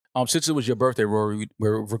Since it was your birthday, Rory,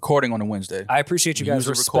 we're recording on a Wednesday. I appreciate you guys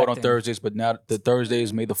usually record on Thursdays, but now the Thursday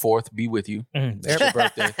is May the 4th. Be with you. It's your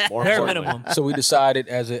birthday. Bare minimum. So we decided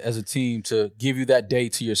as a team to give you that day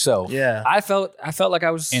to yourself. Yeah. I felt like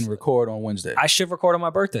I was... And record on Wednesday. I should record on my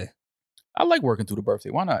birthday. I like working through the birthday.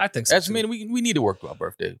 Why not? I think so. As men, we need to work through our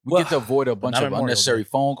birthday. We get to avoid a bunch of unnecessary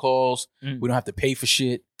phone calls. We don't have to pay for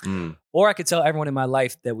shit. Or I could tell everyone in my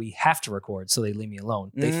life that we have to record so they leave me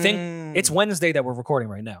alone. They think it's Wednesday that we're recording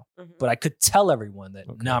right now. But I could tell everyone that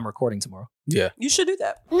now I'm recording tomorrow. Yeah. You should do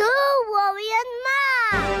that. No, Rory and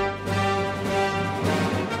Mom.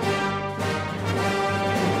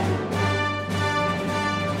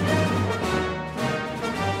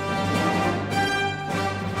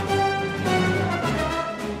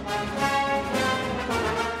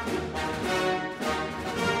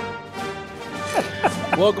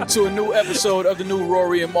 Welcome to a new episode of the new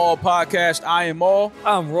Rory and Maul podcast. I am Maul.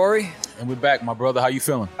 I'm Rory. And we're back, my brother. How you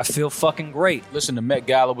feeling? I feel fucking great. Listen, the Met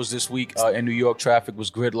Gala was this week in New York. Traffic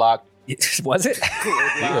was gridlocked. Was it?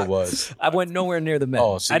 Yeah, it was. I went nowhere near the Met.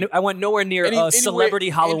 Oh, I went nowhere near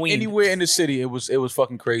celebrity Halloween. Anywhere in the city, it was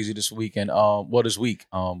fucking crazy this weekend. This week.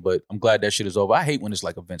 But I'm glad that shit is over. I hate when it's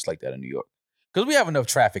like events like that in New York. Because we have enough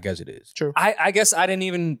traffic as it is. True. I guess I didn't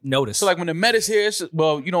even notice. So like when the Met is here,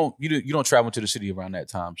 you don't travel to the city around that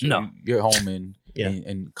time. So no. You're home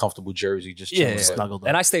in comfortable Jersey, just chilling. Yeah. Snuggled up.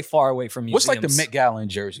 And I stay far away from museums. What's like the Met Gala in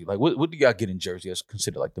Jersey? Like what do y'all get in Jersey that's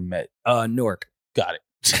considered like the Met? Newark. Got it.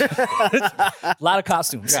 A lot of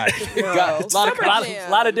costumes. Got it. A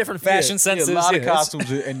lot of different fashion senses. A lot of costumes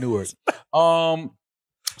in Newark.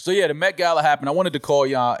 So yeah, the Met Gala happened. I wanted to call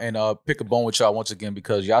y'all and pick a bone with y'all once again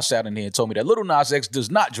because y'all sat in here and told me that Lil Nas X does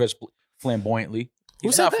not dress flamboyantly.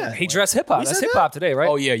 Who said that? He dressed hip hop. That's hip hop today, right?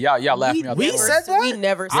 Oh yeah, y'all laughed me out. We said that? We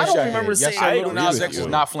never said I that. don't remember saying that. Lil Nas X is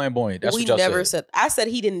not flamboyant. That's we what y'all never said. said. I said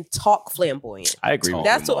he didn't talk flamboyant. I agree with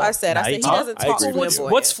That's you, what I said. I said he doesn't talk flamboyant.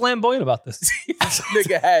 What's flamboyant about this? This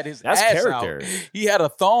nigga had his That's ass character. out. He had a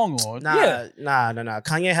thong on. Nah.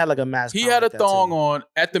 Kanye had like a mask. He had a thong on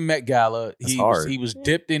at the Met Gala. That's He hard. was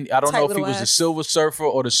dipped in. I don't know if he was a Silver Surfer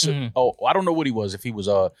or the. I don't know what he was. If he was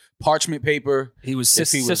a parchment paper. He was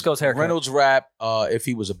if he Cisco's haircut. Reynolds wrap. If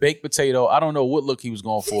he was a baked potato. I don't know what look he was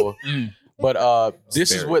going for. But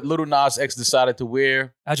this is what Lil Nas X decided to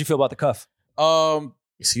wear. How'd you feel about the cuff?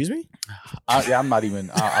 Excuse me? I'm not even.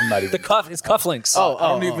 The cuff, his cufflinks. I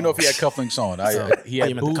don't even know if he had cufflinks on. He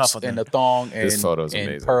had boots and a thong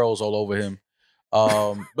and pearls all over him.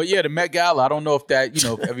 But yeah, the Met Gala. I don't know if that,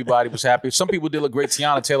 if everybody was happy. Some people did look great.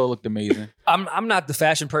 Tiana Taylor looked amazing. I'm not the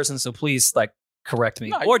fashion person, so please correct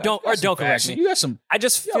me don't correct me. You got some. I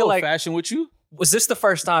just feel like fashion with you. Was this the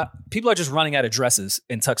first time people are just running out of dresses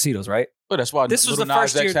and tuxedos, right? Well, that's why this was Lil the Nas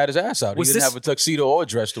first X year. had his ass out. He didn't have a tuxedo or a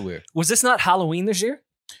dress to wear. Was this not Halloween this year?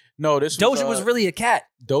 No, this Doja was really a cat.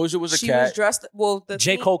 Doja was a she cat. Was dressed. Well,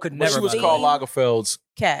 J. Cole could never. She was Karl Lagerfeld's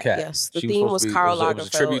cat. Yes, the theme was Karl Lagerfeld. It was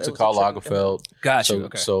a tribute to Karl Lagerfeld. Gotcha.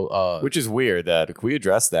 Okay. So, which is weird. Can we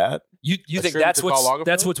address that? You think that's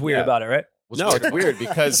what's weird about it, right? No, it's weird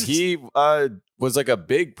because he was like a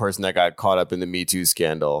big person that got caught up in the Me Too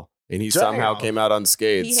scandal. And he somehow came out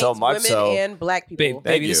unscathed. He so hates much women so, and black people.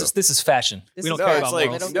 Baby, this is fashion. We don't care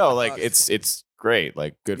about it's great.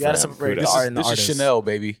 Like good for him. This is Chanel,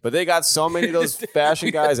 baby. But they got so many of those fashion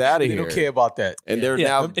guys out of here. They don't care about that. And they're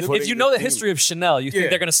now. If you know the history of Chanel, you think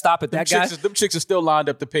they're going to stop at that guy? Them chicks are still lined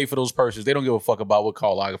up to pay for those purses. They don't give a fuck about what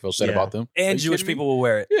Karl Lagerfeld said about them. And Jewish people will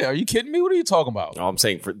wear it. Yeah, are you kidding me? What are you talking about? No, I'm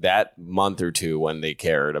saying for that month or two when they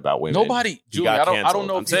cared about women. Nobody. Julian, I don't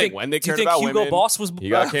know. I'm saying when they cared about women. Hugo Boss was he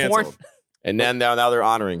got canceled. And then now they're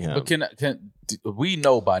honoring him. But we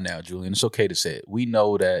know by now, Julian, it's okay to say it. We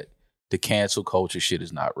know that the cancel culture shit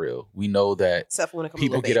is not real. We know that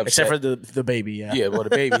people get upset. Except for the baby, yeah. Yeah, well, the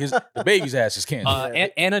baby's ass is canceled.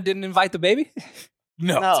 Anna didn't invite the baby?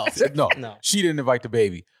 No. She didn't invite the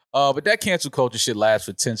baby. But that cancel culture shit lasts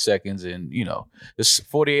for 10 seconds and, it's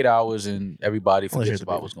 48 hours and everybody forgets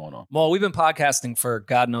about what's going on. Well, we've been podcasting for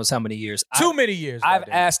God knows how many years. Too many years. I've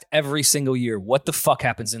asked every single year, what the fuck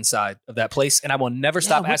happens inside of that place? And I will never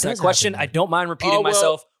stop asking that question. I don't mind repeating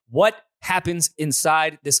myself. What happens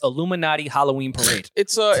inside this Illuminati Halloween parade?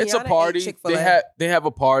 It's a party. They have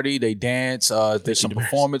a party. They dance. There's some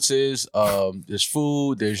performances. There's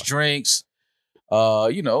food. There's drinks.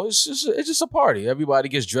 It's just a party. Everybody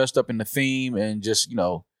gets dressed up in the theme and just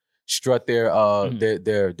strut their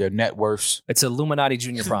net worths. It's Illuminati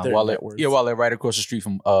Junior Prom. while they're right across the street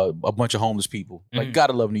from a bunch of homeless people. Like,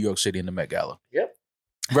 gotta love New York City and the Met Gala. Yep.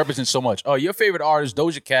 Represents so much. Oh, your favorite artist,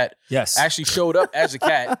 Doja Cat, actually showed up as a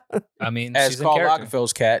cat. I mean, as she's Karl in character.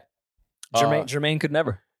 Lagerfeld's cat. Jermaine could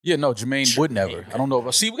never. Yeah, no, Jermaine would never. I don't know.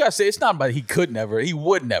 See, we gotta say it's not about he could never. He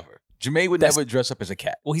would never. Jermaine would never dress up as a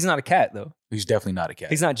cat. Well, he's not a cat though. He's definitely not a cat.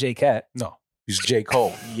 He's not J Cat. No, he's J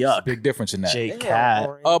Cole. Yuck. Big difference in that. J Cat.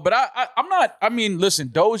 But I'm not. I mean, listen,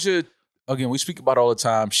 Doja. Again, we speak about all the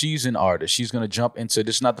time. She's an artist. She's gonna jump into.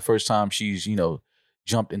 This is not the first time she's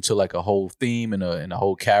jumped into like a whole theme and a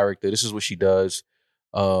whole character. This is what she does.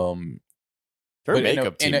 Her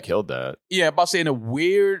makeup team killed that. Yeah, about to say in a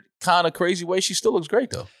weird kind of crazy way, she still looks great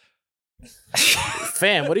though.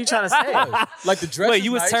 Fam, what are you trying to say? Like the dress. Wait,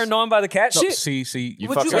 you was turned on by the cat shit? See, You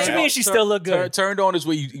What you mean she still look good? Turned on is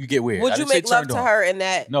where you get weird. Would you make love to her in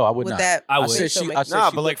that? No, I would not. I would. I said she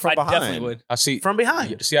but like from I behind. definitely would. I see From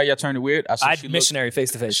behind. See how y'all turned it weird? I said I'd missionary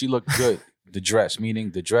face to face. She looked good. The dress,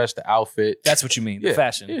 meaning the dress, the outfit. That's what you mean. Yeah. The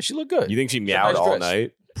fashion. Yeah, she looked good. You think she It's a meowed nice all dress.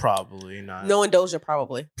 night? Probably not. Knowing Doja,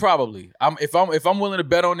 probably. Probably. If I'm willing to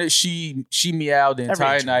bet on it, she meowed the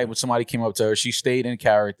entire Every night when somebody came up to her. She stayed in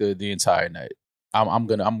character the entire night. I'm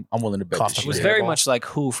willing to bet that It she was did. very much like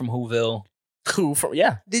Who from Whoville. Cool. From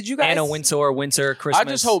yeah. Did you guys? Anna Wintour, Christmas. I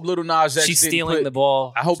just hope Little Nas X she's didn't stealing put- the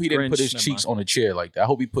ball. I hope he didn't put Grinch, his never cheeks mind. on a chair like that. I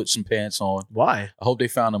hope he put some pants on. Why? I hope they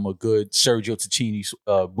found him a good Sergio Tacchini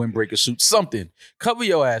windbreaker suit. Something. Cover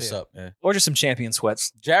your ass up, man. Or just some champion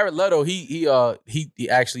sweats. Jared Leto, he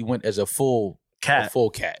actually went as a full Cat. A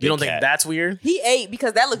full cat. You don't Cat. think that's weird? He ate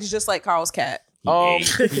because that looks just like Carl's cat. He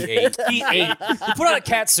ate. He ate. He put on a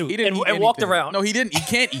cat suit He didn't and, eat and walked anything. around. No, he didn't. He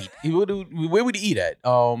can't eat. Where would he eat at?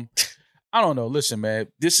 I don't know. Listen, man.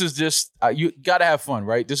 This is just you gotta have fun,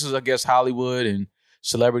 right? This is, I guess, Hollywood and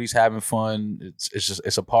celebrities having fun.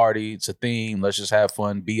 It's a party. It's a theme. Let's just have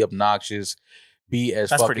fun. Be obnoxious. Be as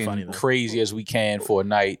That's pretty fucking funny, though. crazy as we can for a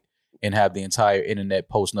night, and have the entire internet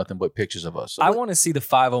post nothing but pictures of us. So I want to see the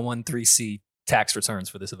 501(c) tax returns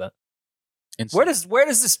for this event. insane. Where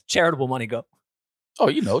does this charitable money go? Oh,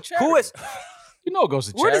 charity. Who is? You know it goes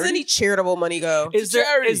to Where charity. does any charitable money go? Is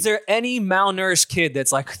charity. there any malnourished kid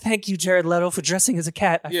that's like, thank you, Jared Leto, for dressing as a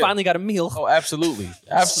cat? I Yeah. finally got a meal. Oh, absolutely.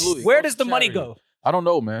 Absolutely. Where Goes does to the money charity. go? I don't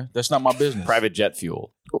know, man. That's not my business. Private jet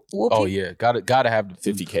fuel. Well, Oh yeah, gotta have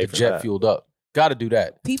the 50K the for jet that. fueled up. Gotta do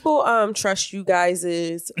that. people trust you guys'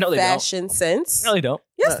 No, they don't. fashion sense. No, they don't.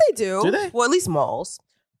 Yes, they do. Do they? Well, at least malls.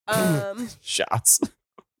 Shots.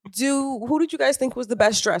 Who did you guys think was the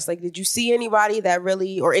best dressed? Like, did you see anybody that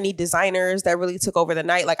really, or any designers that really took over the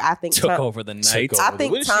night? Like, I think Took over the night. over. I What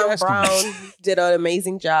think did she Tom ask him? Brown did an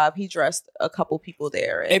amazing job. He dressed a couple people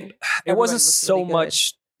there. And It everybody wasn't was so really good.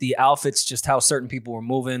 much the outfits, just how certain people were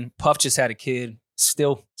moving. Puff just had a kid.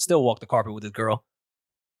 Still walked the carpet with his girl.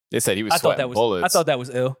 They said he was I thought sweating that was. bullets. I thought that was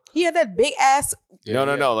ill. He had that big ass.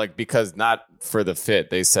 No. Like, because not for the fit.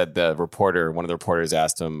 They said one of the reporters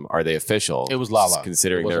asked him, "Are they official?" It was Lala.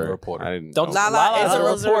 Considering It wasn't they're a reporter. I didn't Don't- know. Lala is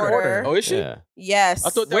Lala's a a reporter. reporter. Oh, is she? Yeah. Yes. I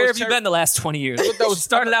thought that Where was have you been the last 20 years? thought that was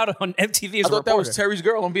started out on MTV as I a thought that was reporter. Terry's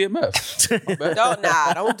girl on BMF. My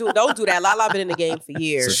bad. don't do that. Lala been in the game for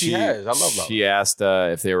years. So She has. I love Lala. She asked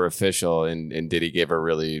if they were official, and Diddy gave a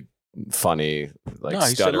really funny, like, No,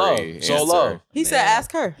 he said love. stuttery It's all answer. love. He said,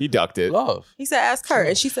 "Ask her." He ducked it. Love. He said, "Ask her,"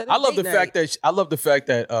 and she said, I love the fact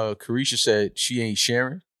that Carisha said she ain't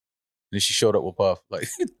sharing. And then she showed up with Puff. Like,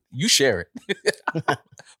 you share it.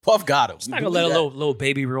 Puff got him. I'm not gonna let a little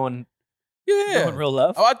baby ruin Yeah. real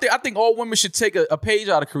love. Oh, I think all women should take a page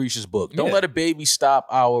out of Carisha's book. Don't Yeah. let a baby stop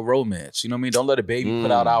our romance. You know what I mean? Don't let a baby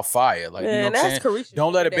put out our fire. Like, you know Man, what I'm that's saying? Carisha.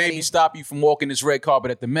 Don't let a Daddy. baby stop you from walking this red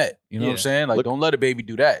carpet at the Met. You know what I'm Yeah. saying? Like, don't let a baby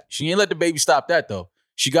do that. She ain't let the baby stop that, though.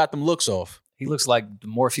 She got them looks off. He looks like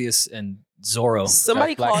Morpheus and Zorro.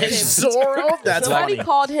 Somebody Black called him. Panther. Zorro? That's Somebody funny.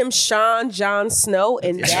 called him Sean John Snow,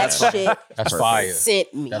 and that shit That's fire.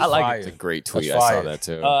 sent me. That's I like it. fire. It's a great tweet. That's I saw fire. that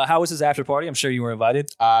too. How was his after party? I'm sure you were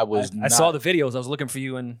invited. I was I saw the videos. I was looking for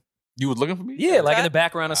you and You was looking for me? yeah, like in the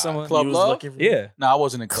background of someone. Club He was Love? looking for me. Yeah. No, I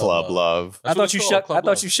wasn't in Club Love. That's what it's called, Club I thought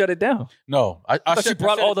Love. you shut it down. No, I I thought you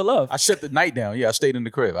brought all the love. I shut the night down. Yeah, I stayed in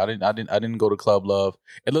the crib. I didn't go to Club Love.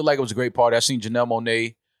 It looked like it was a great party. I seen Janelle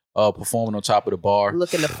Monáe performing on top of the bar.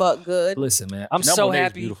 Looking to fuck good. Listen, man, I'm Janelle so Monáe's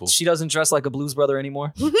happy beautiful. she doesn't dress like a blues brother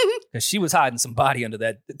anymore. Because she was hiding some body under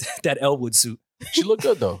that Elwood suit. She looked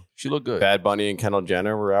good though. She looked good. Bad Bunny and Kendall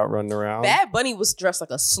Jenner were out running around. Bad Bunny was dressed like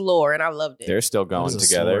a slore, and I loved it. They're still going was a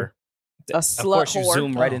together. A Of slut course, you whore.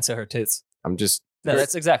 zoom right into her tits. I'm just. No,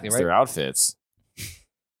 that's exactly it's right. their outfits.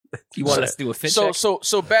 You want us to do a fit So check?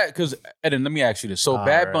 so bad because Eden, let me ask you this. So All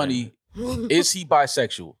Bad right. Bunny, is he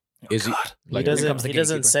bisexual? Is he? He Like, comes doesn't. the He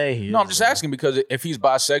doesn't gatekeeper. say he. no, I'm is. just asking because if he's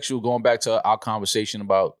bisexual, going back to our conversation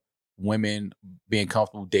about women being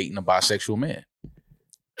comfortable dating a bisexual man.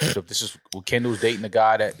 So if this is Kendall's dating a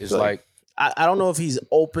guy that is like, I don't know if he's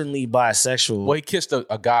openly bisexual. well, he kissed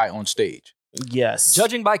a guy on stage. Yes.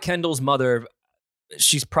 Judging by Kendall's mother,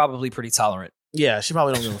 She's probably pretty tolerant. Yeah, she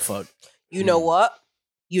probably don't give a fuck. You know what?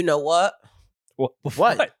 You know what?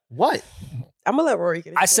 What? What? I'm gonna let Rory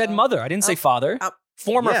get his I shit said off. mother. I didn't say father.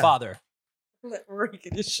 Yeah. Father. Let Rory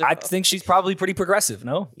get his shit I off. think she's probably pretty progressive,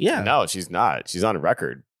 no? Yeah. No, she's not. She's on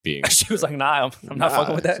record being. She was like, nah, I'm not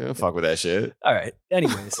fucking with that. She don't fuck with that shit. All right.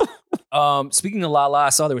 Anyways. Speaking of Lala, I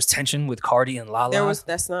saw there was tension with Cardi and Lala. There was.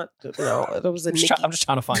 That's not. No, there was a Nicki. I'm just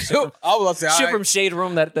trying to find shit I was from, about to say, shit from Shade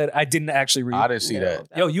Room that I didn't actually read. I didn't see that.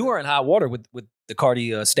 Yo, you were in hot water with the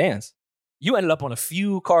Cardi stands. You ended up on a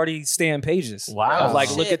few Cardi stand pages. Wow. Of like,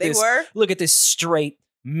 Shit, look at they this. were? Look at this straight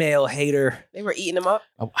male hater. They were eating them up.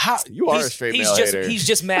 How, You are a straight male hater. He's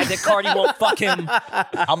just mad that Cardi won't fuck him.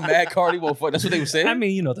 I'm mad Cardi won't fuck. That's what they were saying? I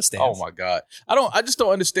mean, you know the stands. Oh my God. I just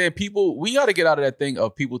don't understand people. We got to get out of that thing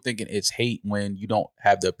of people thinking it's hate when you don't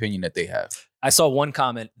have the opinion that they have. I saw one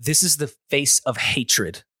comment. This is the face of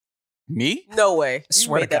hatred. Me? No way. I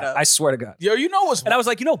swear to made that God. up. I swear to God. Yo, you know what's And I was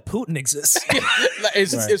like, Putin exists. like,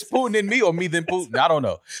 is Putin in me or me than Putin? I don't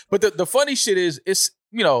know. But the funny shit is, it's,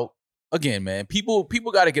 again, man, people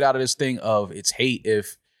got to get out of this thing of it's hate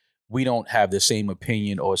if we don't have the same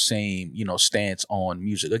opinion or same, stance on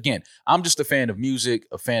music. Again, I'm just a fan of music,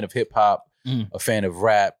 a fan of hip hop, a fan of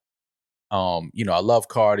rap. I love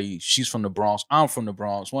Cardi. She's from the Bronx. I'm from the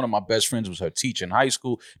Bronx. One of my best friends was her teacher in high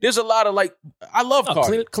school. There's a lot of I love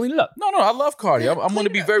Cardi. Clean it up. No, I love Cardi. I'm going to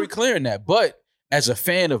be very clear in that. But as a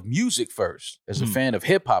fan of music first, as a fan of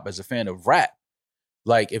hip hop, as a fan of rap,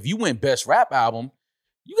 if you win best rap album,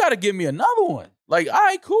 you got to give me another one. All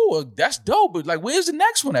right, cool. That's dope. But where's the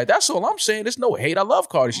next one at? That's all I'm saying. There's no hate. I love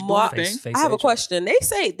Cardi. She doing her thing. I have a question. They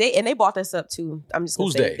say they brought this up too. I'm just gonna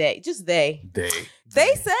Who's say they? Just they.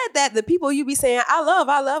 They said that the people you be saying I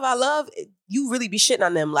love, you really be shitting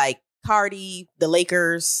on them, like Cardi, the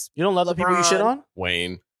Lakers. You don't love the people you shit on?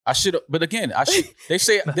 Wayne. I should, but again, They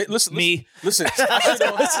say, listen, Me. Listen,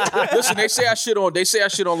 listen. They say I shit on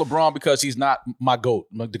LeBron because he's not my GOAT,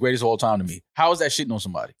 the greatest of all time to me. How is that shitting on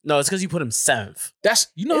somebody? No, it's because you put him 7th.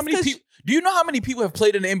 How many people? Do you know how many people have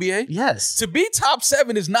played in the NBA? Yes. To be top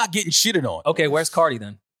 7 is not getting shitted on. Okay, where's Cardi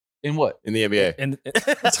then? In what? In the NBA.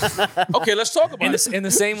 Okay, let's talk about it. In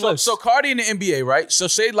the same list. So Cardi in the NBA, right? So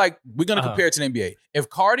say we're gonna compare it to the NBA. If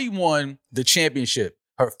Cardi won the championship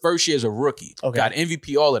her first year as a rookie, got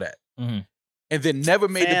MVP, all of that, and then never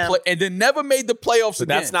made the playoffs But again.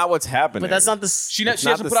 that's not what's happening. But that's not the... She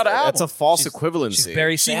hasn't put out an album. That's a false She's equivalency.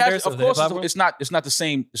 Barry She Sanders. has, of course, it's not the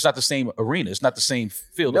same. It's not the same arena. It's not the same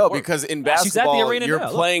field. No, of work. because in She's at the basketball, arena you're now,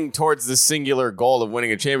 look. playing towards the singular goal of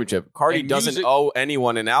winning a championship. Cardi And doesn't music- owe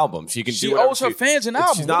anyone an album. She can she do whatever owes her fans an She's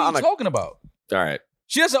album. not What are on you a- talking about? All right.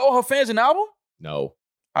 She doesn't owe her fans an album. No.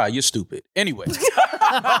 Ah, you're stupid. Anyway, Look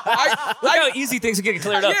how easy things are getting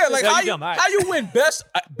cleared up. yeah, How how you win best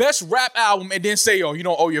rap album and then say, you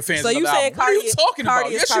don't owe your fans So another you saying album. What are you talking Cardi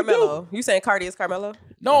about? is Yes, you Carmelo? do. You saying Cardi is Carmelo?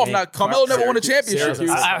 No, I'm not. Carmelo never won a Syracuse.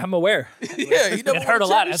 championship. I'm aware. Yeah, he never It hurt a won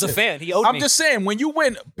lot as a championship. fan. He owed I'm me. just saying, when you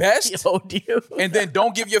win best owed you. and then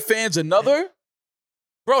don't give your fans another,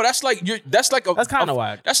 bro, that's like That's kind of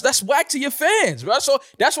whack. That's whack to your fans, bro. So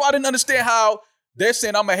that's why I didn't understand how they're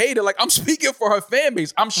saying I'm a hater. I'm speaking for her fan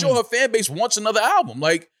base. I'm sure her fan base wants another album.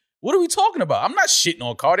 What are we talking about? I'm not shitting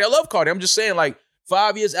on Cardi. I love Cardi. I'm just saying,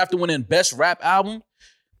 5 years after winning best rap album,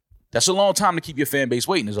 that's a long time to keep your fan base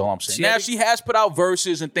waiting, is all I'm saying. Now, she has put out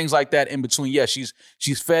verses and things like that in between. Yeah, she's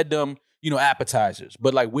fed them, appetizers.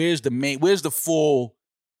 But where's the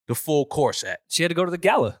full course at? She had to go to the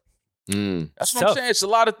Gala. That's what I'm saying. It's a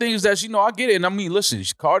lot of things that, I get it. And I mean, listen,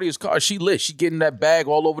 Cardi is Cardi. She lit. She getting that bag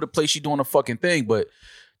all over the place. She doing a fucking thing. But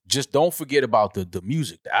just don't forget about the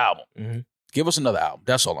music, the album. Mm-hmm. Give us another album.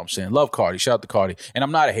 That's all I'm saying. Love Cardi. Shout out to Cardi. And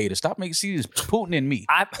I'm not a hater. Stop making see this Putin in me.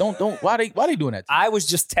 Don't. Why they doing that? I was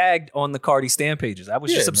just tagged on the Cardi stand pages. I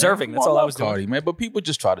was just observing. Man. That's all I was Cardi, doing. man. But people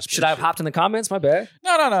just try to. Should I have hopped in the comments? My bad.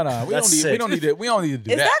 No. We don't need to. We don't need to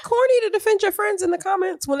do Is that. that corny to defend your friends in the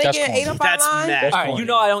comments when they That's get corny. 8 up That's online? mad. All right, corny. you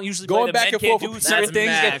know I don't usually Going play the back men and can't forth do with certain that's things.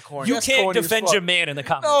 mad corny. You That's can't corny as defend fuck. your man in the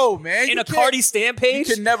comments. No, man. In you a can't- Cardi stand You page.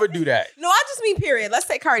 can never do that. No, I just mean period. Let's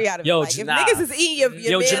take Cardi out of Yo, it. If nah. niggas is eating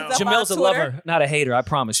your man's up Jamel's on a Twitter, lover, not a hater. I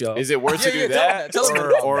promise y'all. Is it worth to do that? tell him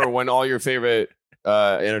that. Or when all your favorite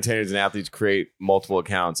entertainers and athletes create multiple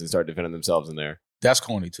accounts and start defending themselves in there? That's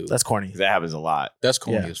corny too. That's corny. 'Cause that happens a lot. That's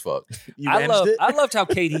corny Yeah. as fuck. You I managed it? loved how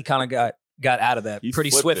KD kind of got out of that He pretty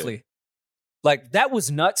flipped swiftly. That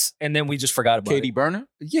was nuts, and then we just forgot about KD Burner.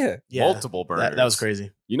 it. Yeah. Yeah. Multiple burners. That was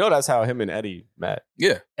crazy. You know that's how him and Eddie met.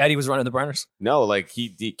 Yeah. Eddie was running the burners. No,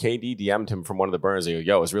 KD DM'd him from one of the burners. And he goes,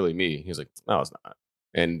 yo, it's really me. He was like, no, it's not.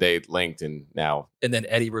 And they linked, and now And then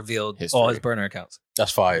Eddie revealed History. all his burner accounts.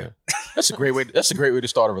 That's fire. That's a great way. That's a great way to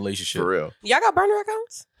start a relationship. for real. y'all got burner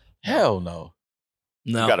accounts? Hell no.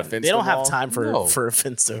 No. You got a Finsta They don't have mall? time for No. a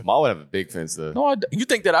Finsta. Mall would have a big Finsta. No, you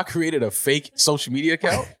think that I created a fake social media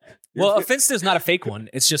account? Well, a Finsta is not a fake one.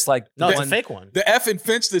 It's just like No, the it's a one- fake one. The F in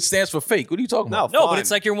Finsta stands for fake. What are you talking about? No, fun. but it's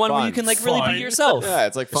like your one where you can like really Fun. be yourself. Yeah,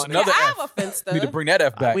 it's like fun. another I F. have a Finsta. Need to bring that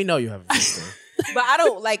F back. We know you have a Finsta. But I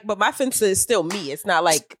don't like. But my Finsta is still me. It's not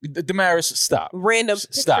like Damaris, stop. random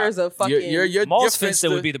Stop. pictures of fucking. Your Mall's Finsta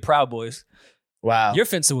would be the Proud Boys. Wow. Your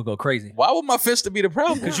Finsta would go crazy Why would my Finsta be the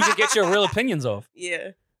problem? because you could get your real opinions off.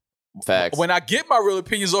 Yeah. Facts. When I get my real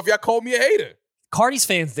opinions off, y'all call me a hater. Cardi's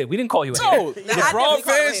fans did. We didn't call you a hater. No, I LeBron definitely call him a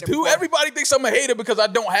fans hater too. before. Everybody thinks I'm a hater because I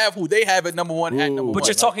don't have who they have at number one. At number one. But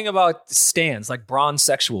you're talking about stands, like bronze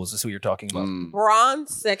sexuals is who you're talking about.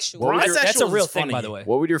 Bronze sexual. Bronze That's a sexuals real is thing, funny. by the way.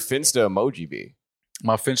 What would your Finsta emoji be?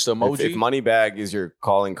 My Finsta emoji. If Moneybag is your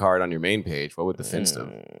calling card on your main page, what would the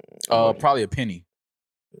Finsta? Probably a penny.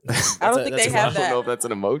 I don't think they I have don't know that. if that's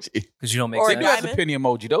an emoji. Because you don't make Or They sense. do have the diamond. penny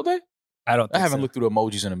emoji, don't they? I don't. I Think haven't so. looked through the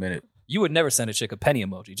emojis in a minute. You would never send a chick a penny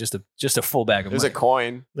emoji, just a full bag of There's a money.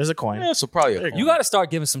 coin. There's a coin. Yeah, so probably There a you coin. You got to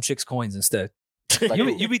start giving some chicks coins instead. Like,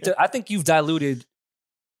 I think you've diluted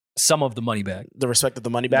some of the money bag. The respect of the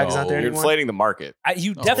money bag is not there You're anymore. inflating the market.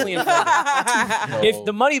 You definitely. inflated it. No. If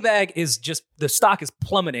the money bag is just the stock is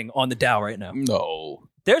plummeting on the Dow right now. No.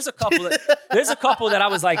 There's a couple that I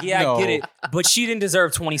was like, yeah, No. I get it, but she didn't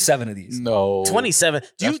deserve 27 of these. No. 27.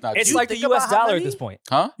 Do you, That's not It's true. like the think about US how dollar many? at this point.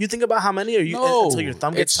 Huh? You think about how many, or you No. until your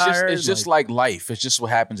thumb gets it's just, tired? It's just like life. It's just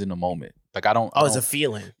what happens in the moment. Like I don't. oh, I it's a don't-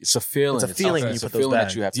 feeling. It's a feeling. it's a feeling It's you a put those feeling back.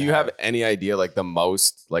 that you have. Do you have any idea, like the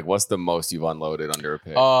most, like what's the most you've unloaded under a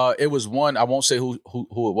pig? It was one. I won't say who it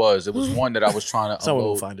was. It was one that I was trying to Someone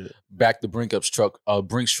will unload find it. back the Brinks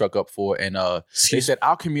truck up for, and they Excuse said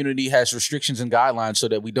our community has restrictions and guidelines so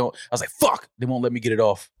that we don't. I was like, fuck, they won't let me get it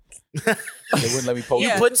off. They wouldn't let me post.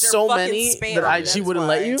 Yeah. it. Put They're so fucking many spam, that that's IG wouldn't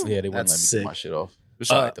let why. you. Yeah, they wouldn't That's let me sick. get my shit off. It's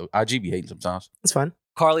all right though. IG be hating sometimes. That's fine.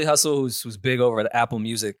 Carly Hustle, who's big over at Apple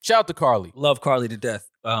Music. Shout out to Carly. Love Carly to death.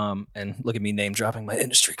 And look at me name dropping my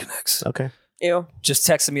industry connects. Okay. Ew. Just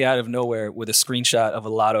texted me out of nowhere with a screenshot of a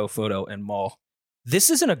lotto photo and mall. This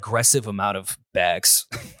is an aggressive amount of bags.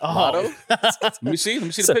 Oh, Let me see. Let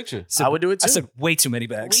me see the picture. So I would do it I too. said way too many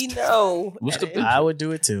bags. We know. What's the picture? I would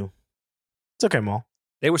do it too. It's okay, Maul.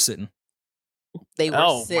 They were sitting. They were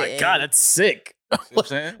Oh my sitting. God, that's sick. You know what I'm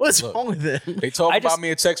saying? What's Look, wrong with them? They talk I about just- me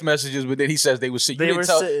in text messages, but then he says they were sitting. They You were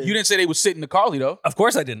didn't sitting. You didn't say they were sitting to Carly though. Of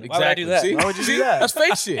course I didn't. Why would I do that? See? Why would you do See? that? That's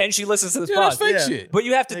fake shit. And she listens to this Yeah, pod. that's fake Yeah. shit. But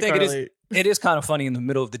you have to Hey, think Carly. it is kind of funny in the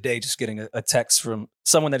middle of the day just getting a text from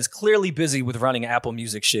someone that is clearly busy with running Apple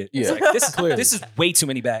Music shit. It's Yeah. like, Clearly. this is way too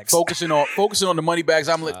many bags. Focusing on the money bags.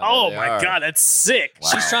 I'm like, Oh They my are. God, that's sick. Wow.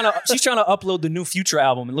 She's trying to upload the new Future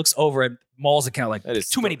album and looks over at Maul's account like That is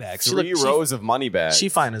too many bags. Three rows of money bags. She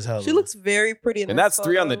fine as hell. She looks very pretty in and that that's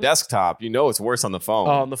three on the photo. desktop. You know it's worse on the phone.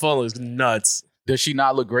 Oh, on the phone looks nuts. does she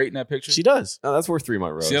not look great in that picture? She does. No, that's worth 3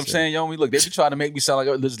 more rows. See what I'm saying, yo? Look, they be trying to make me sound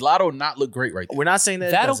like does Lotto not look great right there? We're not saying that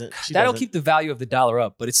it That'll doesn't. She that'll doesn't. keep the value of the dollar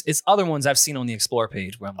up, but it's other ones I've seen on the Explore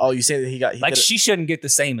page where I'm Oh, you say that he like did it, she shouldn't get the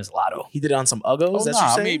same as Lotto. he did it on some Uggos? Oh, That's nah, what I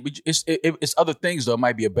you're saying? mean, but it's other things though. It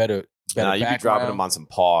might be a better Nah, you be dropping background. them on some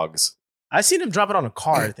pogs. I seen him drop it on a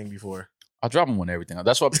car, I think, before. I drop them on everything.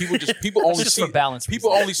 That's why people only Just see for balance. people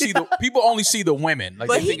reasons. only see the women. Like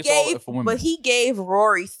But they he think it's all gave, for women. but he gave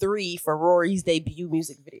Rory 3 for Rory's debut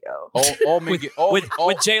music video. all men with, get all, with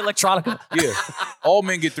Jay Electronica. yeah. All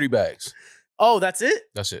men get 3 bags. Oh, that's it?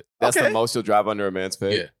 That's it. That's Okay. the most you'll drop under a man's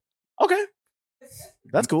pay. Yeah. Okay.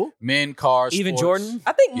 That's cool. Men, cars, Even sports. Jordan?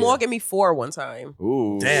 I think Yeah. Maul gave me 4 one time.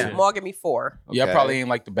 Ooh. Damn. Maul gave me 4. Yeah, I Okay. probably ain't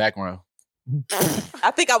like the background.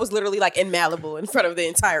 I think I was literally like in Malibu in front of the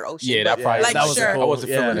entire ocean. Yeah, but that probably like, that was sure. cool. I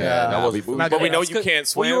wasn't feeling Yeah. that. Nah, I wasn't we- feeling but we that. know you can't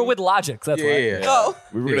swim. Well, you were with Logic. That's why. Yeah. Oh,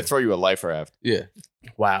 We were gonna throw you a life raft. Yeah.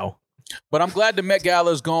 Wow. But I'm glad the Met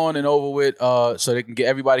Gala is gone and over with, so they can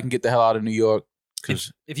everybody can get the hell out of New York.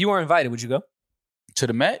 Because If you were invited, would you go? to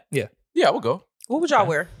the Met, Yeah. I would go. what would y'all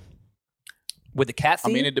wear? With the cat I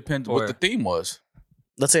theme? mean, it depends Or- what the theme was.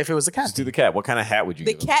 Let's say if it was a cat. Just do the cat. What kind of hat would you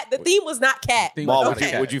The do? cat. The theme was not cat. Theme Maul, was would, not a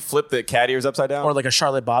you, cat. would you flip the cat ears upside down? Or like a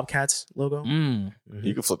Charlotte Bobcats logo. Mm.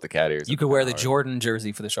 You could flip the cat ears. You could wear the Jordan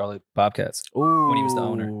jersey for the Charlotte Bobcats. Ooh. When he was the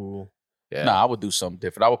owner. Yeah. Nah, I would do something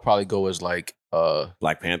different. I would probably go as like,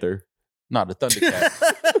 Black Panther. the Thundercat.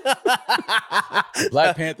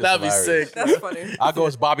 Black Panther's That'd be hilarious. sick. That's funny. I'll go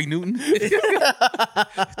as Bobby Newton.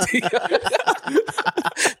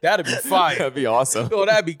 That'd be fire. That'd be awesome. Oh,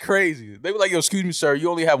 that'd be crazy. They were like, yo, excuse me, sir, you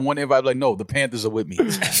only have one invite. I'm like, no, the Panthers are with me.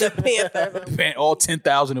 The Panther. All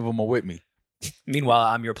 10,000 of them are with me. Meanwhile,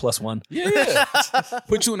 I'm your +1. Yeah.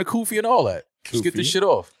 Put you in the kufi and all that. Just get this Kufi? shit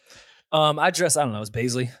off. I don't know, it's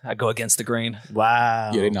Baisley. I go against the grain.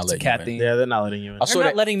 Wow. Yeah, they're not letting cat you thing. Yeah, they're not letting you in. They're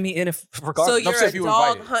not letting me in if So regardless. you're if a you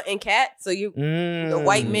dog invited. hunting cat. So you the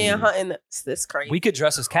white man hunting. This crazy. We could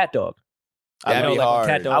dress as cat dog. That'd know, be like when hard.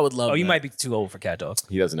 cat dog. I would love Oh, you that. might be too old for cat dog.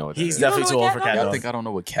 He doesn't know what that He's is. definitely know too what old cat for dog cat I dog. think I don't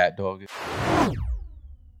know what cat dog is.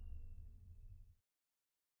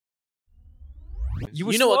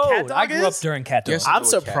 You know what cat dog I grew up is? during cat dog. Yes, I I'm know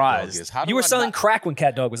what cat dog surprised. is. How do You were I selling not- crack when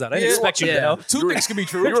cat dog was out. I didn't Yeah, expect you to know. Two things can be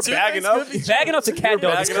true. You were bagging up. Bagging up to cat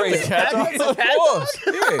dog is bagging up to crazy. cat dog? Of course,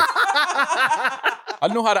 yeah. I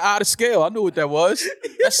know how to add a scale. I knew what that was.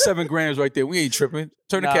 That's 7 grams right there. We ain't tripping.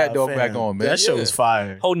 Turn the cat dog back on, man. That shit Yeah. was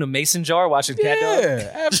fire. Holding a mason jar, watching cat dog.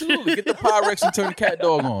 Yeah, absolutely. Get the Pyrex and turn the cat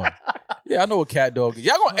dog on. Yeah, I know what cat dog is.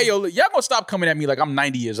 Y'all gonna stop coming at me like I'm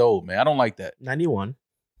 90 years old, man. I don't like that. 91.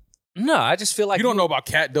 No, I just feel like You don't know about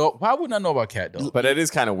cat dog. Why wouldn't I know about cat dog? But it is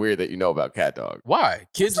kind of weird that you know about cat dog. Why?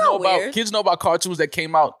 Kids That's know not about weird. kids know about cartoons that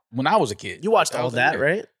came out when I was a kid. You watched I all was that, like,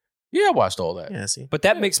 right? Yeah, I watched all that. Yeah, see. But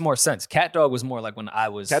that makes more sense. Cat dog was more like when I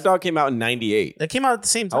was. Cat dog came out in 98. They came out at the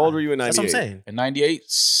same time. How old were you in That's what I'm 98? saying. In 98,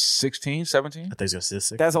 16, 17? I think it's going to say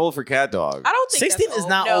 16. That's old for cat dog. I don't think 16 that's is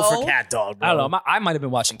not old. old No. for cat dog, bro. I don't know. I might have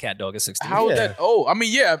been watching cat dog at 16. How is Yeah. that? Oh, I mean,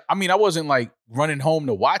 yeah. I mean, I wasn't like running home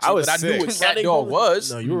to watch it, I was but I knew what 6. cat Running dog home- was.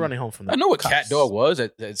 No, you were running home from that. I know what cat dog was.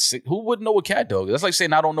 At 6. Who wouldn't know what cat dog is? That's like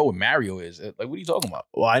saying I don't know what Mario is. Like, what are you talking about?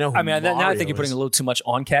 Well, I know who I mean, now I Mario think you're putting is. a little too much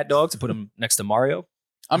on cat dog to put him next to Mario.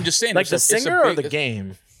 I'm just saying. Like it's the a- it's a singer or big- the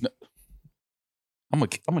game? I'm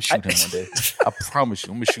gonna shoot him one day. I promise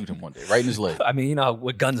you, I'm gonna shoot him one day, right in his leg. I mean, you know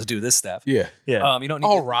what guns do this stuff. Yeah. Yeah. You don't need.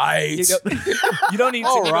 All right. You don't need to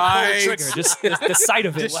All even pull right. the trigger. Just the sight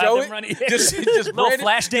of it. Just will show have it. them running. Just little Brandon-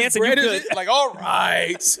 flash dance and you're Brandon good. is like, all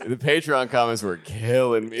right. The Patreon comments were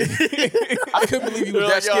killing me. I couldn't believe you were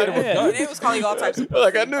that scared of a yeah. gun. They was calling you all types of.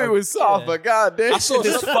 Like I knew he was soft, but goddamn. I saw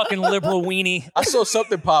This fucking liberal weenie. I saw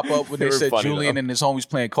something pop up when They they were said funny, Julian though. and his homies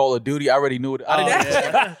playing Call of Duty. I already knew it.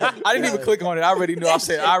 I didn't even click on it. I already knew. I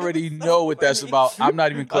said, I already know what that's about. I'm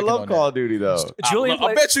not even I clicking love on Call that. of Duty though. Julian,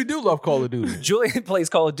 I bet you do love Call of Duty. Julian plays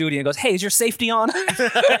Call of Duty and goes, "Hey, is your safety on?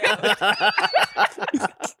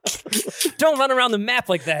 Don't run around the map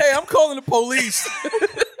like that. Hey, I'm calling the police.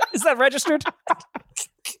 Is that registered?"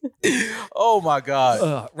 Oh my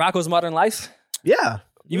God. Rocco's Modern Life. Yeah.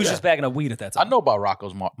 You was just bagging up weed at that time. I know about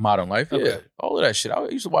Rocco's Modern Life. Yeah. Okay. All of that shit. I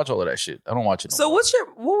used to watch all of that shit. I don't watch it no So more.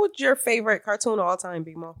 what would your favorite cartoon of all time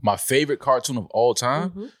be, Mo? My favorite cartoon of all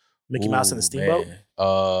time? Mhm. Mickey Mouse and the Steamboat.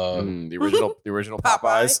 Man. The original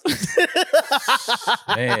Popeye.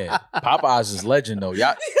 Popeyes. Man, Popeyes is legend though.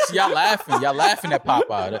 Y'all laughing at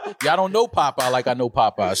Popeye. Y'all don't know Popeye like I know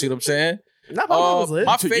Popeye. See what I'm saying? Not Popeye was lit.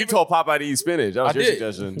 my You favorite, told Popeye to eat spinach. That was I your did.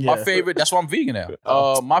 suggestion. Yeah. my favorite. That's why I'm vegan now.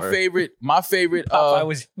 Oh, My sorry. favorite. Popeye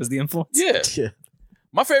was the influence. Yeah, Yeah.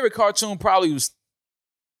 my favorite cartoon probably was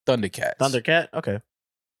Thundercats. Thundercat. Okay.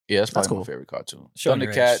 Yeah, that's probably That's cool. my favorite cartoon. Showing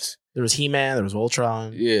your Thundercats. There was He-Man. There was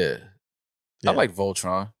Voltron. Yeah. Yeah. I like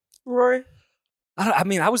Voltron. Rory, I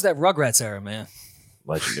mean, I was that Rugrats era, man.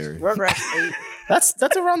 Legendary. Rugrats 8.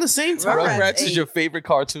 That's around the same time. Rugrats Rugrats is 8. your favorite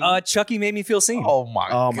cartoon? Chucky made me feel seen. Oh my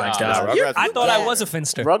Oh my God. Rugrats I was thought bad. I was a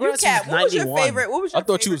finster. Rugrats Cat, was what was your 91. favorite? What was your I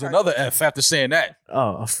thought you was favorite another cartoon? F after saying that.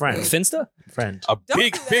 Oh, a friend. Finsta? Friend. A Don't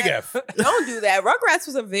big do that. big F. Don't do that. Rugrats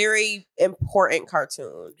was a very important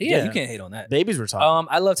cartoon. Yeah, Yeah. you can't hate on that. Babies were talking.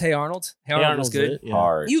 I loved Hey Arnold. Hey Arnold was good. lit, yeah.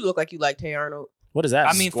 Hard. You look like you liked Hey Arnold. What is that?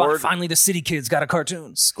 I mean, Scored- finally the city kids got a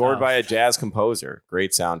cartoon. Scored Oh. by a jazz composer.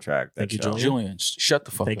 Great soundtrack. that Thank you, show. Julian. Julian, shut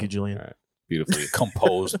the fuck Thank up. you, Julian. All right. Beautifully.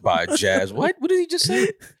 Composed by Jazz. What did he just say?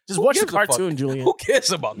 Just Who watch the gives a fuck? cartoon, Julian. Who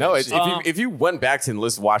cares about No, that it's, shit? if you went back and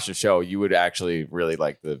watch the show, you would actually really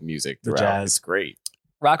like the music The throughout. jazz. It's great.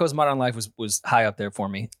 Rocco's Modern Life was high up there for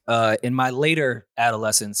me. In my later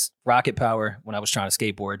adolescence, Rocket Power, when I was trying to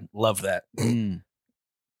skateboard, loved that. Mm.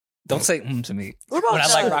 Don't say to me What about when I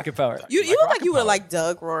Doug? like Rocket Power. You Like look like Rocket you would Power. like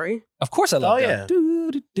Doug, Rory. Of course I love Oh,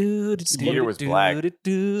 that. Skeeter was black.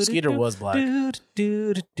 Skeeter was black.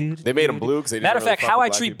 They made him blue because they didn't Matter of really fact, fuck How with I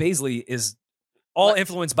black Treat people. Baisley is all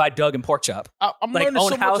influenced by Doug and Porkchop. I'm Like, learning own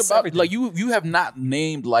so house, much about everything. like you have not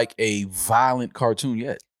named like a violent cartoon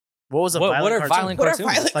yet. What was a What violent are cartoon? violent What are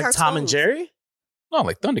cartoons? violent Like cartoons? Tom and Jerry? No,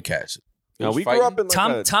 like Thundercats. It No, was we fighting. grew up in like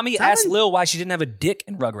Tommy Tom asked and- Lil why she didn't have a dick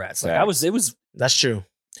in Rugrats. Like it was That's true.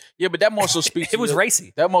 Yeah, but that more so speaks. it was to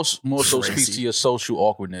racy. That more so speaks Racy. to your social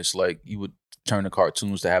awkwardness. Like you would turn to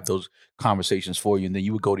cartoons to have those conversations for you, and then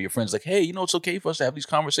you would go to your friends like, "Hey, you know, it's okay for us to have these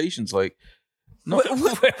conversations." Like, no,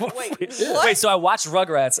 Wait, so I watched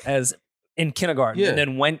Rugrats as in kindergarten Yeah. and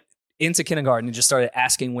then went into kindergarten and just started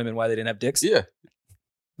asking women why they didn't have dicks? yeah,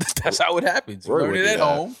 that's how it happens. You Rory learn would it do at that.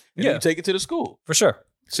 home, and Yeah. you take it to the school. For sure.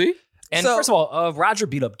 See, And So- first of all, Roger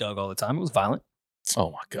beat up Doug all the time. It was violent.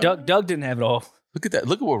 Oh my god. Doug didn't have it all. Look at that.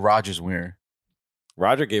 Look at what Roger's wearing.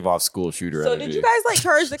 Roger gave off school shooter So energy. did you guys like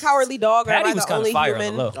Courage the Cowardly Dog? Or am Patty I was the kind only of fire on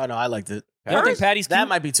human? the low. Oh no, I liked it. You don't think Patty's cute? That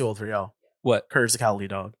might be too old for y'all. What? Courage the Cowardly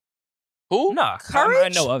Dog. Who? Nah, I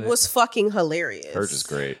Courage know of it. was fucking hilarious. Courage is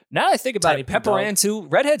great. Now that I think about it, Type of Pepper dog. Ann too.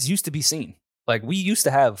 Redheads used to be seen. Like we used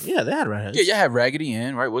to have. Yeah, they had redheads. Yeah, you had Raggedy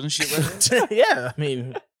Ann, right? Wasn't she a redhead? Yeah, I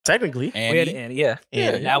mean, technically. We had Annie. Annie, yeah.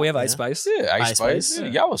 Yeah, Now we have yeah. Ice Spice. Yeah, Ice Ice Spice. Spice, Yeah,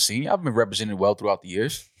 yeah. y'all have seen. Y'all been represented well throughout the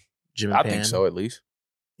years. Jim and I Pam. think so, at least.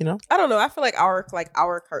 You know, I don't know. I feel like our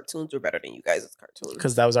cartoons were better than you guys' cartoons.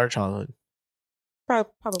 because that was our childhood.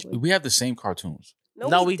 Probably. We have the same cartoons.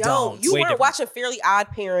 No, we don't. You Way weren't different. watching Fairly Odd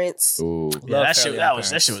Parents. Ooh. Yeah, that Fairly shit. Odd That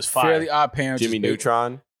Parents. shit was fire. Fairly Odd Parents. Jimmy is ba-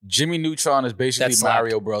 Neutron. Jimmy Neutron is basically That slapped.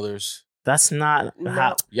 Mario Brothers. That's not No.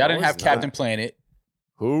 how. Y'all didn't No, have it's Captain not. Planet.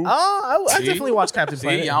 Who? Oh, I See? definitely watched Captain See,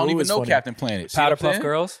 Planet. y'all don't Who even was know funny. Captain Planet. See what Powder I'm Puff saying?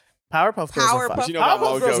 Girls. Powerpuff Girls. Powerpuff were fire. You know about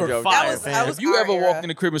Powerpuff Girls Mojo were Jojo. fire. That fam. was If you our ever era. walked in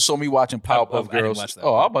the crib and saw me watching Powerpuff I didn't Girls, watch that.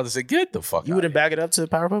 oh, I'm about to say, get the fuck You out wouldn't of here. back it up to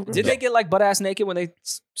Powerpuff Girls? Did they get like butt ass naked when they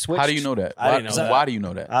switched? How do you know that? I didn't know that. Why do you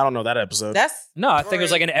know that? I don't know that episode. That's No, I think it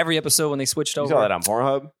was like in every episode when they switched You over. saw that on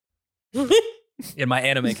Pornhub? In my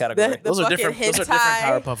anime category. The those are fucking different. Those are different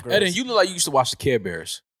hentai. Powerpuff Girls. Eden, you look like you used to watch the Care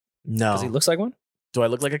Bears. no. Because he looks like one. Do I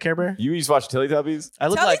look like a Care Bear? You used to watch Teletubbies? I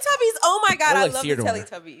look Teletubbies. like. Oh my god, I I look love the theater wear.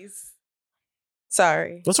 Teletubbies.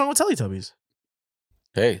 Sorry, What's wrong with Teletubbies?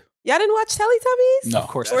 Hey, y'all didn't watch Teletubbies? no. Of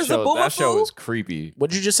course. Or is it That show Boomafoo? was creepy. What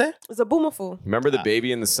did you just say? It's a boomafoo. Remember the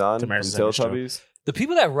baby in the sun from Damaris is having a stroke. Teletubbies? The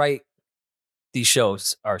people that write these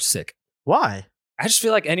shows are sick. Why? I just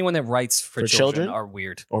feel like anyone that writes for For children children? are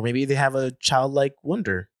weird. Or maybe they have a childlike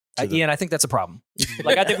wonder. to them. Ian, I think that's a problem.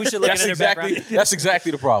 Like, I think we should look That's into their exactly background. that's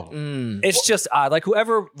exactly the problem. It's just odd. Like,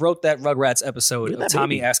 whoever wrote that Rugrats episode Look of at that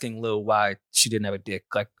Tommy baby. asking Lil why she didn't have a dick,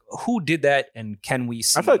 like, who did that and can we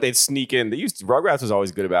see? I feel like they'd sneak in. Rugrats was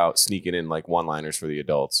always good about sneaking in like one-liners for the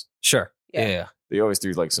adults. Sure. Yeah. Yeah. They always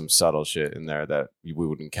threw like some subtle shit in there that we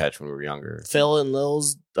wouldn't catch when we were younger. Phil and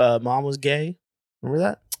Lil's mom was gay. Remember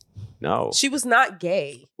that? No. She was not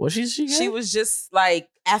gay. Was she gay? She was just like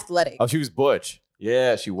athletic. Oh, she was butch.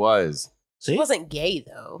 Yeah, she was. See? She wasn't gay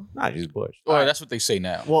though. Nah, she was butch. Or that's what they say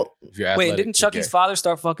now. Well, If you're Wait, athletic, didn't you're Chucky's gay. father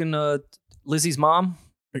start fucking Lizzie's mom?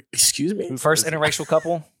 excuse me? First interracial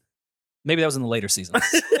couple? Maybe that was in the later seasons.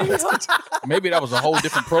 Maybe that was a whole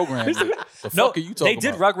different program. The fuck No, are you talking they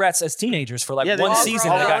did about? Rugrats as teenagers for like Yeah, they one all season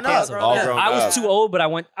grown and it got up. canceled. All Yeah. grown I was up. too old, but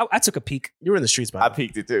I took a peek. You were in the streets, by I the way.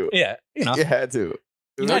 peeked it too. Yeah, you know. You had to.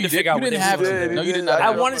 You No, had you to figure out you what didn't they have was to. doing. No, you didn't. I I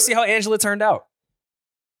have to. wanted to see how Angela turned out.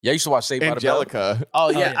 Yeah, I used to watch Saved by the Bell. Angelica. Oh,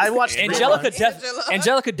 yeah. yeah. I watched Angelica, Angela.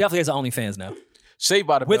 Angelica definitely has OnlyFans now. Saved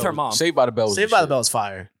by the With Bell. her mom. Saved by the Bell. Was Saved the by the shit. Bell is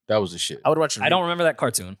fire. That was the shit. I would watch it. I don't remember that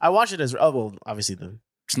cartoon. I watched it as well. Obviously the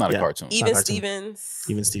It's not a Yeah. cartoon. Even cartoon. Stevens.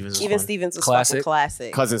 Even Stevens. Was Even fun. Stevens was Classic. fucking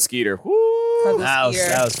classic. Cousin Skeeter. Woo! Cousin That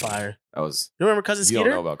Skeeter. was fire. That was. You remember Cousin You Skeeter?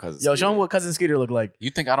 don't know about Cousin Yo, Skeeter. show him what Cousin Skeeter looked like. You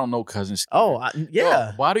think I don't know cousins? Oh,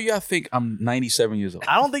 yeah. Why do y'all think I'm 97 years old?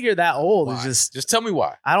 I don't think you're that old. Why? It's just tell me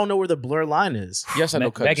why. I don't know where the blur line is. Yes, I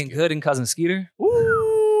know cousins. Megan Good and Cousin Skeeter.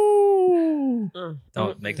 Ooh.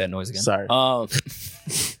 Don't make that noise again. Sorry.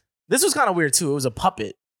 This was kind of weird too. It was a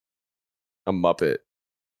puppet. A Muppet.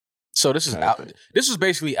 So this is Kinda Alf. thing. This was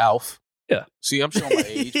basically Alf. Yeah. See, I'm showing my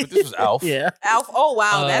age, but this was Alf. Yeah. Alf. Oh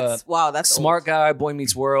wow, Uh, that's Smart old. Guy, Boy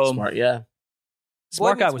Meets World. Smart. Yeah.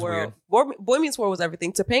 Smart Boy Guy Meets was World. weird. Boy Meets World was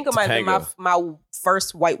everything. Topanga might have been Topanga. my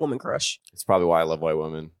first white woman crush. It's probably why I love white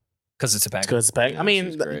women. Because it's a pack. Because I Yeah, mean,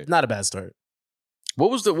 she's great. not a bad start. What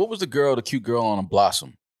was the girl, the cute girl on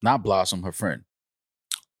Blossom? Not Blossom, her friend.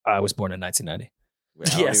 I was born in 1990. Wait,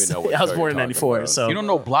 I don't Yes. even know what I was show born you're in talking 94, about. so- You don't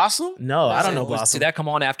know Blossom? No, I don't know Did Blossom. that come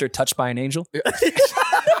on after Touched by an Angel?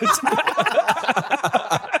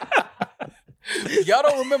 Y'all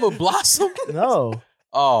don't remember Blossom? No.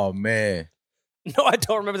 Oh man, No, I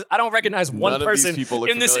don't remember. I don't recognize one None of these person people look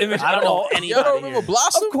in this familiar. image I at don't know all. any- y'all don't remember here.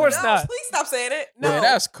 Blossom? Of course No, not. please stop saying it. No, Man,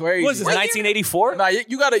 that's crazy. What is this, What year? 1984? Nah,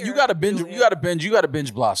 you gotta binge Blossom. You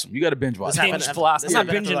gotta binge This Blossom. happened Binge after- Blossom. this I'm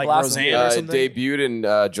not happened after, binging like, Blossom. Roseanne or something? Debuted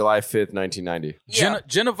in July 5th, 1990. Yeah.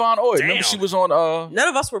 Jenna Von Oy. Damn. Remember she was on None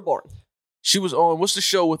of us were born. she was on what's the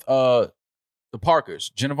show with the Parkers?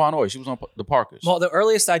 Jenna Von Oy. She was on the Parkers. Well, the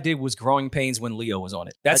earliest I did was Growing Pains when Leo was on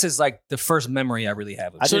it. That's the first memory I really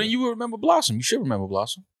have of it. so then you would remember Blossom. You should remember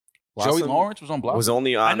Blossom. Joey Blossom Lawrence was on Blossom. Was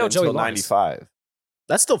only I on know Joey until Lawrence. 95.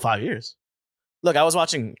 That's still 5 years. Look, I was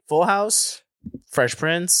watching Full House, Fresh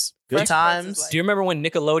Prince, Good Fresh Prince Times. is like- Do you remember when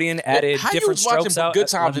Nickelodeon added How you different was watching strokes out? Good at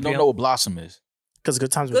Times and 11 don't p.m.? know what Blossom is? Because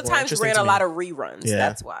Good Times was Good more Times interesting ran to a me. lot of reruns. Yeah.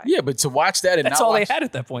 That's why. Yeah, but to watch that and That's not all watch, they had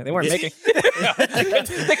at that point. They weren't Yeah. making.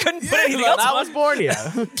 they couldn't put anything When else I on. was born,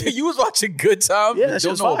 yeah. You was watching Good Times Yeah, and that shit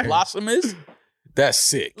don't was know what fire. Blossom is? That's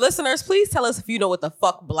sick. Listeners, please tell us if you know what the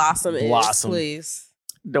fuck Blossom is, please.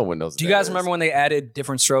 No one knows. Do you guys remember when they added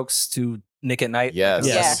different strokes to Nick at Night? Yes.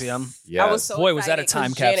 Yes. 7 p.m. Yes. I was so Boy, was that a excited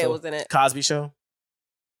 'cause time Janet capsule. was in it. Cosby Show.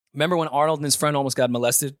 Remember when Arnold and his friend almost got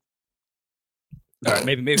molested? All right,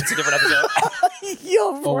 maybe it's a different episode.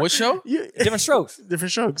 Yo, Oh, what show? Different strokes.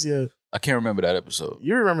 Different strokes, yeah. I can't remember that episode.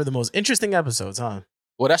 You remember the most interesting episodes, huh?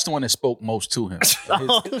 Well, that's the one that spoke most to him.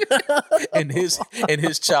 In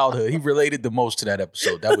his childhood, he related the most to that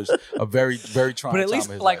episode. That was a very, very trying But at time least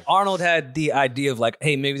of his like life. Arnold had the idea of like,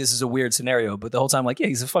 hey, maybe this is a weird scenario. But the whole time, like, yeah,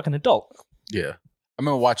 he's a fucking adult. Yeah, I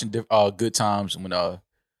remember watching Good Times when it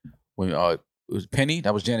was Penny.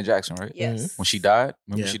 That was Janet Jackson, right? Yes. When she died.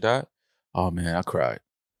 Remember Yeah. she died? Oh man, I cried.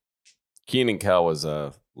 Keenan Kel was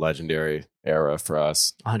a legendary era for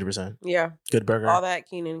us. 100%. Yeah. Good Burger. All that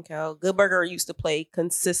Keenan and Kel. Good Burger used to play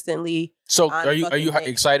consistently. So On are you fucking Nick.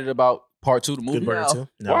 excited about part 2 of the movie? Good Burger No. too.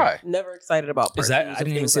 No. Why? Never excited about Is part that? twos I and didn't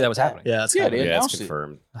even things see that like was happening. Yeah, that's Yeah, happening. they Yeah, it's announced it.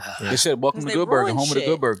 confirmed. They said, "Welcome to They Good Burger, ruined home of the shit.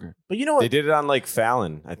 Good Burger." But you know what? They did it on like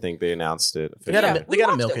Fallon. I think they announced it. They gotta- officially. they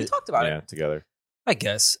gotta watched milk We it. talked about yeah, it. together. I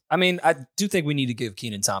guess. I mean, I do think we need to give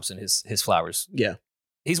Kenan Thompson his flowers. Yeah.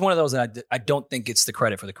 He's one of those that I don't think gets the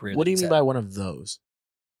credit for the career. What that do you he's mean had. by one of those?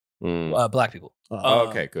 Black people? Oh,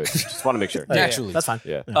 okay, good. Just want to make sure. Oh, yeah, Naturally. that's fine.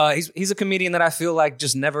 Yeah. He's a comedian that I feel like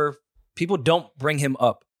just never people don't bring him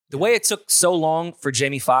up. The way it took so long for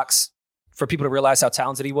Jamie Foxx for people to realize how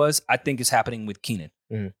talented he was, I think is happening with Kenan.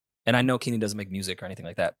 Mhm. And I know Kenan doesn't make music or anything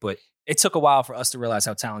like that, but it took a while for us to realize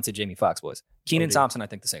how talented Jamie Foxx was. Kenan Indeed. Thompson, I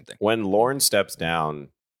think the same thing. When Lauren steps down,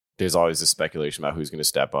 there's always this speculation about who's going to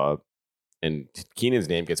step up. And Keenan's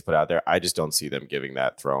name gets put out there. I just don't see them giving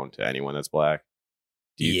that throne to anyone that's black.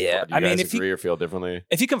 Do you Yeah, do you I mean, guys if you- agree or feel differently?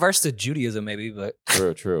 If he converts to Judaism, maybe, but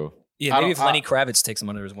True. yeah, I maybe don't- if Lenny Kravitz takes him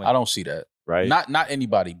under his wing. I don't see that. Right? Not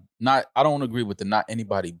anybody. I don't agree with the not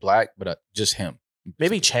anybody black, but just him.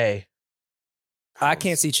 Maybe Che. I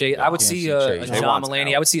can't see Che. Yeah, I would can't see see a Che. Che John wants Mulaney.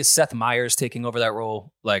 out. I would see a Seth Meyers taking over that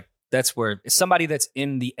role. Like that's where it's somebody that's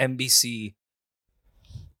in the NBC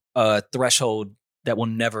threshold that will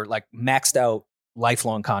never like maxed out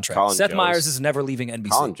lifelong contract. Colin Seth Jost. Meyers is never leaving NBC.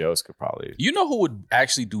 Colin Jost could probably. You know who would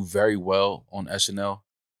actually do very well on SNL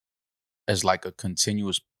as like a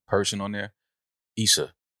continuous person on there?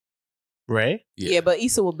 Issa. Ray? Yeah. But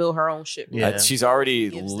Issa will build her own shit. bro. Yeah. She's already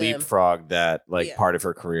Gives them- leapfrogged that like Yeah. part of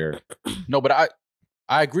her career. No, but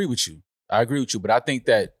I agree with you. But I think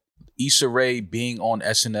that Issa Rae being on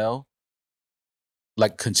SNL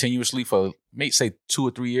like continuously for maybe say 2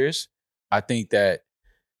 or 3 years, I think that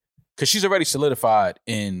because she's already solidified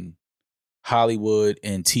in Hollywood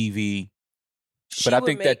and TV, but I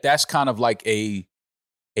think that that's kind of like a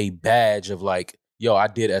badge of like, yo, I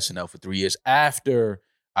did SNL for 3 years after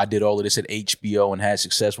I did all of this at HBO and had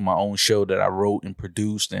success with my own show that I wrote and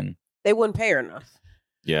produced, and they wouldn't pay her enough.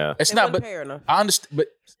 Yeah, it's They not. wouldn't But pay her enough. I understand. But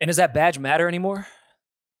And does that badge matter anymore?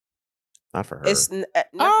 not for her. It's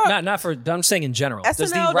Not for. I'm saying in general. Does the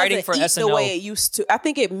SNL writing doesn't for eat SNL the way it used to. I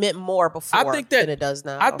think it meant more before think that- than it does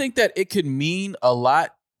now. I think that it could mean a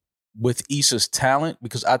lot with Issa's talent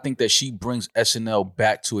because I think that she brings SNL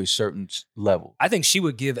back to a certain level. I think she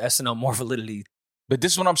would give SNL more validity, But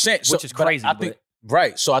this is what I'm saying, which is but crazy. I think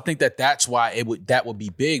right. So I think that that's why that would be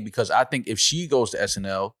big because I think if she goes to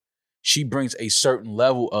SNL, she brings a certain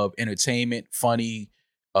level of entertainment, funny,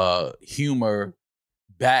 humor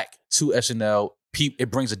back to SNL. It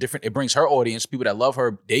brings her audience, people that love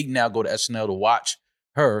her. They now go to SNL to watch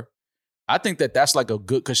her. I think that that's like a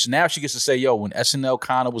good because now she gets to say, yo, when SNL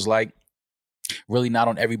kind of was like really not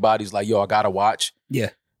on everybody's like, yo, I gotta watch.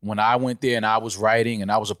 Yeah. When I went there and I was writing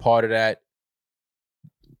and I was a part of that,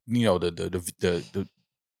 you know, the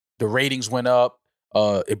ratings went up.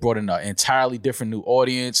 It brought in an entirely different new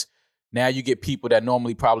audience. Now you get people that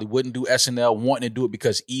normally probably wouldn't do SNL wanting to do it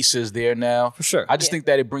because Issa's there now. for sure. I just think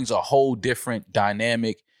that it brings a whole different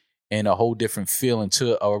dynamic and a whole different feeling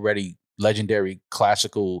to an already legendary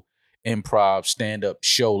classical improv stand-up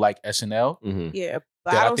show like SNL. Mhm. yeah,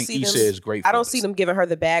 but That I I don't think see Issa them. is great. I for don't this. see them giving her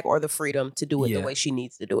the bag or the freedom to do it Yeah. the way she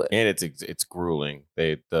needs to do it. And it's grueling.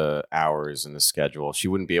 The hours and the schedule. She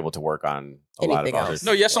wouldn't be able to work on a lot of Anything other. else.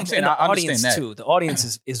 No, yes, I'm saying And I the understand audience that. too. The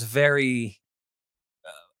audience is very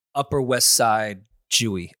Upper West Side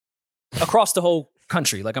Jewy across the whole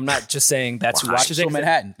country. Like I'm not just saying that's who watches it, So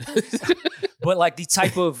Manhattan. but like the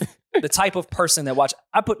type of person that watch.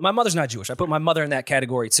 My mother's not Jewish. I put my mother in that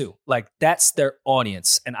category too. Like that's their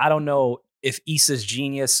audience, and I don't know if Issa's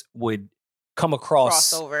genius would come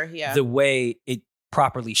across Crossover, yeah. the way it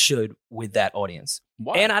properly should with that audience.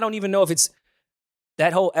 Why? And I don't even know if it's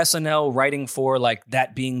that whole SNL writing for like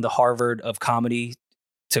that being the Harvard of comedy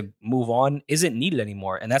to move on isn't needed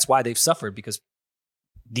anymore. And that's why they've suffered because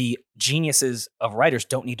the geniuses of writers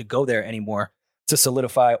don't need to go there anymore to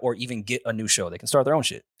solidify or even get a new show. They can start their own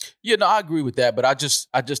shit. Yeah, no, I agree with that. But I just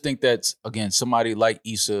think that, again, somebody like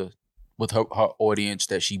Issa with her audience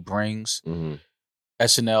that she brings,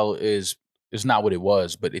 SNL is not what it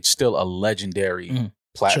was, but it's still a legendary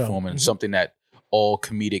platform and something that all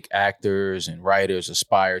comedic actors and writers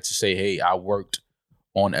aspire to say, hey, I worked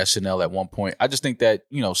on SNL at one point. I just think that,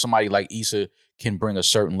 somebody like Issa can bring a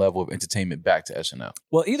certain level of entertainment back to SNL.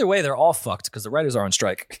 Well, either way, they're all fucked because the writers are on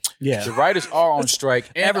strike. Yeah. The writers are on strike.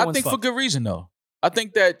 And Everyone's I think fucked. for good reason, though. I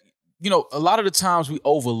think that, a lot of the times we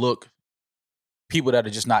overlook people that are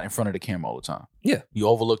just not in front of the camera all the time. Yeah. You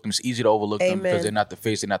overlook them. It's easy to overlook them because they're not the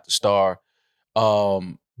face, they're not the star.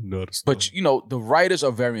 But, the writers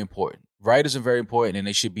are very important. Writers are very important, and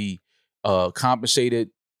they should be compensated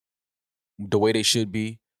the way they should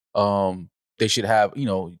be. They should have,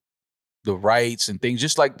 the rights and things,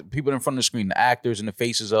 just like the people in front of the screen, the actors and the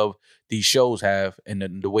faces of these shows have,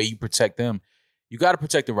 and the way you protect them. You got to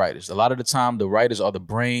protect the writers. A lot of the time, the writers are the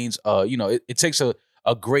brains. It takes a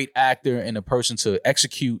great actor and a person to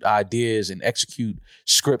execute ideas and execute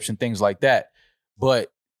scripts and things like that.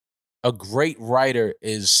 But a great writer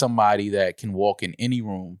is somebody that can walk in any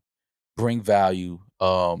room, bring value,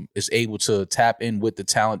 is able to tap in with the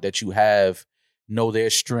talent that you have, know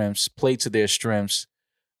their strengths, play to their strengths.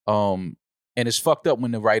 And it's fucked up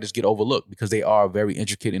when the writers get overlooked because they are a very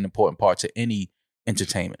intricate and important part to any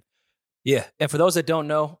entertainment. Yeah. And for those that don't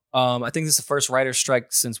know, I think this is the first writer's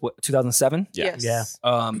strike since 2007? Yeah. Yes.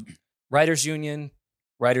 Yeah. Writers Union,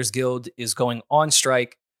 Writers Guild is going on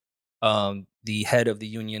strike. The head of the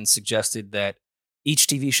union suggested that each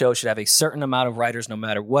TV show should have a certain amount of writers no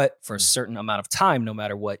matter what, for a certain amount of time no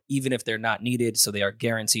matter what, even if they're not needed. So they are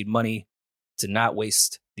guaranteed money to not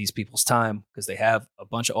waste these people's time because they have a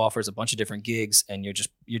bunch of offers, a bunch of different gigs, and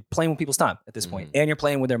you're playing with people's time at this point, and you're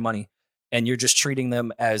playing with their money, and you're just treating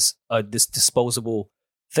them as this disposable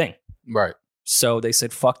thing. Right. So they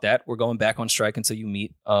said, fuck that. We're going back on strike until you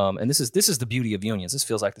meet. And this is the beauty of unions. This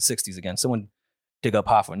feels like the 60s again. Someone dig up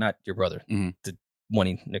Hoffa, not your brother, the one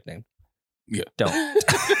he nicknamed. Yeah. Don't.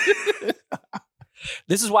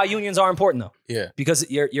 This is why unions are important, though. Yeah. Because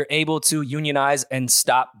you're able to unionize and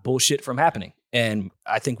stop bullshit from happening. And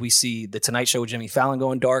I think we see the Tonight Show with Jimmy Fallon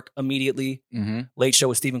going dark immediately. Late Show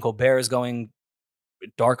with Stephen Colbert is going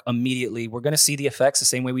dark immediately. We're going to see the effects the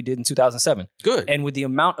same way we did in 2007. Good. And with the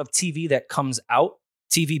amount of TV that comes out,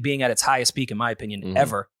 TV being at its highest peak, in my opinion,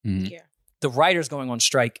 ever, Yeah. the writers going on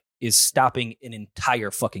strike is stopping an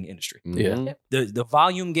entire fucking industry. Yeah. The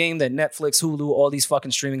volume game that Netflix, Hulu, all these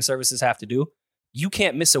fucking streaming services have to do, you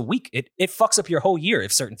can't miss a week. It fucks up your whole year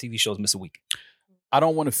if certain TV shows miss a week. I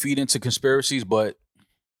don't want to feed into conspiracies, but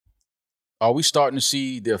are we starting to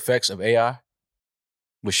see the effects of AI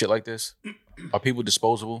with shit like this? Are people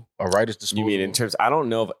disposable? Are writers disposable? You mean in terms? I don't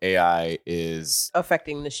know if AI is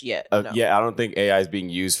Affecting this yet. No. Yeah, I don't think AI is being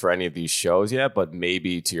used for any of these shows yet. But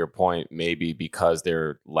maybe, to your point, maybe because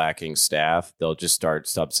they're lacking staff, they'll just start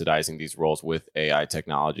subsidizing these roles with AI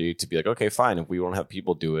technology to be like, okay, fine. If we won't have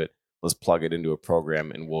people do it, let's plug it into a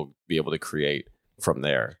program and we'll be able to create from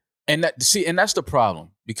there. And that's the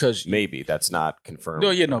problem because Maybe that's not confirmed.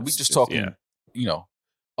 no, we just talking,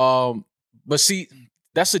 but see,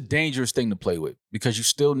 that's a dangerous thing to play with because you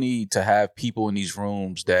still need to have people in these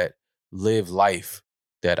rooms that live life,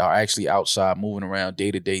 that are actually outside moving around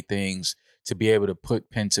day-to-day things, to be able to put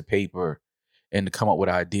pen to paper and to come up with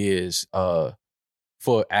ideas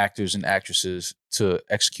for actors and actresses to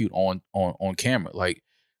execute on camera. Like,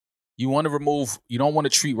 you don't want to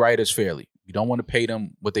treat writers fairly. You don't want to pay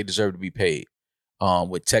them what they deserve to be paid.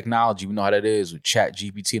 With technology, we know how that is, with Chat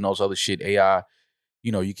GPT and all this other shit, AI,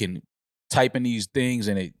 you can type in these things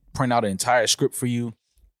and it print out an entire script for you,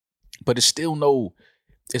 but it's no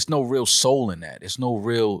real soul in that. It's no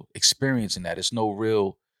real experience in that. It's no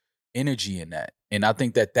real energy in that. And I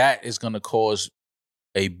think that is going to cause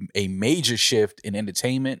a major shift in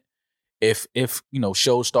entertainment. If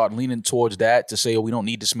shows start leaning towards that, to say, oh, we don't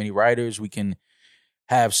need this many writers, we can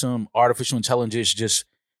have some artificial intelligence just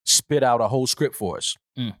spit out a whole script for us.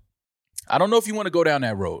 I don't know if you want to go down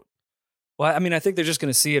that road. Well, I mean, I think they're just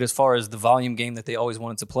going to see it as far as the volume game that they always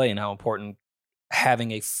wanted to play and how important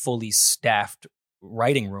having a fully staffed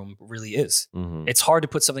writing room really is. It's hard to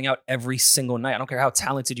put something out every single night. I don't care how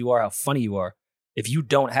talented you are, how funny you are. If you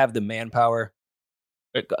don't have the manpower,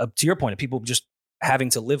 to your point, of people just having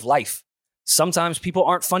to live life, sometimes people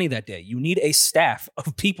aren't funny that day. You need a staff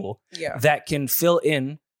of people that can fill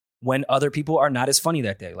in when other people are not as funny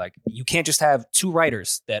that day. Like, you can't just have two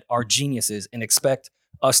writers that are geniuses and expect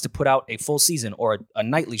us to put out a full season or a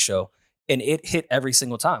nightly show and it hit every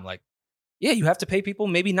single time. Like, yeah, you have to pay people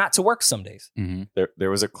maybe not to work some days. Mm-hmm.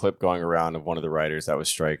 There was a clip going around of one of the writers that was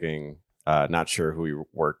striking. Not sure who he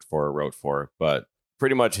worked for or wrote for, but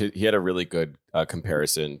pretty much he had a really good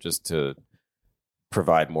comparison just to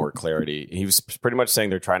provide more clarity. He was pretty much saying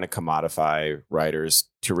they're trying to commodify writers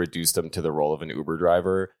to reduce them to the role of an Uber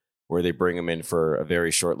driver, where they bring them in for a very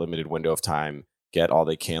short, limited window of time, get all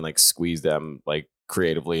they can, like squeeze them like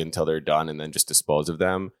creatively until they're done, and then just dispose of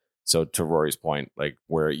them. So to Rory's point, like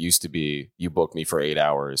where it used to be, you book me for 8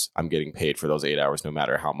 hours, I'm getting paid for those 8 hours, no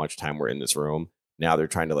matter how much time we're in this room. Now they're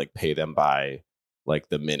trying to like pay them by like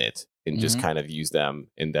the minute and just kind of use them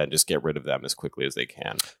and then just get rid of them as quickly as they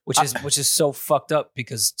can. Which is so fucked up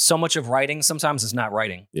because so much of writing sometimes is not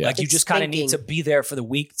writing. Yeah. Like you just kind of need to be there for the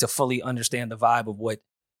week to fully understand the vibe of what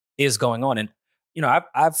is going on. And, you know,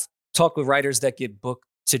 I've talked with writers that get booked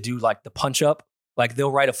to do like the punch up. Like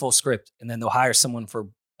they'll write a full script and then they'll hire someone for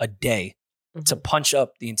a day to punch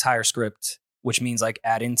up the entire script, which means like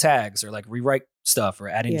add in tags or like rewrite stuff or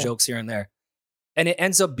add in jokes here and there. And it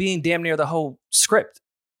ends up being damn near the whole script.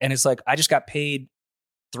 And it's like, I just got paid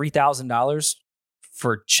 $3,000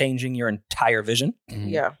 for changing your entire vision. Mm-hmm.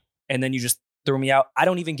 Yeah. And then you just threw me out. I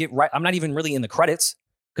don't even get right. I'm not even really in the credits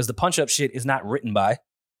because the punch up shit is not written by.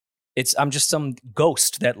 I'm just some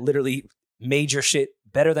ghost that literally made your shit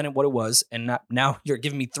better than what it was. And now you're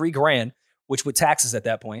giving me $3,000, which with taxes at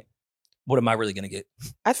that point, what am I really going to get?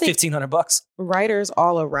 I think $1,500. Writers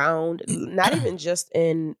all around, not even just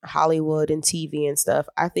in Hollywood and TV and stuff.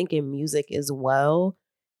 I think in music as well.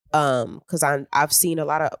 Because I've seen a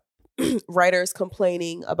lot of writers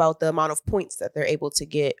complaining about the amount of points that they're able to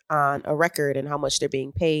get on a record and how much they're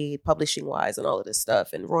being paid publishing wise and all of this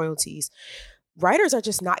stuff and royalties. Writers are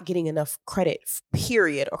just not getting enough credit,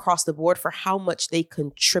 period, across the board for how much they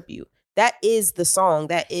contribute. That is the song,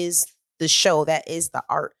 that is the show, that is the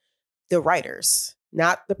art. The writers,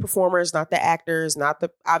 not the performers, not the actors, not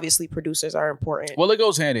the, obviously producers are important. Well, it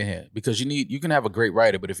goes hand in hand because you can have a great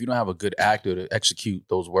writer, but if you don't have a good actor to execute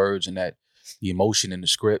those words and the emotion in the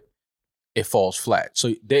script, it falls flat.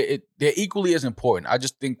 So they're equally as important. I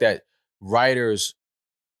just think that writers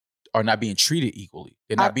are not being treated equally.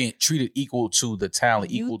 They're not being treated equal to the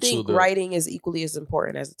talent. You think writing is equally as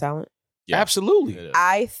important as the talent? Yeah. Absolutely.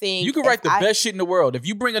 I think you can write the best shit in the world. If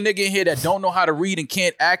you bring a nigga in here that don't know how to read and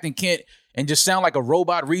can't act and just sound like a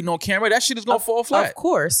robot reading on camera, that shit is gonna fall flat. Of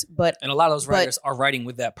course, and a lot of those writers are writing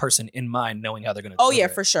with that person in mind, knowing how they're gonna. Oh yeah,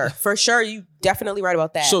 for sure. You definitely right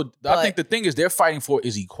about that. So I think the thing is they're fighting for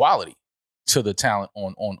is equality to the talent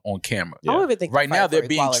on camera. Yeah. I don't even think right now they're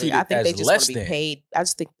being treated I think as they just less want to be than. Paid. I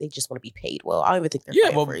just think they just want to be paid well. I don't even think they're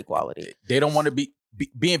fighting for equality. They don't want to be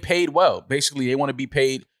being paid well. Basically, they want to be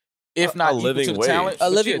paid. If not a living to the wage. talent, a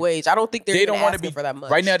living wage. I don't think they don't want to be for that much.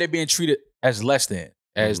 Right now, they're being treated as less than,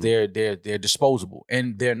 as they're disposable,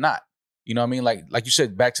 and they're not. You know what I mean? Like you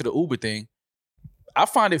said, back to the Uber thing. I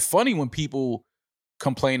find it funny when people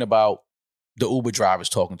complain about the Uber drivers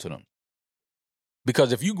talking to them,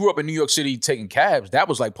 because if you grew up in New York City taking cabs, that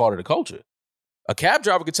was like part of the culture. A cab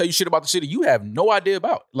driver could tell you shit about the city you have no idea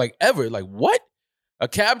about, like ever. Like what? A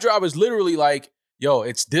cab driver is literally like, yo,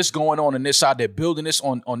 it's this going on this side. They're building this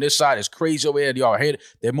on this side. It's crazy over here. Y'all heard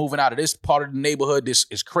they're moving out of this part of the neighborhood. This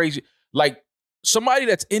is crazy. Like somebody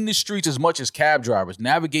that's in the streets as much as cab drivers,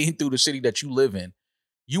 navigating through the city that you live in.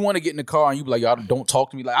 You want to get in the car and you be like, y'all don't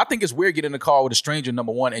talk to me. Like I think it's weird getting in the car with a stranger,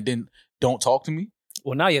 number one, and then don't talk to me.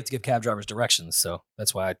 Well, now you have to give cab drivers directions, so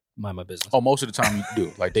that's why I mind my business. Oh, most of the time you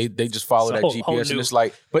do. Like they just follow that GPS, and it's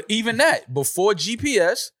like, but even that before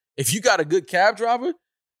GPS, if you got a good cab driver,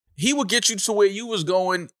 he would get you to where you was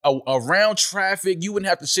going around traffic. You wouldn't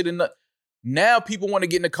have to sit in the. Now people want to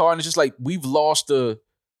get in the car, and it's just like we've lost the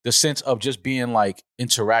sense of just being like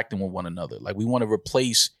interacting with one another. Like we want to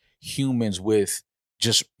replace humans with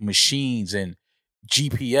just machines and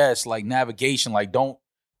GPS, like navigation. Like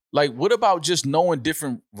what about just knowing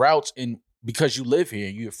different routes because you live here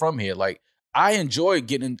and you're from here? Like I enjoy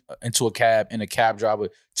getting into a cab and a cab driver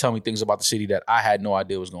tell me things about the city that I had no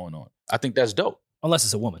idea was going on. I think that's dope. Unless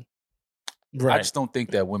it's a woman. Right. I just don't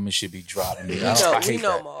think that women should be driving. I hate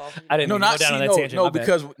that. I didn't go down on that tangent. No,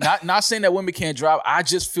 because not saying that women can't drive. I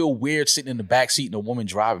just feel weird sitting in the back seat and a woman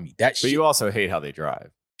driving me. But you also hate how they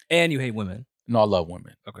drive. And you hate women. No, I love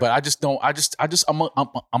women. Okay. But I just don't.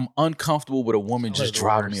 I'm uncomfortable with a woman just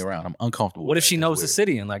driving me around. I'm uncomfortable. What if she knows the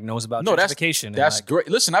city and like knows about gentrification? That's great.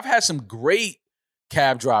 Listen, I've had some great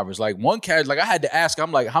cab drivers. Like one cab, like I had to ask.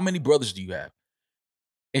 I'm like, how many brothers do you have?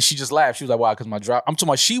 And she just laughed. She was like, "Why? Because my drive." I'm talking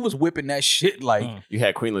about. She was whipping that shit like you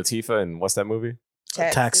had Queen Latifah and what's that movie?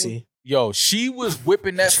 Taxi. Yo, she was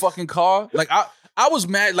whipping that fucking car. Like I was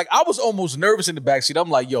mad. Like, I was almost nervous in the backseat. I'm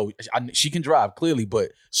like, yo, she can drive, clearly,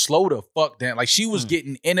 but slow the fuck down. Like, she was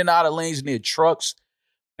getting in and out of lanes near trucks.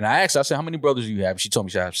 And I asked her, I said, how many brothers do you have? She told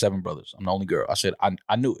me she had 7 brothers. I'm the only girl. I said,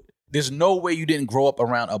 I knew it. There's no way you didn't grow up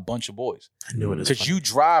around a bunch of boys. I knew it. Because you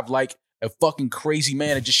drive like a fucking crazy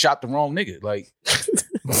man that just shot the wrong nigga. Like,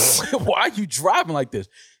 why are you driving like this?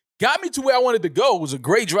 Got me to where I wanted to go. Was a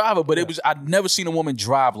great driver, but I'd never seen a woman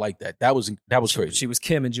drive like that. That was crazy. She was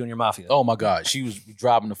Kim in Junior Mafia. Oh my God. She was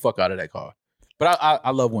driving the fuck out of that car. But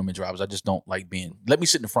I love women drivers. I just don't like let me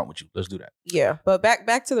sit in the front with you. Let's do that. Yeah. But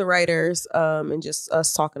back to the writers, and just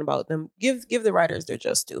us talking about them. Give the writers their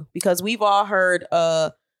just due. Because we've all heard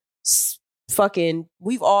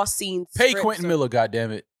we've all seen Pay Quentin Miller,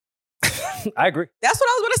 goddammit. I agree. That's what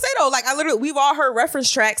I was gonna say though. Like we've all heard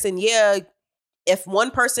reference tracks, and if one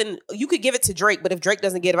person, you could give it to Drake, but if Drake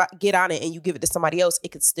doesn't get on it and you give it to somebody else,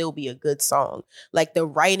 it could still be a good song. Like, the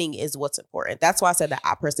writing is what's important. That's why I said that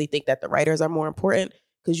I personally think that the writers are more important,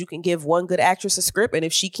 because you can give one good actress a script, and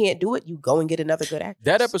if she can't do it, you go and get another good actress.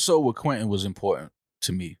 That episode with Quentin was important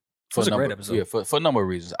to me. It was a great episode. Yeah, for a number of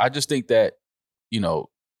reasons. I just think that,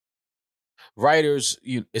 writers,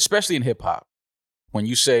 especially in hip hop, when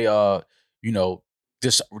you say,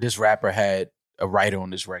 this rapper had a writer on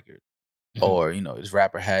this record, or this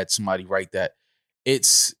rapper had somebody write that,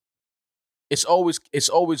 it's always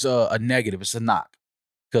a negative. It's a knock,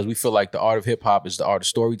 because we feel like the art of hip hop is the art of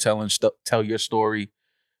storytelling. Tell your story.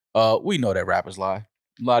 We know that rappers lie.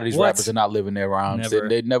 A lot of these rappers are not living their rhymes.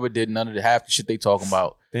 They never did none of the half the shit they talking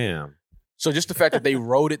about. Damn. So just the fact that they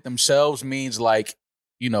wrote it themselves means, like,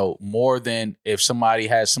 more than if somebody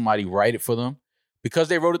has somebody write it for them, because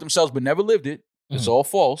they wrote it themselves but never lived it. It's all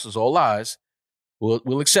false. It's all lies.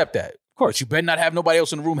 We'll accept that. Of course, you better not have nobody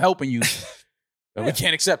else in the room helping you. We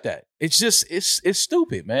can't accept that. It's just, it's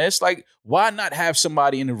stupid, man. It's like, why not have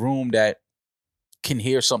somebody in the room that can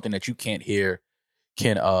hear something that you can't hear,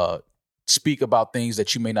 can speak about things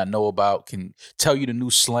that you may not know about, can tell you the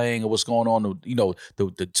new slang or what's going on,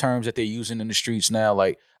 the terms that they're using in the streets now.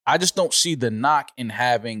 Like, I just don't see the knock in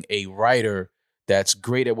having a writer that's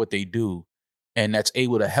great at what they do and that's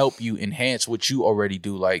able to help you enhance what you already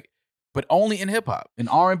do. Like, but only in hip hop. In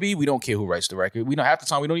R&B, we don't care who writes the record. We know half the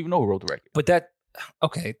time we don't even know who wrote the record. But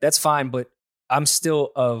that's fine. But I'm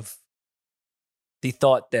still of the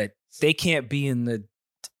thought that they can't be in the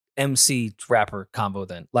MC rapper combo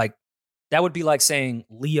then. Like, that would be like saying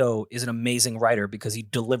Leo is an amazing writer because he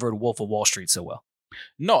delivered Wolf of Wall Street so well.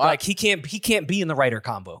 No, like he can't be in the writer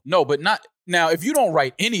combo. No, but not now. If you don't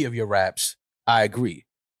write any of your raps, I agree.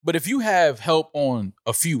 But if you have help on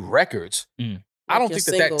a few records, I don't think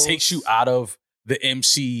that takes you out of the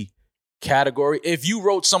MC category. If you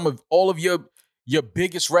wrote some of all of your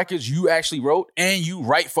biggest records, you actually wrote, and you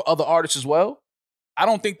write for other artists as well, I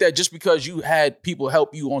don't think that just because you had people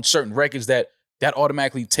help you on certain records that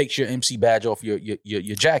automatically takes your MC badge off your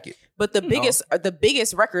jacket. But the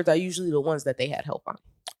biggest records are usually the ones that they had help on.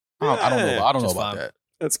 I don't know about that.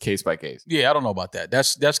 That's case by case. Yeah, I don't know about that.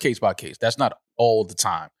 That's case by case. That's not all the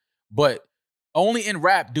time. But only in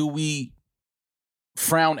rap do we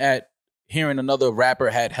frown at hearing another rapper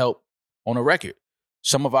had help on a record.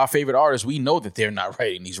 Some of our favorite artists, we know that they're not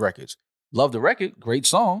writing these records. Love the record, great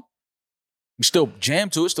song. We still jam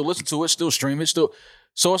to it, still listen to it, still stream it, still.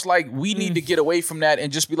 So it's like we need to get away from that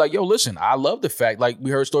and just be like, yo, listen, I love the fact, like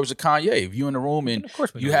we heard stories of Kanye. If you in the room and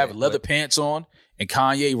you have leather pants on and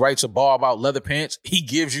Kanye writes a bar about leather pants, he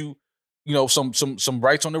gives you, some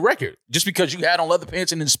rights on the record just because you had on leather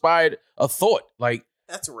pants and inspired a thought. Like,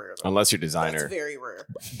 that's rare. Though. Unless you're designer. That's very rare.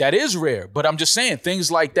 That is rare. But I'm just saying,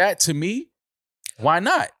 things like that, to me, why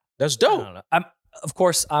not? That's dope. I don't know. Of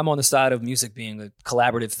course, I'm on the side of music being a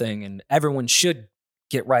collaborative thing, and everyone should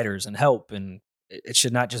get writers and help, and it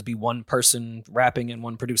should not just be one person rapping and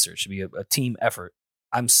one producer. It should be a team effort.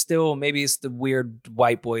 I'm still, maybe it's the weird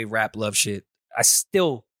white boy rap love shit. I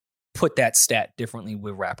still put that stat differently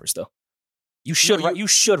with rappers, though. You should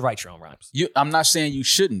write your own rhymes. I'm not saying you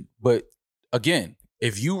shouldn't, but again,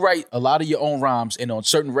 if you write a lot of your own rhymes and on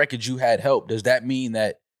certain records you had help, does that mean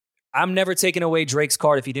that? I'm never taking away Drake's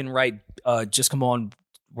card if he didn't write Just Come On,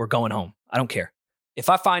 We're Going Home. I don't care. If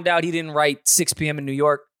I find out he didn't write 6 p.m. in New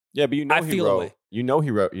York, yeah, but I feel away. He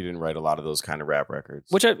didn't write a lot of those kind of rap records.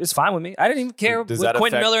 Which is fine with me. I didn't even care. With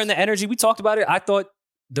Quentin Miller and the energy, we talked about it. I thought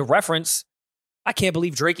the reference, I can't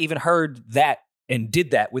believe Drake even heard that and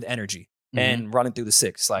did that with energy and running through the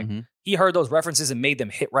 6. Like, he heard those references and made them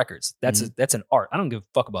hit records. That's an art. I don't give a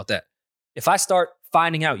fuck about that. If I start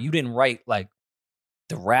finding out you didn't write like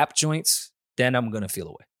the rap joints, then I'm gonna feel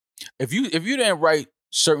away. If you didn't write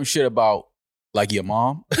certain shit about like your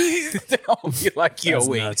mom, then I'm gonna be like, yo, That's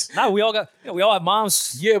wait. nuts. No, we all have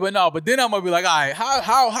moms. Yeah, but then I'm gonna be like, all right,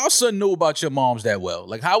 how son knew about your moms that well?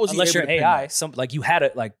 Like, how was Unless he you're able to pin AI, that? some like you had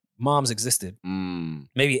it, like moms existed.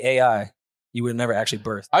 Maybe AI, you would have never actually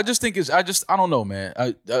birthed. I just think I don't know, man.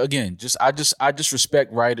 I just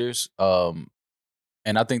respect writers.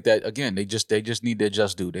 And I think that again, they just need their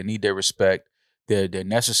just due. They need their respect. They're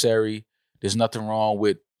necessary. There's nothing wrong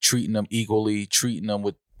with treating them equally, treating them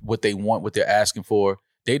with what they want, what they're asking for.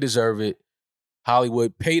 They deserve it.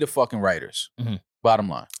 Hollywood, pay the fucking writers. Mm-hmm. Bottom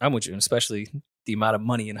line. I'm with you, and especially the amount of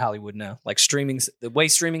money in Hollywood now. Like the way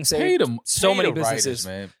streaming saved Pay them. so pay many the businesses, writers,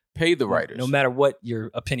 man. Pay the writers. No matter what your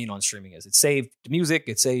opinion on streaming is. It saved music,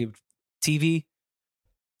 it saved TV.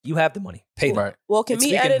 You have the money. Pay them. Right. Well, can And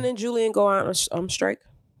me, Eden, and Julian go out on strike?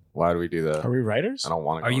 Why do we do that? Are we writers? I don't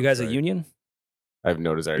want to. Are you guys a union? I've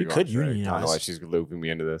noticed that. We could I don't know unionize. why she's looping me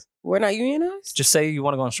into this. We're not unionized? Just say you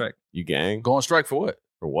want to go on strike. You gang? Go on strike for what?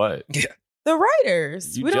 For what? The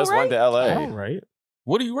writers. You we just don't went write? to LA. I don't write.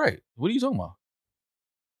 What do you write? What are you talking about?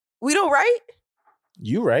 We don't write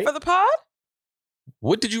You write? for the pod?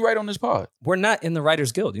 What did you write on this pod? We're not in the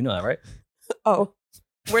Writers Guild. You know that, right? Oh.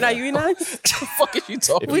 We're not unionized? What the fuck are you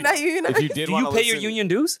talking We're not unionized? If you did Do want you to pay your union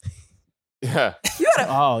dues? Yeah. You gotta,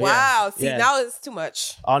 Oh, yeah. wow. See, Yeah. now it's too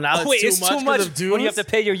much. Oh, now Wait, it's too much 'cause of dues? when you have to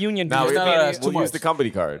pay your union dues. Now No, that's too we'll use much. the company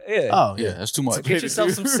card. Yeah. Oh, Yeah, yeah. that's too much. Get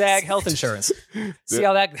yourself some SAG health insurance. See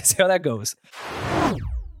how that goes.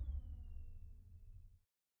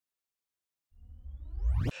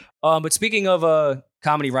 But speaking of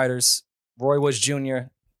comedy writers, Roy Woods Jr.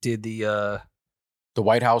 did the The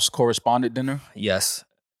White House correspondent dinner. yes.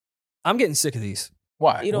 I'm getting sick of these.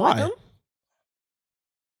 Why? You don't Why? like them?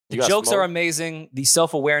 The You got jokes are smoke? amazing. The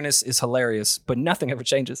self-awareness is hilarious, but nothing ever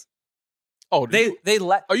changes. Oh, They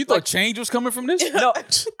oh, you thought change was coming from this? no.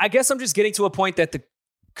 I guess I'm just getting to a point that the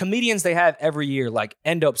comedians they have every year like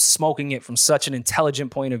end up smoking it from such an intelligent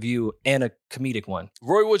point of view and a comedic one.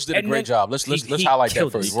 Roy Woods did a And great then job. Let's he highlight that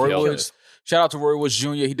killed first. it. Roy He killed Woods. Shout out to Roy Woods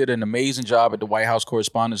Jr. He did an amazing job at the White House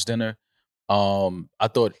Correspondents' Dinner. I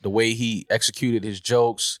thought the way he executed his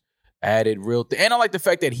jokes added real, and I like the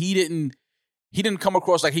fact that he didn't come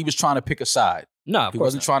across like he was trying to pick a side. No, of He course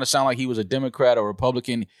wasn't not. trying to sound like he was a Democrat or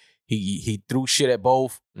Republican. He threw shit at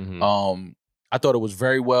both. Mhm. I thought it was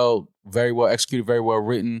very well executed, very well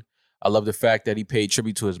written. I love the fact that he paid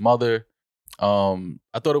tribute to his mother.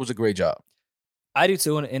 I thought it was a great job. I do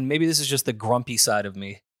too, and maybe this is just the grumpy side of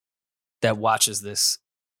me that watches this.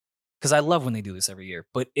 Because I love when they do this every year,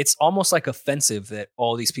 but it's almost like offensive that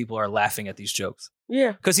all these people are laughing at these jokes.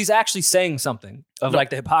 Yeah. Because he's actually saying something of No. like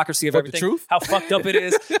the hypocrisy of What, everything. the truth? How fucked up it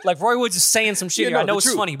is. Like Roy Woods is saying some shit Yeah, here. I no, know the it's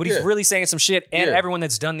truth. funny, but he's Yeah. really saying some shit. And Yeah. everyone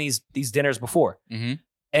that's done these dinners before. Mm-hmm.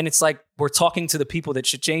 And it's like we're talking to the people that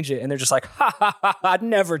should change it, and they're just like, ha ha ha, ha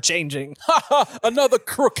never changing. Another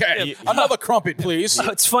crooked, Yeah. another crumpet, please. Oh,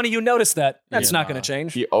 it's funny you noticed that. That's Yeah, not going to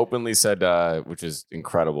change. He openly said, which is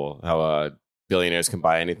incredible, how billionaires can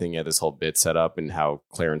buy anything. He had this whole bit set up, and how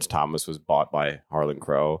Clarence Thomas was bought by Harlan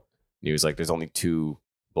Crow. And he was like, "There's only 2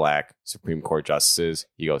 black Supreme Court justices."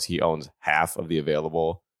 He goes, "He owns half of the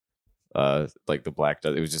available, like the black."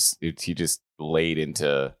 It was just he just laid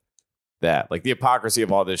into that, like the hypocrisy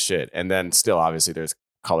of all this shit. And then still, obviously, there's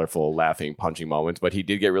colorful, laughing, punching moments, but he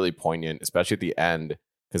did get really poignant, especially at the end,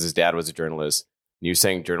 because his dad was a journalist. And he was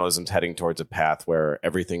saying journalism's heading towards a path where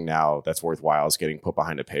everything now that's worthwhile is getting put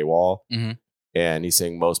behind a paywall. Mhm. And he's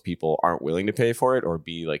saying most people aren't willing to pay for it, or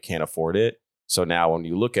like can't afford it. So now when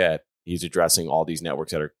you look at, he's addressing all these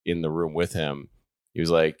networks that are in the room with him. He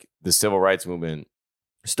was like, the civil rights movement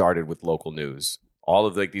started with local news. All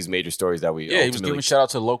of like these major stories that we Yeah, he was giving shout out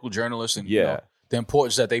to local journalists and you know, the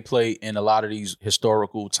importance that they play in a lot of these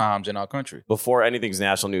historical times in our country. Before anything's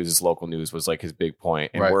national news, it's local news was like his big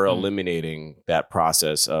point. And Right. we're Mhm. eliminating that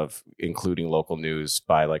process of including local news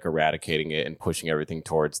by like eradicating it and pushing everything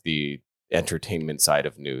towards the entertainment side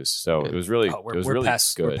of news. So it was really, Oh, it was we're really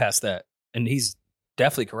past good. we're past that, and he's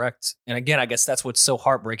definitely correct. And again, I guess that's what's so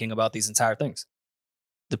heartbreaking about these entire things.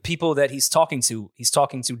 The people that he's talking to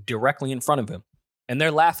directly in front of him, and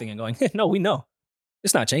they're laughing and going, "No, we know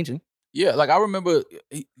it's not changing." Yeah, like I remember,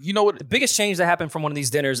 you know what? The biggest change that happened from one of these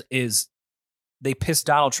dinners is they pissed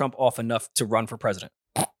Donald Trump off enough to run for president,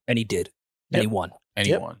 and he did, and he won.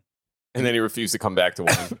 Anyone. And then he refused to come back to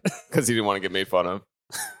one because he didn't want to get made fun of.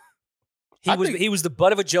 He was the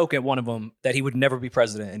butt of a joke at one of them that he would never be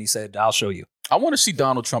president, and he said, "I'll show you." I want to see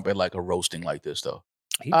Donald Trump at like a roasting like this, though.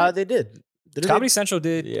 He did. They did. Didn't Comedy Central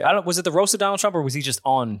did. Yeah. I don't. Was it the roast of Donald Trump, or was he just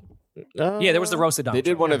on? Yeah, there was the roast of Donald They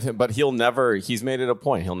did Trump. one of him, but he's made it a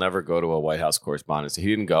point. He'll never go to a White House correspondence. He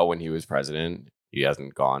didn't go when he was president. He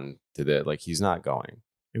hasn't gone to he's not going.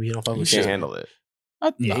 Maybe you don't fuck He with can't shit. handle it.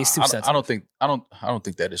 He's too sensitive. I don't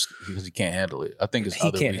think that is because he can't handle it. I think it's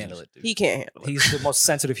other reasons. Handle it, dude. He can't handle it. He's the most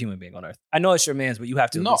sensitive human being on earth. I know it's your man's, but you have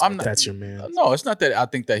to. No, I'm not. That's your man. No, it's not that.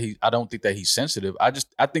 I don't think that he's sensitive. I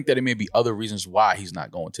think that it may be other reasons why he's not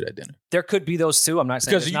going to that dinner. There could be those too. I'm not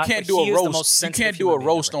saying because you can't do a roast. You can't do a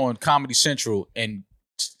roast on Comedy Central and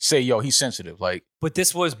say, "Yo, he's sensitive." Like, but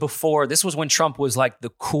this was before. This was when Trump was like the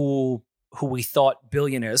cool, who we thought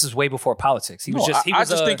billionaire. This is way before politics. He was just. He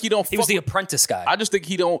was the apprentice guy. I just think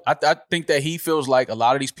he don't. I think that he feels like a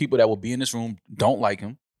lot of these people that will be in this room don't like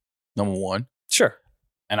him. Number one, sure.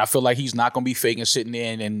 And I feel like he's not gonna be faking sitting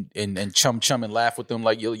there and chum and laugh with them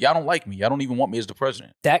like, y'all don't like me. Y'all don't even want me as the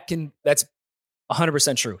president. That's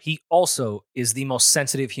 100% true. He also is the most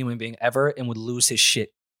sensitive human being ever and would lose his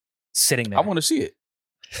shit sitting there. I want to see it.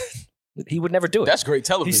 He would never do it. That's great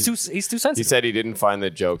television. He's too sensitive. He said he didn't find the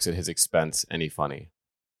jokes at his expense any funny.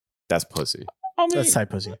 That's pussy. I mean, that's tight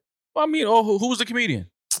pussy. I mean, who was the comedian?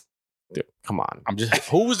 Dude, come on.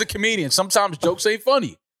 Who was the comedian? Sometimes jokes ain't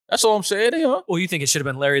funny. That's all I'm saying. Well, you think it should have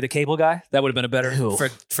been Larry the Cable Guy? That would have been a better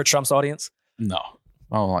for Trump's audience. No,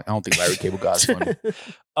 I don't think Larry Cable Guy is funny.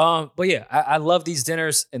 But yeah, I love these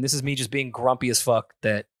dinners, and this is me just being grumpy as fuck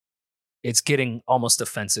that it's getting almost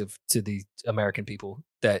offensive to the American people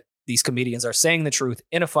that these comedians are saying the truth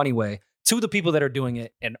in a funny way to the people that are doing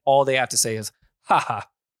it, and all they have to say is, "Ha,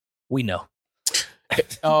 we know."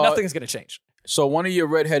 Nothing's gonna change. So one of your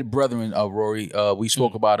redhead brethren, Rory, we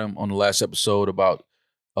spoke about him on the last episode about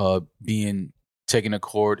being taken to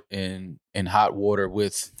court in hot water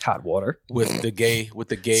with the gays.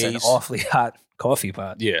 It's an awfully hot coffee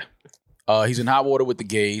pot. Yeah, he's in hot water with the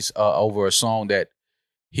gays over a song that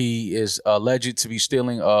he is alleged to be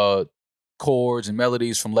stealing chords and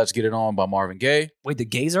melodies from "Let's Get It On" by Marvin Gaye. Wait, the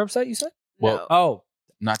gays are upset? You said? Well,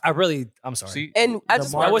 I'm sorry. See, and I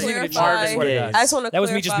just want to clarify. That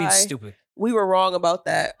was me just being stupid. We were wrong about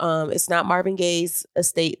that. It's not Marvin Gaye's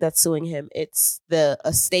estate that's suing him. It's the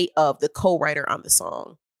estate of the co-writer on the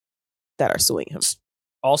song that are suing him.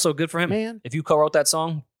 Also good for him. Man. If you co-wrote that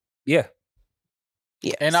song, yeah.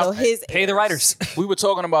 Yeah. And so pay the writers. We were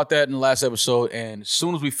talking about that in the last episode, and as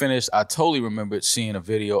soon as we finished, I totally remembered seeing a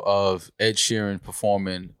video of Ed Sheeran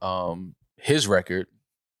performing his record,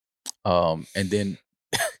 and then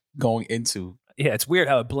going into. Yeah, it's weird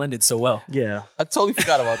how it blended so well. Yeah. I totally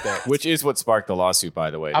forgot about that. Which is what sparked the lawsuit, by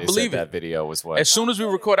the way. I believe that video was what. As soon as we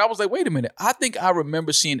recorded, I was like, wait a minute. I think I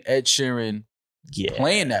remember seeing Ed Sheeran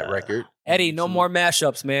playing that record. Eddie, no more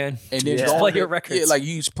mashups, man. And then just play your records. Yeah, like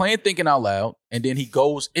he's playing Thinking Out Loud, and then he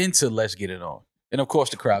goes into Let's Get It On. And of course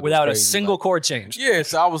the crowd without goes crazy, a single chord change. Yeah,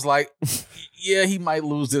 so I was like, yeah, he might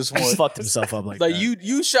lose this one. He fucked himself up like that.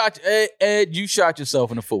 You shot Ed, you shot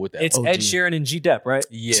yourself in the foot with that. It's Ed Sheeran and G-Dep, right?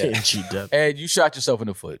 Yeah. G-Dep. Ed, you shot yourself in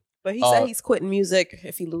the foot. But he said he's quitting music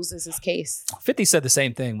if he loses his case. 50 said the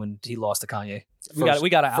same thing when he lost to Kanye. We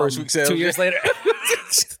got an album 2 years later.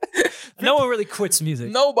 No one really quits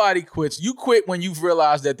music. Nobody quits. You quit when you've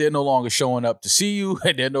realized that they're no longer showing up to see you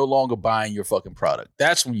and they're no longer buying your fucking product.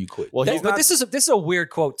 That's when you quit. Well, but this is a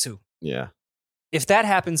weird quote too. Yeah. If that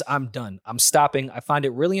happens, I'm done. I'm stopping. I find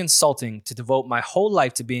it really insulting to devote my whole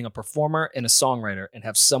life to being a performer and a songwriter and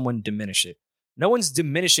have someone diminish it. No one's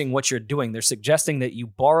diminishing what you're doing. They're suggesting that you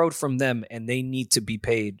borrowed from them and they need to be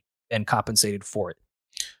paid and compensated for it.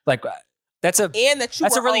 Like that's a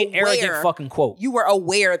really arrogant fucking quote. You were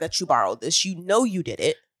aware that you borrowed this. You know you did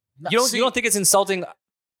it. You don't think it's insulting?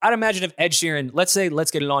 I'd imagine if Ed Sheeran, let's say Let's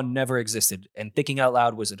Get It On never existed and Thinking Out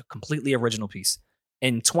Loud was a completely original piece.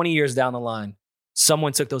 And 20 years down the line,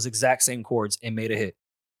 someone took those exact same chords and made a hit.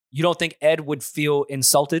 You don't think Ed would feel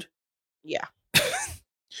insulted? Yeah.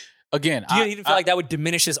 Again, do you even feel like that would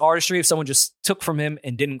diminish his artistry if someone just took from him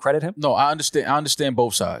and didn't credit him? No, I understand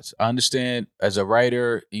both sides. I understand as a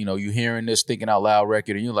writer, you're hearing this Thinking Out Loud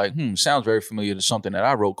record and you're like, sounds very familiar to something that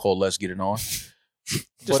I wrote called Let's Get It On.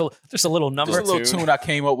 Just a little number. Just a little tune I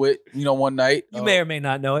came up with, one night. You may or may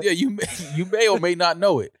not know it. Yeah, you may or may not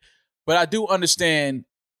know it. But I do understand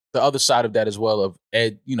the other side of that as well of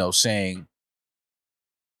Ed, saying,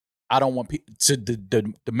 I don't want people to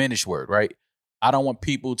the diminish word, right? I don't want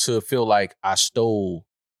people to feel like I stole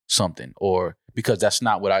something or because that's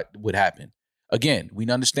not what would happen. Again, we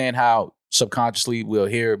understand how subconsciously we'll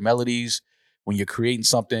hear melodies when you're creating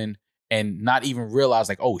something and not even realize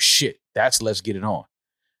like, oh shit, that's Let's Get It On.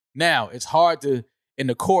 Now, it's hard to, in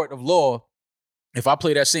the court of law, if I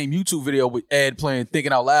play that same YouTube video with Ed playing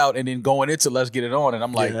Thinking Out Loud and then going into Let's Get It On and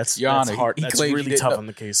I'm like, Your Honor, hard. That's really tough on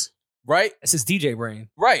the case. Right? It's his DJ brain.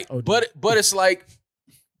 Right. Oh, but it's like,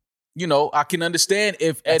 I can understand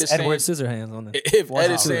if Ed is Edward saying, Scissorhands on it. If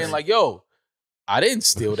Ed is saying like, yo, I didn't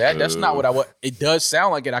steal that. That's not what I want. It does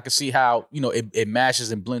sound like it. I can see how, it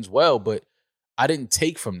mashes and blends well, but I didn't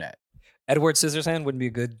take from that. Edward Scissorhand wouldn't be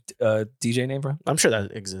a good DJ name for him. I'm sure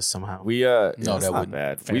that exists somehow. We No, that's that not wouldn't.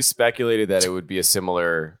 bad. Fair. We speculated that it would be a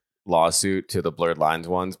similar lawsuit to the Blurred Lines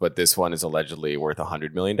ones, but this one is allegedly worth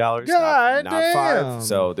 $100 million, God not damn. 5.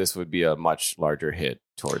 So this would be a much larger hit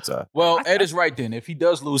towards Well, Ed is right then. If he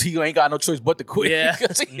does lose, he ain't got no choice but to quit. Yeah.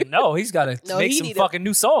 No, he's got to No, make he some need to- fucking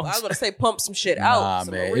new I songs. was gonna say pump some shit out. Nah,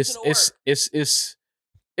 some man. original work.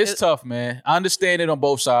 It's tough, man. I understand it on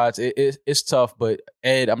both sides. It's tough, but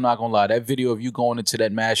Ed, I'm not gonna lie. That video of you going into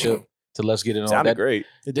that mashup to Let's Get It On, sounded that great.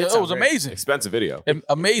 It did it sound was great. amazing. Expensive video.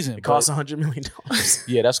 Amazing. It cost but- $100 million.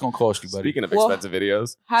 Yeah, that's gonna cost you, buddy. Speaking of Well, expensive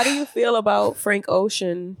videos, How do you feel about Frank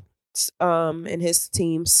Ocean and his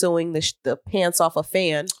team suing the pants off a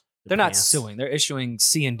fan? They're not Pants. suing. They're issuing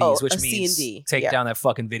C&Ds, Oh, which a means C&D, take yeah. down that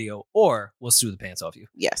fucking video or we'll sue the pants off you.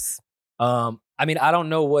 Yes. I mean, I don't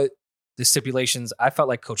know what the stipulations. I felt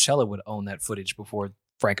like Coachella would own that footage before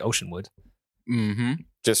Frank Ocean would. Mm-hmm.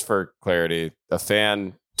 just for clarity, a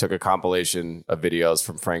fan took a compilation of videos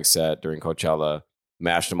from Frank's set during Coachella,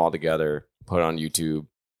 mashed them all together, put it on YouTube.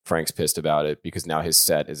 Frank's pissed about it because now his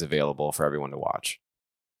set is available for everyone to watch.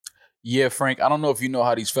 Yeah, Frank, I don't know if you know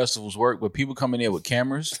how these festivals work, but people come in there with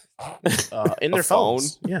cameras, In A their phone?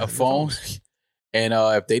 phones. Yeah, a their phone, phones. and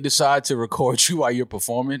if they decide to record you while you're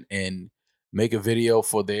performing and make a video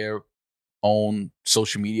for their own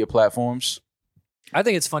social media platforms. I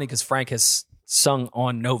think it's funny because Frank has sung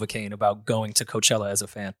on Novocaine about going to Coachella as a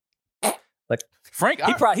fan. Frank,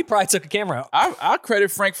 He probably took a camera out. I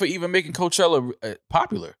credit Frank for even making Coachella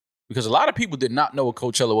popular because a lot of people did not know what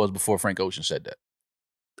Coachella was before Frank Ocean said that.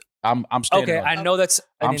 I'm standing Okay, on that. I know that's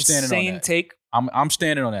an I'm standing on insane that. take. I'm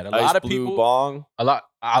standing on that. A Ice lot of Blue people, Bong. a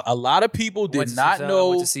lot of people Went did to not Susanna, know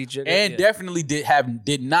went to see Jigga, and yeah. definitely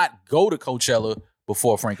did not go to Coachella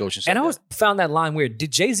before Frank Ocean said And I that. always found that line weird.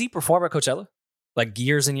 Did Jay-Z perform at Coachella like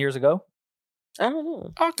years and years ago? I don't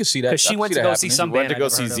know. I could see that. 'Cause she I could went see to that go see happening. some He went band to go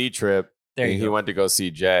I've never see heard of. Z-Trip. There and you he go. went to go see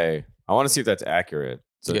Jay. I want to see if that's accurate.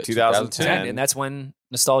 So Yeah, 2010. And that's when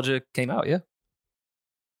Nostalgia came out. Yeah,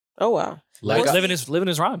 Oh wow. Like I, living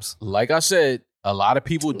his rhymes. like I said, a lot of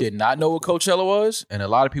people did not know what Coachella was, and a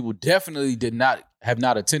lot of people definitely have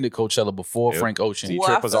not attended Coachella before Yep. Frank Ocean. Z-Trip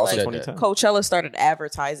Well, I was feel also like 2010. Coachella started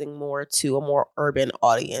advertising more to a more urban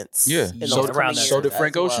audience. Yeah. in So those did- coming so years did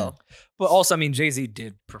Frank as Ocean. well. But also, I mean, Jay-Z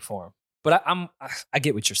did perform. But I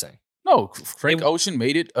get what you're saying. No, Frank It- Ocean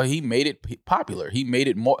made it. He made it popular. He made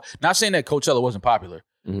it more. Not saying that Coachella wasn't popular,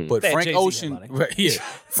 Mhm. but That Frank Jay-Z Ocean, headlining. right, yeah,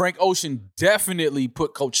 Frank Ocean definitely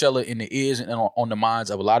put Coachella in the ears and on the minds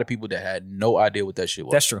of a lot of people that had no idea what that shit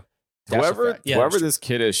was. That's true. That's a Whoever fact. Yeah, whoever that's true. this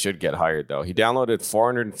kid is should get hired, though. He downloaded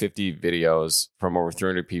 450 videos from over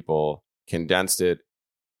 300 people, condensed it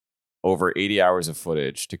over 80 hours of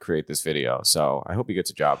footage to create this video. So I hope he gets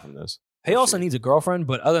a job from this. He also needs a girlfriend,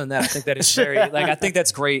 but other than that, I think that is very I think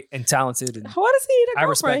that's great and talented. And Why does he need a I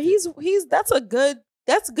respect girlfriend? He's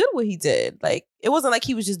that's good what he did. Like it wasn't like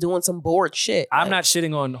he was just doing some bored shit. I'm Like, not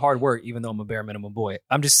shitting on hard work, even though I'm a bare minimum boy.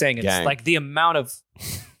 I'm just saying it's Gang. like the amount of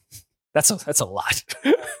that's a lot.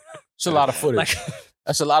 It's a lot of footage. Like,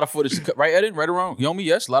 That's a lot of footage. to cut. Right, Eden? Right or wrong? Yomi,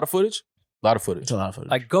 yes, a lot of footage. A lot of footage. It's a lot of footage.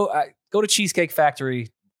 like go to Cheesecake Factory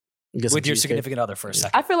Get some with your cheesecake. significant other for a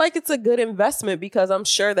second. I feel like it's a good investment because I'm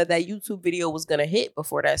sure that YouTube video was gonna hit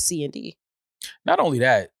before that C&D. Not only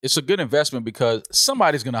that, it's a good investment because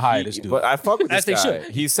somebody's gonna hire this dude. But I fuck with As this they guy.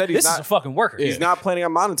 should. He said This is a fucking worker. Yeah. he's not planning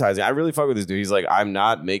on monetizing. I really fuck with this dude. He's like, I'm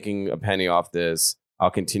not making a penny off this. I'll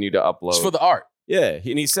continue to upload. It's for the art. Yeah,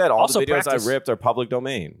 and he said all Also the videos practice. I ripped are public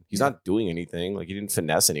domain. He's not doing anything. Like he didn't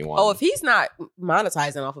finesse anyone. Oh, if he's not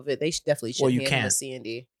monetizing off of it, they definitely should Well, you hand him a can't.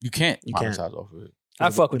 C&D. You can't You can't. monetize off of it. I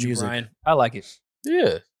fuck with you, Music. Brian. I like it.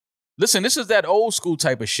 Yeah. Listen, this is that old school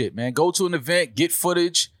type of shit, man. Go to an event, get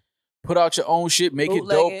footage, put out your own shit, make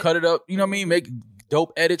Bootleg it dope, it. cut it up. You know what I mean? Make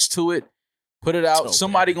dope edits to it, put it out. Dope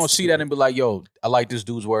Somebody gonna edits see to that it. and be like, yo, I like this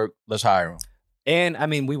dude's work. Let's hire him. And I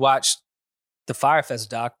mean, we watched the Firefest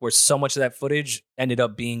doc where so much of that footage ended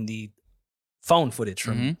up being the phone footage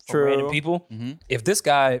from, Mhm. from random True. people. Mm-hmm. If this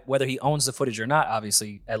guy, whether he owns the footage or not,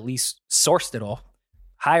 obviously at least sourced it all,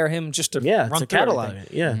 hire him just to Yeah, run to through catalog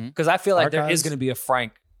it. Yeah. Mhm. Because I feel like there is Archives. going to be a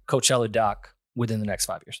Frank Coachella doc within the next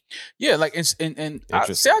 5 years. Yeah, like and I, see,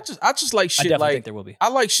 Interesting. I just like I shit definitely think like there will be. I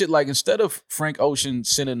like shit like instead of Frank Ocean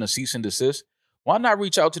sending a cease and desist, why not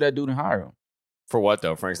reach out to that dude and hire him? For what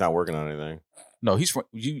though? Frank's not working on anything. No,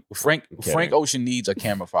 Frank kidding. Frank Ocean needs a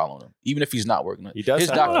camera following him, even if he's not working on it. He does His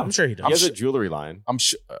have doc- a- I'm sure he does. He has sure- a jewelry line. I'm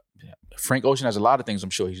sure Frank Ocean has a lot of things I'm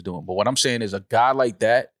sure he's doing. But what I'm saying is a guy like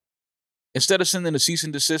that, instead of sending a cease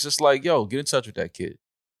and desist, it's like, yo, get in touch with that kid.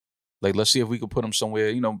 Like, let's see if we could put him somewhere,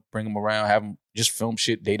 you know, bring him around, have him just film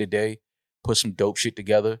shit day to day, put some dope shit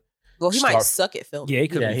together. Well, he might suck at filming. Yeah, he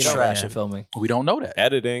could be trash at filming. We don't know that.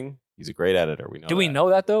 Editing. He's a great editor. We know. Do we know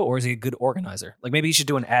that though, or is he a good organizer? Like maybe he should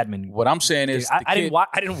do an admin. What I'm saying is, I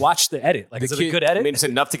didn't watch the edit. Like, is it a good edit? I mean, it's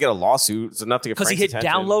enough to get a lawsuit. It's enough to get because he Frank's hit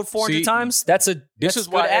attention. download 400 times. This is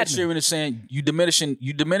why Ed admin. Sheeran is saying you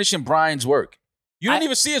diminishing Brian's work. You didn't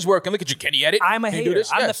even see his work, and look at you. Can he edit? I'm a Can he hater. do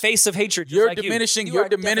this? I'm Yes. the face of hatred. You're like diminishing. You. You're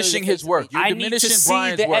diminishing his work. You're I diminishing need to see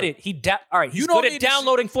Brian's the work. edit. All right. He's You don't good need at to see-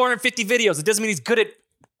 downloading 450 videos. It doesn't mean he's good at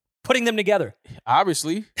putting them together.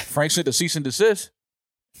 Obviously, Frank sent a cease and desist.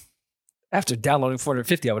 After downloading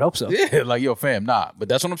 450, I would hope so. Yeah, like, yo, fam, nah. But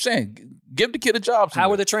that's what I'm saying. Give the kid a job. How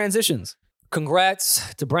were the transitions?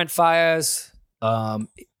 Congrats to Brent Faiyaz.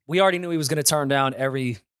 We already knew he was going to turn down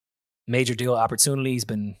every major deal opportunity. He's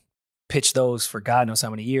been pitched those for God knows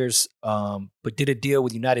how many years, but did a deal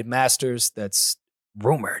with United Masters that's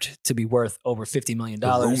rumored to be worth over $50 million.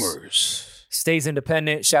 rumors? Stays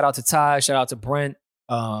independent. Shout out to Ty. Shout out to Brent.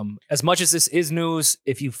 As much as this is news,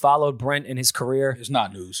 if you followed Brent in his career, It's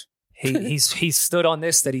not news. He's stood on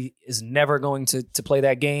this that he is never going to play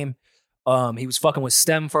that game. He was fucking with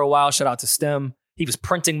STEM for a while. Shout out to STEM. He was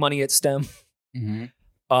printing money at STEM.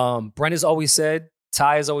 Mm-hmm. Brent has always said,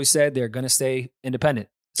 Ty has always said they're going to stay independent.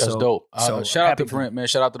 That's dope. Shout out to for Brent, man.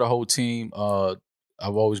 Shout out to the whole team.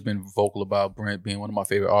 I've always been vocal about Brent being one of my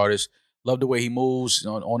favorite artists. Love the way he moves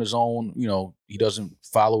on his own. You know, he doesn't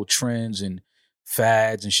follow trends and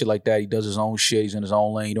fads and shit like that. He does his own shit. He's in his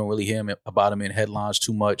own lane. You don't really hear about him in headlines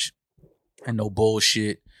too much. And no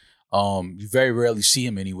bullshit. You very rarely see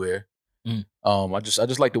him anywhere. I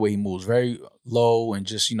just like the way he moves. Very low and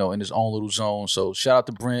just, you know, in his own little zone. So shout out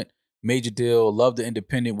to Brent. Major deal. Love the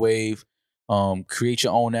independent wave. Create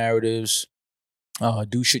your own narratives.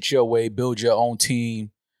 Do shit your way. Build your own team.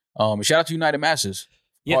 And shout out to United Masters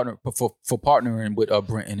for partnering with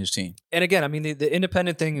Brent and his team. And again, I mean, the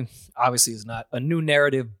independent thing obviously is not a new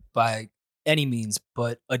narrative by any means,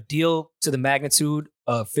 but a deal to the magnitude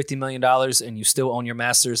of $50 million and you still own your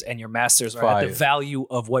masters and your masters are at the value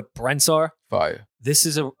of what Brent's are. Fire. This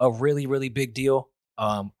is a really, really big deal.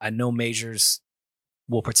 I know majors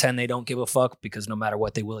will pretend they don't give a fuck because no matter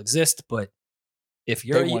what, they will exist. But if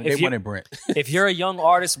you're Brent. if you're a young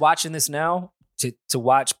artist watching this now to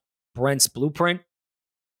watch Brent's blueprint,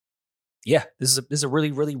 yeah, this is a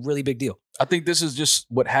really, really, really big deal. I think this is just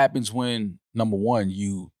what happens when, number one,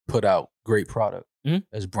 you put out great product,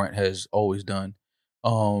 as Brent has always done,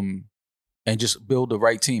 and just build the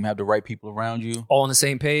right team, have the right people around you. All on the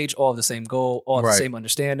same page, all of the same goal, all of the same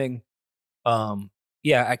understanding.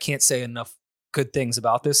 Yeah, I can't say enough good things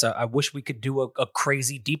about this. I wish we could do a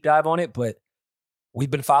crazy deep dive on it, but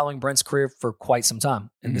we've been following Brent's career for quite some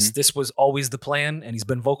time. And this was always the plan, and he's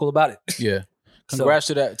been vocal about it. Yeah. Congrats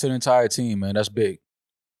to the entire team, man. That's big.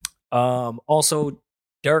 Also,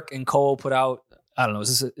 Dirk and Cole put out, I don't know,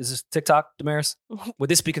 is this TikTok, Damaris? Would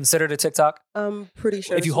this be considered a TikTok? I'm pretty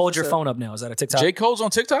sure. If you hold your phone up now, is that a TikTok? J. Cole's on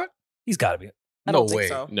TikTok? He's got to be. I don't think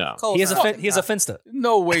so. No. He has a Finsta.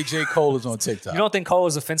 No way J. Cole is on TikTok. You don't think Cole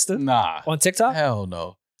is a Finsta? Nah. On TikTok? Hell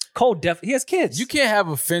no. Cole he has kids. You can't have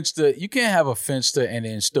a Finsta and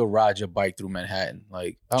then still ride your bike through Manhattan.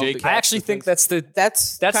 Like, I actually think that's the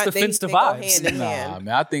Finsta vibes. Nah,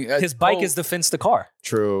 man. I think his bike is the Finsta car.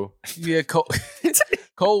 True. Yeah, Cole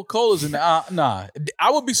is in the nah.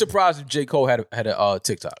 I would be surprised if J. Cole had a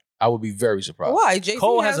TikTok. I would be very surprised. Why? Jay-Z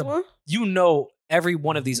Cole has one? You know, every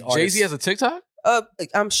one of these artists. Jay-Z has a TikTok?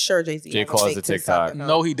 I'm sure Jay-Z J. Cole has a TikTok.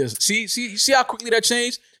 No, he doesn't. See how quickly that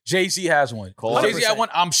changed? Jay-Z has one. Jay-Z had one?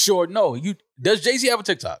 I'm sure. No. Does Jay-Z have a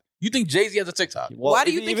TikTok? You think Jay-Z has a TikTok? Well, why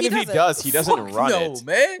do you think even if he does, he doesn't run no, it.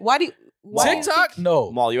 Man. Why do you... TikTok?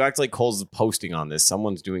 No. Mal, you act like Cole's posting on this.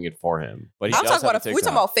 Someone's doing it for him. But I'm talking about we're talking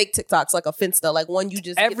about fake TikToks, like a Finsta, like one you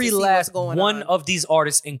just every get to see last what's going one on. of these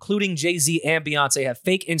artists, including Jay-Z and Beyonce, have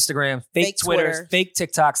fake Instagram, fake Twitters, Twitter. fake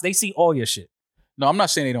TikToks. They see all your shit. No, I'm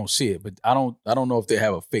not saying they don't see it, but I don't know if they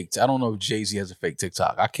have a fake. I don't know if Jay-Z has a fake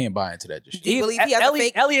TikTok. I can't buy into that. Just Do you believe he has a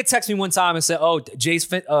fake? Elliot texted me one time and said, "Oh, Jay's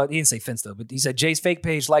he didn't say Finsta, but he said Jay's fake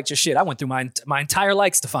page liked your shit." I went through my entire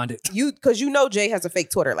likes to find it. Because you know Jay has a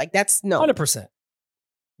fake Twitter. Like that's no. 100%.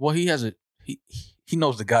 Well, he has he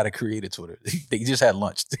knows the guy that created Twitter. They just had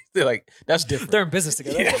lunch. They're like, that's different. They're in business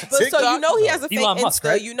together. Yeah. But so you know he has a fake Elon Musk, Insta.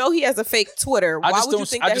 right? You know he has a fake Twitter. Why would you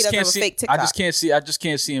think that he doesn't have a fake TikTok? I just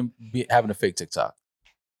can't see him having a fake TikTok.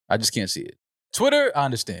 I just can't see it. Twitter, I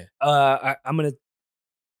understand. I'm gonna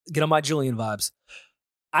get on my Julian vibes.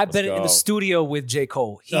 I've been in the studio with J.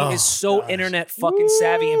 Cole. He is so internet fucking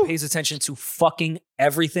savvy and pays attention to fucking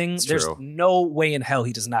everything. There's no way in hell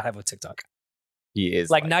he does not have a TikTok. He is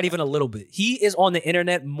like not even a little bit. He is on the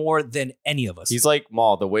internet more than any of us. He's like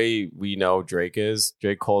Maul. The way we know Drake is,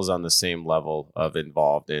 Drake Cole's on the same level of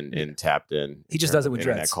involved and tapped in. He just does it with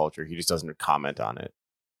internet dreads. culture. He just doesn't comment on it.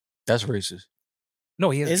 That's racist. No,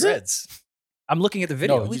 he has Is dreads. I'm looking at the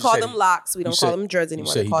video. No, We you call said- them locks. We don't call them dreads You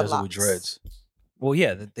anymore. say They're he called does it locks. with dreads. Well,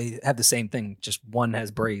 yeah, they have the same thing. Just one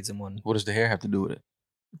has braids and one. What does the hair have to do with it?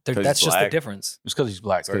 'Cause he's That's just the black. difference. It's because he's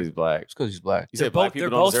black. It's because Right? he's black. It's because he's black. You They're said black both, they're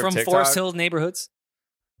people don't both deserve from TikTok? Forest Hill neighborhoods.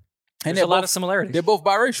 And There's a lot both- of similarities. They're both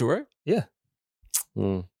biracial, right? Yeah.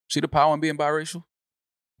 Hmm. See the power in being biracial?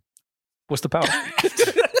 What's the power?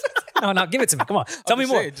 No, give it to me. Come on. Tell me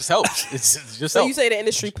more. It just helps. It's just So helps. you say the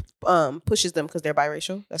industry pushes them because they're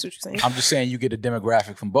biracial? That's what you're saying? I'm just saying you get a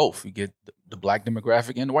demographic from both. You get the black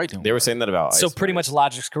demographic and the white demographic. They were saying that about So Ice pretty Spice. much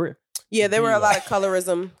Logic's career. Yeah, there were a lot of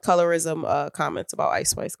colorism comments about Ice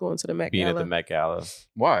Spice going to the Met being Gala. at the Met Gala.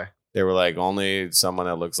 Why? They were like, only someone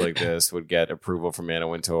that looks like this would get approval from Anna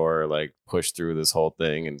Wintour, like push through this whole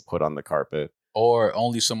thing and put on the carpet. Or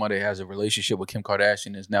only somebody that has a relationship with Kim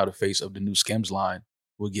Kardashian is now the face of the new Skims line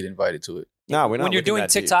will get invited to it. No, we're not. When you're looking doing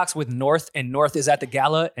that deep. TikToks with North and North is at the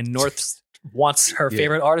gala and North wants her Yeah.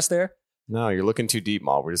 favorite artist there. No, you're looking too deep,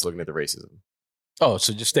 Maul. We're just looking at the racism. Oh,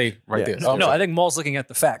 so just stay right Yeah. there. Oh, No, I think Maul's looking at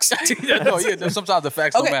the facts. no, yeah. Sometimes the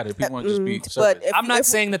facts Okay. don't matter. People want to just be. But separate. if, I'm not if-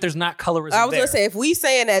 saying that there's not colorism I was there. gonna say if we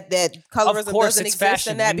saying that colorism course doesn't it's exist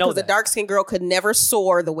fashion. in that We know because a that. dark skinned girl could never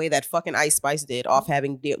soar the way that fucking Ice Spice did off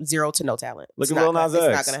having zero to no talent. Look It's at not Lil gonna- Nas It's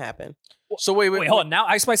not X. gonna happen. So wait. Wait, hold on. Now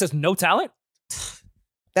Ice Spice has no talent?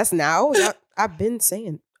 That's now. I've been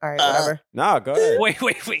saying. All right, whatever. No, go ahead.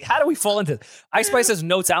 Wait. How do we fall into this? Ice Spice has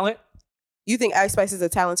no talent? You think Ice Spice is a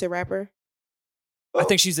talented rapper? I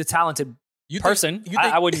think she's a talented You think- person. you think-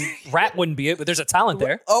 I wouldn't, rap wouldn't be it, but there's a talent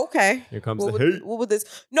there. Okay. Here comes What the would, hate. what would this?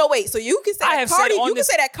 No, wait. So you can say I that have said Cardi. on You can this-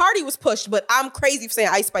 say that Cardi was pushed, but I'm crazy for saying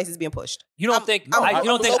Ice Spice is being pushed. You don't I'm- think I'm- you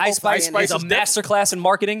don't I'm think local Ice Spice fan. is a Ice Spice is masterclass in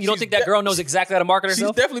marketing? You don't she's think that girl knows exactly how to market She's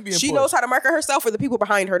herself? definitely being. She pushed. knows how to market herself, or the people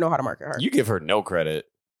behind her know how to market her. You give her no credit.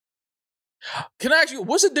 Can I ask you,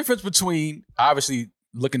 what's the difference between, obviously,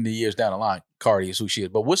 looking the years down the line, Cardi is who she is,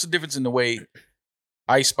 but what's the difference in the way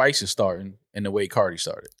Ice Spice is starting and the way Cardi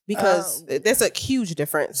started? Because there's a huge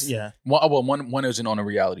difference. Yeah. One isn't on a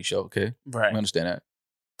reality show, okay? Right. I understand that.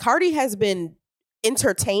 Cardi has been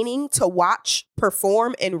entertaining to watch,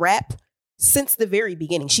 perform, and rap since the very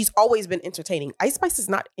beginning. She's always been entertaining. Ice Spice is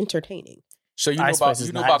not entertaining. So you know Ice about Spice is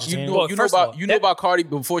you know not about you entertaining. know Well, you know first of about all, you know that- about Cardi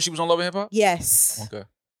before she was on Love and Hip Hop? Yes. Okay.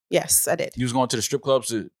 Yes, I did. You was going to the strip clubs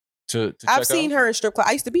to I've check seen out? her in strip clubs.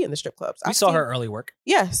 I used to be in the strip clubs. We I've saw seen- her early work.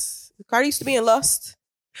 Yes. Cardi used to be in Lust.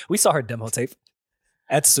 We saw her demo tape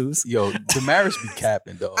at Sue's. Yo, Damaris be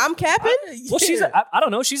capping, though. I'm capping. Well, she's I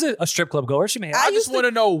don't know. She's a strip club goer. She may have. I I just used to- want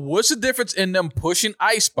to know what's the difference in them pushing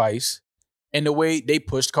Ice Spice and the way they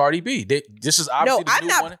pushed Cardi B. This is No, obviously the I'm new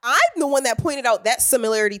not. one. I'm the one that pointed out that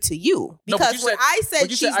similarity to you. No, but Because you when said- I but said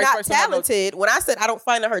you she's said Ice not Spice don't know- talented, when I said I don't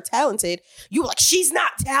find her talented, you were like, she's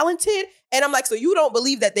not talented. And I'm like, so you don't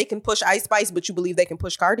believe that they can push Ice Spice, but you believe they can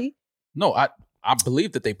push Cardi? No, I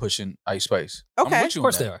believe that they pushing Ice Spice. I'm Okay. with you Of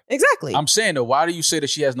course on they that. are. Exactly. I'm saying though, why do you say that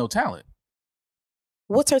she has no talent?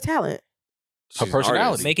 What's her talent? Her She's an personality.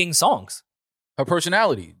 artist. Making songs. Her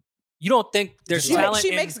personality. You don't think there's She, talent? she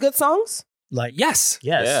in- makes good songs? Like, Yes.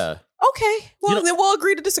 yes. Yeah. Okay. Well, don't- then we'll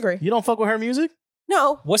agree to disagree. You don't fuck with her music?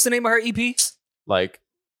 No. What's the name of her EP? Like,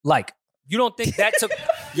 Like. You don't think that took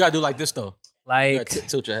You gotta do like this though. You like gotta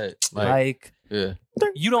tilt your head. like Yeah.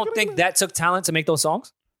 you don't think that took talent to make those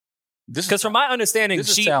songs? This is Because from my understanding, this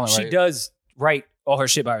is she talent, she right? does write all her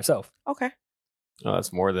shit by herself. Okay. oh,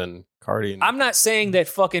 that's more than Cardi. And I'm not saying that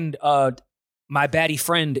fucking my baddie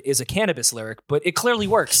friend is a cannabis lyric, but it clearly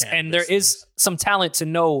works, and there is some talent to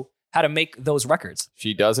know how to make those records.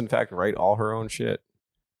 She does, in fact, write all her own shit.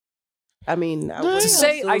 I mean, I wouldn't To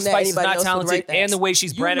say assume Ice that Spice is anybody not else would talented write that. and the way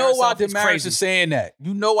she's you branded know why herself is Damaris crazy. is saying that.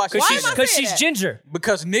 You know why Because Why she's, am I because saying she's that? ginger.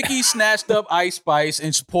 because Nicki snatched up Ice Spice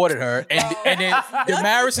and supported her, and then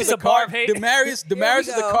Damaris is It's a a bar of Cardi. hate. Damaris Here is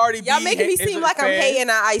we a go. Cardi B. Y'all making me is seem a like I'm fan. hating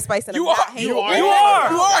on Ice Spice, and You I'm not are. hating. You are. You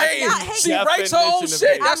are. You are I'm hating. not hating. She writes her own Definition of shit.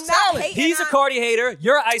 hate. That's I'm not talent. hating. He's a Cardi hater.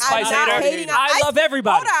 You're an Ice I'm Spice not hater. hating on I Ice- love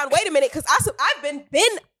everybody. Hold on, wait a minute, because I've been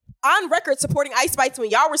on record supporting Ice Spice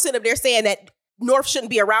when y'all were sitting up there saying that North shouldn't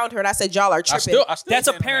be around her, and I said y'all are I tripping. still That's a stand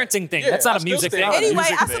on that. parenting thing. Yeah, That's not I a still music stand thing. on that. Anyway,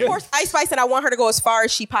 music I thing. support Ice Spice, and I want her to go as far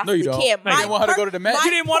as she possibly don't. can. No, you didn't want her to go to the Met? You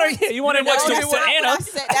didn't want her. You wanted didn't next want to her- to That's Anna. not what I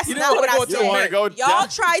said. That's You didn't not wanna what I go to the said. Met. Go Y'all down-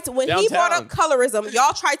 tried to, when he brought up colorism,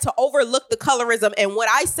 y'all tried to overlook the colorism. And what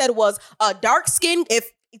I said was dark skin, if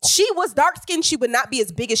she was dark skinned, she would not be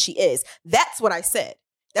as big as she is. That's what I said.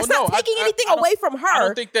 That's not taking anything away from her. I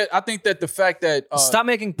don't think that. I think that the fact that stop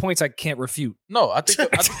making points I can't refute. No, I think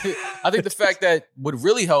I think the fact that what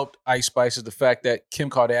really helped Ice Spice is the fact that Kim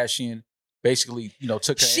Kardashian basically,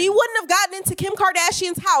 took her. She wouldn't have gotten into Kim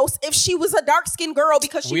Kardashian's house if she was a dark skinned girl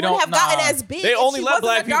because she wouldn't have gotten as big. They only let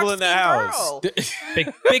black people in the house.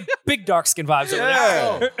 big dark skin vibes over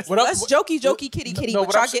there. Let's jokey kitty. No,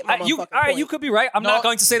 but y'all get my motherfucking all right, point. you could be right. I'm not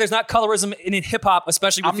going to say there's not colorism in hip hop,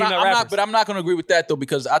 especially with female rappers. But I'm not going to agree with that though,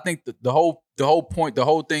 because I think the whole point, the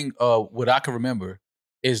whole thing, what I can remember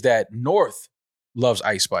is that North loves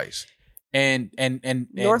Ice Spice. And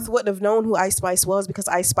North wouldn't have known who Ice Spice was because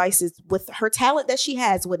Ice Spice is, with her talent that she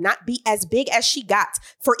has, would not be as big as she got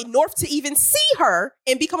for North to even see her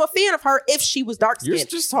and become a fan of her if she was dark skinned. You're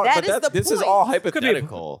just talking about that. This is all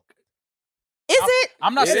hypothetical. Is it?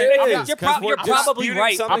 I'm not saying you're probably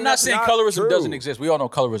right. I'm not saying colorism doesn't exist. We all know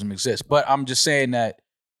colorism exists, but I'm just saying that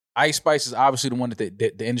Ice Spice is obviously the one that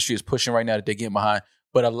the industry is pushing right now, that they're getting behind.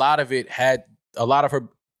 But a lot of her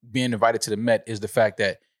being invited to the Met is the fact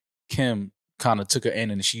that Kim kind of took her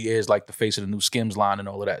in, and she is like the face of the new Skims line and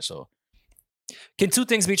all of that. So, can two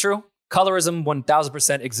things be true? Colorism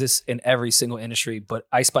 1000% exists in every single industry, but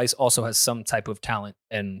Ice Spice also has some type of talent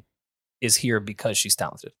and is here because she's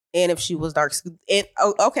talented. And if she was dark skinned,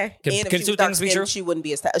 okay. Can two things be true? She wouldn't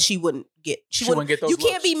be as she wouldn't get those you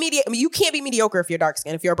can't be you can't be mediocre if you're dark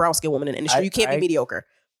skinned. If you're a brown skinned woman in the industry, you can't be mediocre.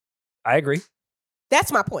 I agree.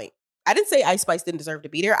 That's my point. I didn't say Ice Spice didn't deserve to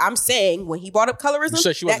be there. I'm saying when he brought up colorism,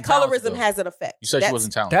 that colorism has an effect. You said she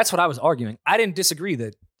wasn't talented. That's what I was arguing. I didn't disagree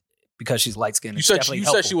that because she's light skinned. You said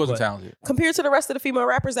she wasn't talented. Compared to the rest of the female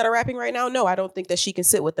rappers that are rapping right now, no, I don't think that she can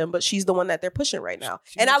sit with them, but she's the one that they're pushing right now.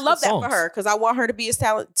 And I love that for her because I want her to be as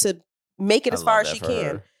talented, to make it as far as she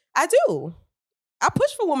can. I do. I push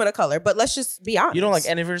for women of color, but let's just be honest. You don't like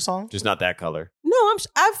any of her songs? Just not that color. No,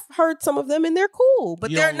 I've heard some of them and they're cool,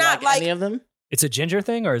 but they're not like any of them. It's a ginger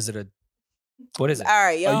thing, or is it a? What is it? All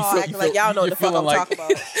right, y'all acting like y'all know what the fuck I'm talking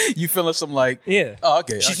about. You feeling some like, yeah. Oh,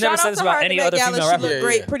 okay. She's never said this about any other female rapper. She looked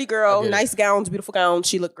great. Pretty girl. Nice gowns, beautiful gowns.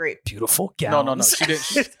 She looked great. Beautiful gowns. No. She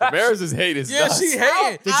didn't. Maris's hate is nuts. She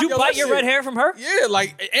hated. Did you bite your red hair from her? Yeah,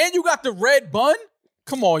 and you got the red bun?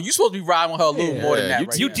 Come on, you supposed to be riding with her a little more than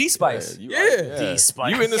that. You D-Spice.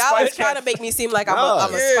 D-Spice. You in the Y'all Spice was trying to make me seem like I'm a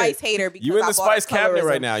Spice hater because you in the Spice cabinet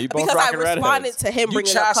right now. You both because I rocking redheads. responded to him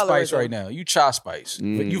bringing up colorism. Spice right now. You Cha Spice.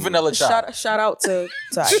 You Vanilla Cha. Shout out to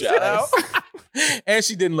Ice Spice. And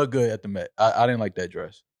she didn't look good at the Met. I didn't like that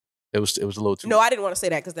dress. It was a little too. No, I didn't want to say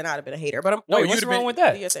that because then I'd have been a hater. But what's wrong with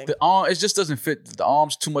that? The arm, it just doesn't fit. The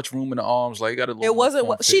arms, too much room in the arms. Like, you got to. It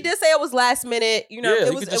wasn't. She did say it was last minute.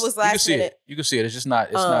 It was last minute. You can see it. It's just not.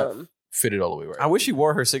 It's not fitted all the way right. I wish she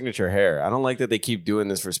wore her signature hair. I don't like that they keep doing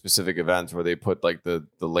this for specific events where they put like the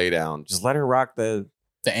lay down. Just let her rock the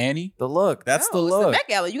Annie. The look. That's the look. It's the Met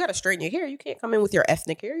Gala. You got to straighten your hair. You can't come in with your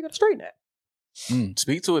ethnic hair. You got to straighten that.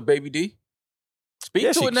 Speak to it, baby D. Speak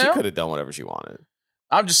to it now. She could have done whatever she wanted.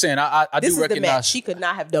 I'm just saying, I do recognize she could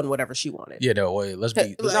not have done whatever she wanted. Yeah, no, wait, let's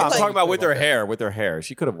be. No, I'm talking about with her hair. With her hair,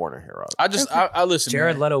 she could have worn her hair up. I listen.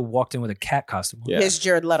 Jared Leto walked in with a cat costume. Yeah. Here's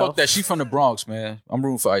Jared Leto. Fuck that. She from the Bronx, man. I'm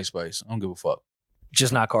rooting for Ice Spice. I don't give a fuck.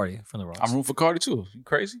 Just not Cardi from the Bronx. I'm rooting for Cardi too. You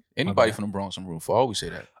crazy? Anybody from the Bronx, I'm rooting for. I always say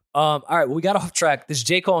that. All right, well, we got off track. This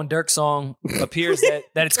J. Cole and Dirk song appears that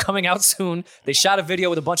it's coming out soon. They shot a video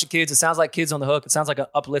with a bunch of kids. It sounds like Kids on the Hook. It sounds like an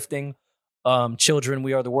uplifting children,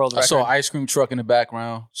 we are the world record. I saw an ice cream truck in the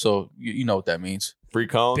background, so you know what that means. Free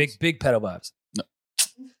cones. Big pedo vibes. No.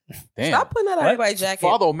 Damn. Stop putting that on everybody's jacket.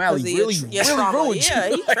 Father O'Malley really ruined you. Yeah,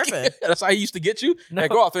 he's tripping. That's how he used to get you. No. Hey,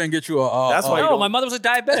 go out there and get you a. That's why. No, my mother was a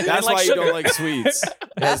diabetic. That's why you don't like sweets.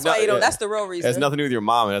 That's why you don't. That's the real reason. It has nothing to do with your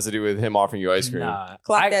mom. It has to do with him offering you ice cream. Nah,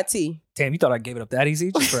 Clock that tea. Damn, you thought I gave it up that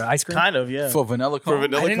easy just for ice cream? Kind of, yeah. For vanilla cone. For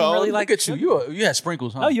vanilla I didn't cone. really like. Look at you. You had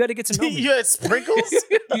sprinkles, huh? Oh, you had to get to know me. You had sprinkles?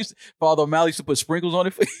 Father O'Malley used to put sprinkles on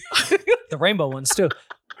it. The rainbow ones too.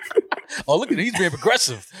 Oh, look at it. He's being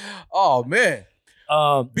progressive. Oh man.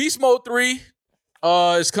 Beast Mode 3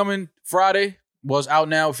 is coming Friday. Was out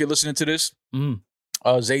now if you're listening to this.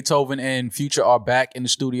 Zaytoven and Future are back in the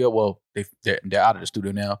studio. Well, they're out of the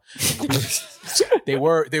studio now. They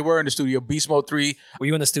were in the studio. Beast Mode 3. Were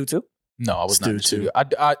you in the stew too? No, I was not in the studio.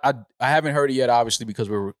 I haven't heard it yet, obviously, because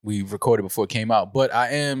we recorded before it came out. But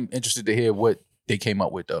I am interested to hear what they came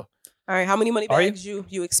up with, though. All right, how many money bags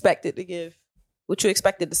you expected to give? What you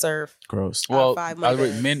expected to serve? Gross. Well,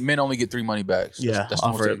 men only get 3 money bags. Yeah, that's the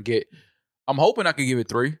most they can get. I'm hoping I can give it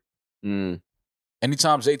 3.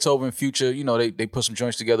 Anytime Zaytoven and Future, they put some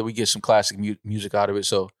joints together, we get some classic music out of it.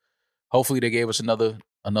 So hopefully they gave us another.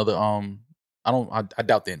 I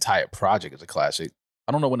doubt the entire project is a classic.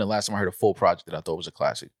 I don't know when the last time I heard a full project that I thought was a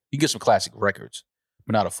classic. You get some classic records,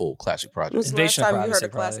 but not a full classic project. When's the last Invasion of time you heard Privacy, a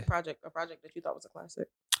classic project, a project that you thought was a classic?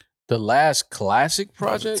 The last classic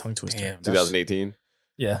project? Tongue twister. Damn, 2018.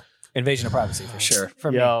 Yeah. Invasion of Privacy for sure.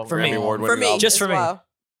 For Yo, me. For Grammy me. Award For winning me, album. Just as for me. well.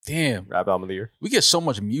 Damn. Rap album of the year. We get so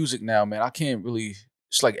much music now, man. I can't really.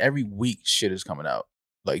 It's like every week shit is coming out.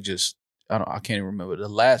 Like just I can't even remember the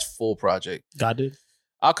last full project. God did.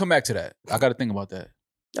 I'll come back to that. I got to think about that.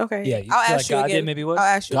 Okay. Yeah, you I'll feel ask like you God again. did maybe what? I'll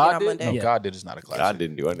ask you God again on did? Monday. No, Yeah. God did is not a classic. God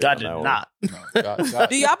didn't do anything. God on did that one. not. No, God,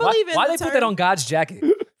 Do y'all believe in Why the they term? put that on God's jacket?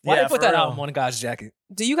 Why Yeah, they put for that real. album on God's jacket?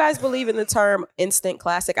 Do you guys believe in the term instant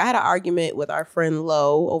classic? I had an argument with our friend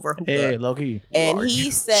Lo over hookah. Hey, Loki. And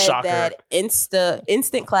he said Shocker. that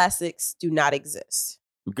instant classics do not exist.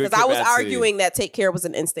 Good Because Kid, I was Mad City. arguing that Take Care was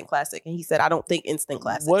an instant classic, and he said I don't think instant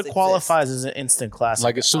classics. What exist. qualifies as an instant classic?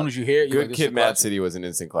 Like as soon as you hear it, you're Good like, this Kid, is a Mad classic. City was an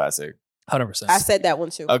instant classic. 100%. I said that one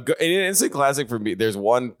too. An instant classic for me. There's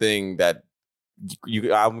one thing that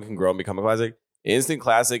album can grow and become a classic. Instant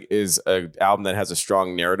classic is an album that has a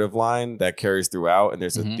strong narrative line that carries throughout, and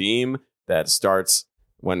there's a Mhm. theme that starts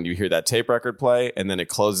when you hear that tape record play, and then it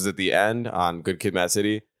closes at the end on Good Kid, Mad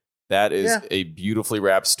City. That is Yeah. a beautifully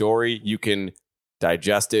wrapped story. You can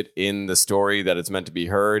digest it in the story that it's meant to be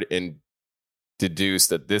heard and deduce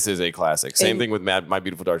that this is a classic. Same And- thing with My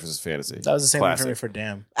Beautiful Dark Twisted Fantasy. that was the same thing for me Classic. for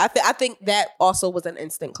Damn. I think that also was an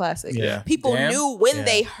instant classic. Yeah. People Damn. knew when Yeah.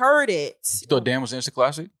 they heard it. You thought Damn was an instant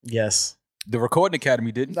classic? Yes. The Recording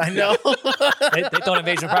Academy didn't. I know. they thought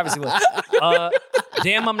Invasion of Privacy was.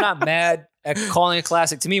 Damn, I'm not mad at calling it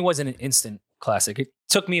classic. To me, it wasn't an instant classic. It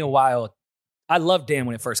took me a while. I loved Damn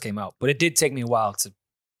when it first came out, but it did take me a while to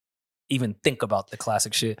even think about the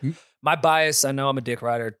classic shit. Hmm. My bias, I know I'm a dick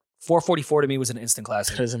rider. 444 to me was an instant That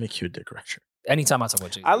classic. doesn't make you a dick rider. Anytime I talk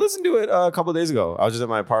about Jay-Z. I listened to it a couple of days ago. I was just at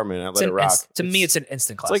my apartment and I let it rock. To me, it's an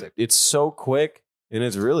instant It's classic. like it's so quick and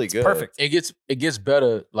it's really good. Perfect. It gets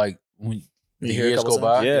better like when the You hear a years couple go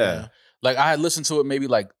by. songs? Yeah. Like I had listened to it maybe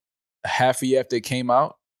like half a year after it came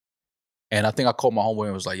out, and I think I called my homeboy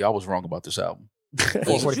and was like, "Y'all was wrong about this album.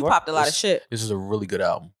 You popped a lot of shit. This is a really good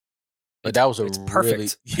album." Like that was a It's really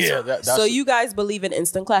perfect. yeah. That's So you guys believe in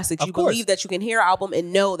instant classics? Of You course. believe that you can hear an album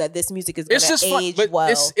and know that this music is going it's just to fun, age but well?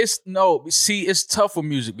 it's tough with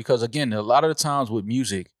music because again, a lot of the times with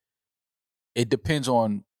music, it depends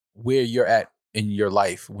on where you're at in your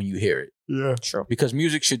life when you hear it. Yeah. True. Because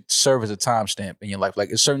music should serve as a timestamp in your life.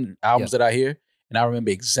 Like it's certain albums that I hear, and I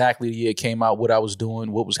remember exactly the year it came out, what I was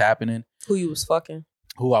doing, what was happening, Who you was fucking?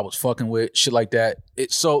 who I was fucking with, shit like that.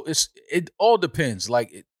 It all depends.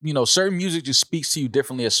 Like certain music just speaks to you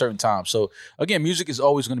differently at certain times. So again, music is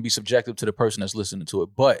always going to be subjective to the person that's listening to it.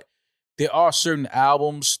 But there are certain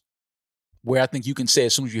albums where I think you can say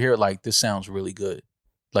as soon as you hear it, like this sounds really good.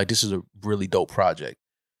 Like this is a really dope project.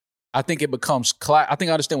 I think it becomes I think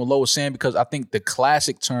I understand what Lo was saying because I think the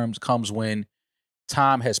classic terms comes when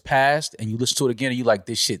time has passed and you listen to it again and you like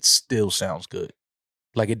this shit still sounds good.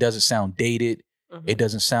 Like it doesn't sound dated. It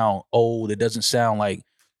doesn't sound old. It doesn't sound like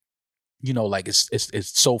like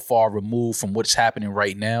it's so far removed from what's happening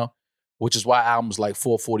right now, which is why albums like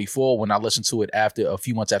 444, when I listened to it after a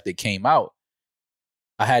few months after it came out,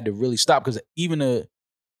 I had to really stop because even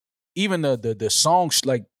the songs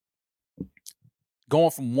like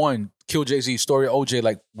going from one Kill Jay-Z Story of OJ,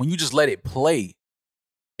 like when you just let it play,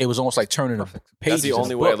 it was almost like turning the pages. That's the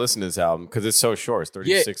only way I listen to this album because it's so short. It's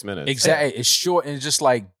 36 minutes. Exactly. It's short and it's just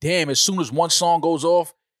like, damn, as soon as one song goes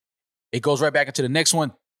off, it goes right back into the next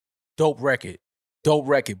one. Dope record,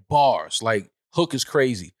 bars, like hook is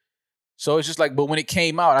crazy. So it's just like, but when it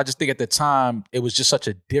came out, I just think at the time, it was just such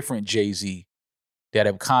a different Jay-Z that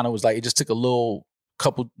it kind of was like, it just took a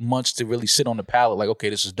couple months to really sit on the palette. Like, okay,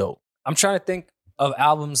 this is dope. I'm trying to think of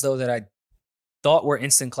albums, though, that I thought were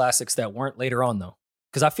instant classics that weren't later on, though.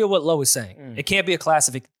 Because I feel what Lo is saying. It can't be a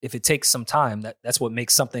classic if it takes some time. That's what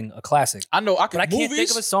makes something a classic. I know. But I can't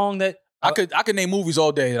think of a song that... I could name movies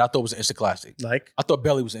all day that I thought was an instant classic. Like? I thought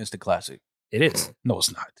Belly was an instant classic. It is. No,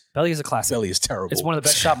 it's not. Belly is a classic. Belly is terrible. It's one of the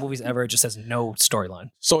best shop movies ever. It just has no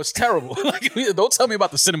storyline. So it's terrible. Like, don't tell me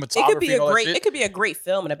about the cinematography. It could be a great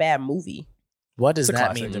film and a bad movie. What does It's a that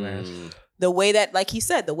classic. mean, Damaris? The way that, like he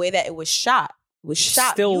said, the way that it was shot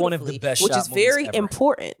Still one of the beautifully, best which shot is very movies ever.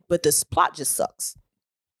 important. But this plot just sucks.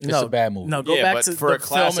 It's a bad movie. No, go Yeah, back but to for the a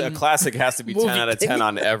classic, film a and classic has to be 10 movie out of 10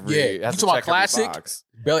 on every. Yeah, it has you to talking about check every classic? box.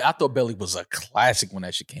 Belly, I thought Belly was a classic when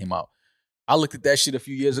that shit came out. I looked at that shit a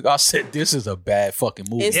few years ago. I said, this is a bad fucking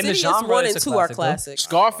movie. In the Insidious genre, 1 it's and a 2 are classic, though. classics.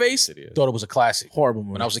 Scarface, Insidious. thought it was a classic. horrible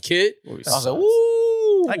movie. When I was a kid, Movie I was like, sucks.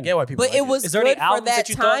 ooh. I get why people. But like it was Is there good any for albums that that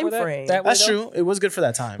you thought time were frame. that way, That's though? true. It was good for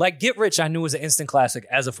that time. Like Get Rich, I knew was an instant classic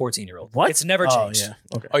as a 14-year-old. what? It's never changed. Oh,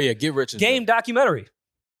 yeah. Okay. Oh, yeah, Get Rich is Game documentary.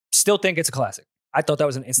 Still think it's a classic. I thought that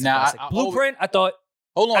was an instant Nah, classic. I Blueprint, I thought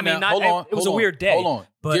Hold on I mean, now. Hold on. it was hold a on, weird day. Hold on.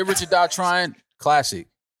 but- Get Rich or Die Trying, classic.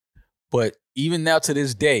 But even now to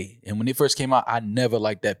this day, and when it first came out, I never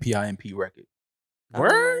liked that PIMP record.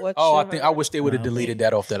 Word? I wish they would have deleted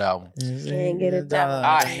that off that album. Can't get it down.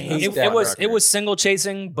 I hate that It was single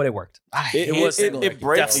chasing, but it worked. It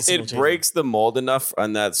breaks the mold enough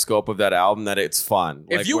on that scope of that album that it's fun.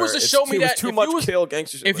 If you was to show me that, too much kill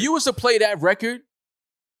gangster shit. If you was to play that record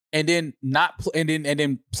and then and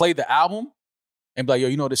then play the album and be like, yo,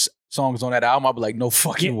 you know this song is on that album, I'd be like, no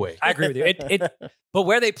fucking way. I agree with you. But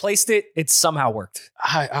where they placed it, it somehow worked.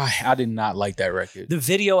 I did not like that record. The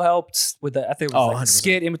video helped with the, I think it was like a 100%.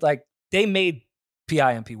 skit. It was like they made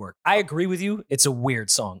PIMP work. I agree with you. It's a weird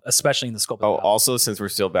song, especially in the scope of the album. Also, since we're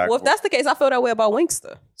still back. Well, if that's the case, I feel that way about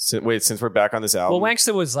Winkster. Since we're back on this album. Well,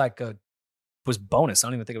 Wankster was like was bonus. I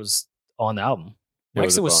don't even think it was on the album. It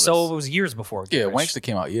was a Wankster bonus. it was years before. Yeah, Get Rich. Wankster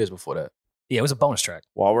came out years before that. Yeah, it was a bonus track.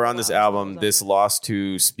 While we're on this album, this lost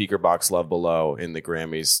to Speaker Box Love Below in the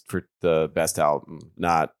Grammys for the best album,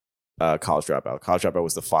 not College Dropout. College Dropout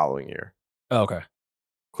was the following year. Oh, okay.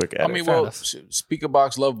 Quick edit. I mean, well, Speaker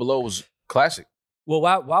Box Love Below was classic. Well,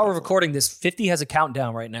 while we're recording this, 50 has a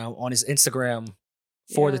countdown right now on his Instagram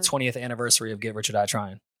for the Yeah. 20th anniversary of Get Rich or Die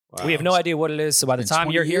Trying. Wow. We have no idea what it is, so by the In time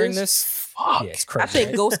 20 you're hearing years? this, Fuck. yeah, it's crazy. I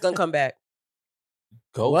think Ghost gonna come back.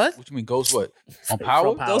 Ghost? What? What you mean, Ghost what? On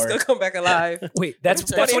Power? Power. Ghost gonna come back alive. Wait, that's Let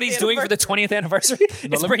me tell you- what he's doing for the 20th anniversary? It's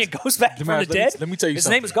let me- bringing Ghost back from the dead? Let me tell you His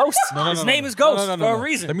something. name is Ghost. His name is Ghost for a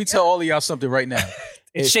reason. Let me tell all of y'all something right now.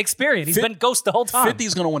 It's If- Shakespearean. He's Fif- been Ghost the whole time.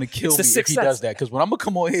 50's gonna want to kill It's me the if Sixth he Sense. does that. Because when I'm gonna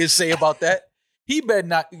come on here and say about that, he better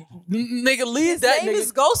not, nigga, leave His that name nigga.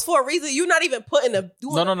 is Ghost for a reason. You're not even putting a.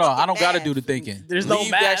 No. I don't gotta do the thinking. There's no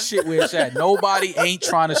leave that math. shit where it's at. Nobody ain't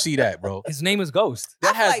trying to see that, bro. His name is Ghost. That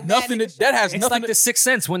I feel has like nothing to. that nigga That has It's nothing. like to, the Sixth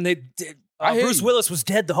Sense when they did, I hear Bruce you. Willis was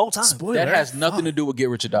dead the whole time. that has nothing to do with Get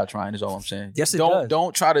Rich or Die Trying. Is all I'm saying. Yes, it don't does.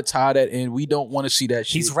 don't try to tie that in. We don't want to see that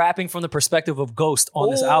shit. He's rapping from the perspective of Ghost on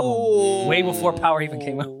this album, way before Power even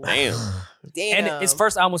came out. Damn. Damn. And his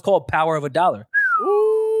first album was called Power of $1.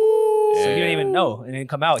 So you didn't even know. It didn't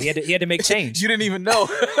come out. He had to make change. You didn't even know.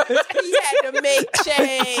 He had to make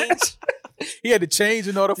change. He had to change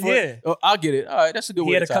in order for. Yeah. Oh, I'll get it. All right, that's a good He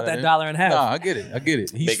way had to to tie cut that in. dollar in half. Nah, I get it.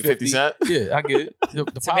 He's Make it 50 cent? Yeah, I get it.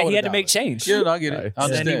 The So power he had of to make the dollar. change. Yeah, no, I get it. I And then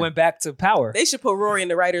understand. he went back to Power. They should put Rory in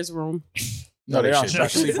the writer's room. No, they they should. They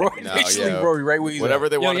should leave Rory. No, They should yeah. leave Rory right where he's Whatever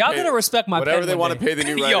at. they Yo, want y'all to pay. gotta respect my Whatever pen they one want to day. pay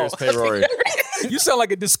the new Yo. writers, pay Rory. You sound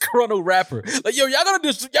like a disgruntled rapper. Like, yo, y'all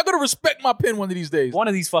gotta respect my pen one of these days. One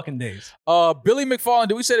of these fucking days. Billy McFarlane.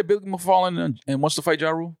 Did we say that Billy McFarlane and wants to fight Ja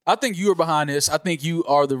Rule? I think you are behind this. I think you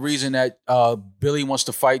are the reason that Billy wants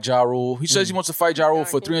to fight Ja Rule. He says he wants to fight Ja Rule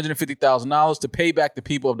for $350,000 to pay back the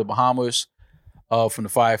people of the Bahamas from the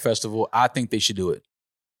Fire Festival. I think they should do it.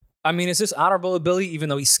 I mean, is this honorable of Billy, even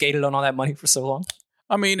though he skated on all that money for so long?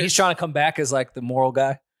 I mean, He's trying to come back as like the moral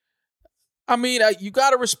guy. I mean, you got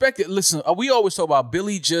to respect it. Listen, we always talk about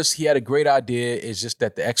Billy he had a great idea. It's just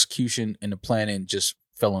that the execution and the planning just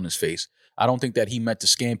fell on his face. I don't think that he meant to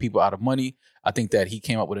scam people out of money. I think that he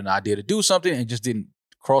came up with an idea to do something and just didn't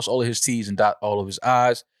cross all of his T's and dot all of his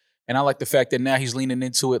I's. And I like the fact that now he's leaning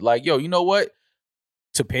into it like, yo, you know what?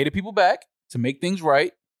 To pay the people back, to make things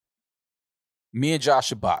right, me and Josh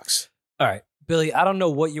should box. All right, Billy, I don't know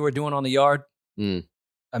what you were doing on the yard. Mm.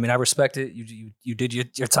 I mean, I respect it. You did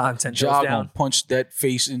your time 10 Ja toes gonna down. punch that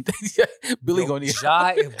face and Billy gonna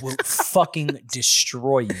Ja will fucking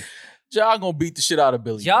destroy you. Ja gonna beat the shit out of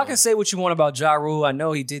Billy. Y'all man. can say what you want about Ja Rule. I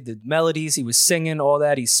know he did the melodies. He was singing all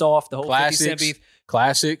that. He's soft. The whole 50 Cent beef.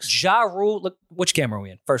 Classics. Ja Rule, look, which camera are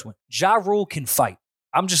we in? First one. Ja Rule can fight.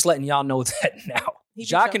 I'm just letting y'all know that now. He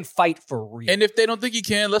Ja can can fight for real. And if they don't think he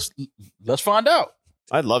can, let's find out.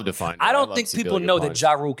 I'd love to find. I I'd don't love think to see people Billy get know that punched.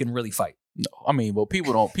 Ja Rule can really fight. No, I mean, well,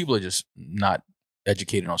 people are just not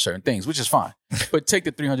educated on certain things, which is fine. But take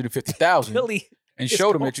the 350,000 Billy, and it's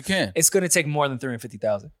show them cool. that you can. it's going to take more than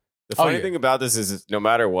 350,000. The funny yeah. thing about this is no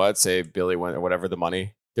matter what, say Billy went or whatever the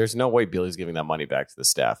money, there's no way Billy's giving that money back to the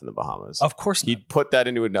staff in the Bahamas. Of course not. He'd put that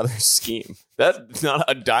into another scheme. That's not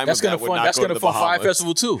a dime That's of gonna that would fund. not That's go to gonna the fund Fire Bahamas.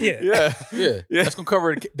 Festival too. Yeah. Yeah. Yeah. Yeah. That's gonna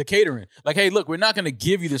cover the catering. Like, hey, look, we're not gonna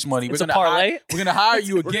give you this money. It's we're a gonna parlay. we're gonna hire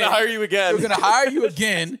you We're again. gonna hire you again. We're gonna hire you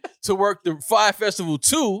again to work the Fire Festival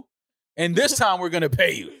too, and this time we're gonna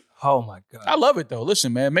pay you. Oh my God. I love it though.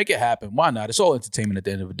 Listen, man, make it happen. Why not? It's all entertainment at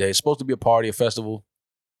the end of the day. It's supposed to be a party, a festival.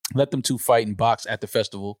 Let them two fight and box at the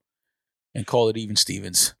festival and call it even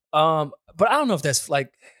Stevens. But I don't know if that's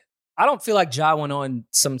like, I don't feel like Ja went on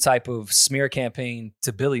some type of smear campaign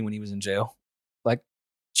to Billy when he was in jail. Like,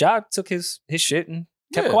 Ja took his shit and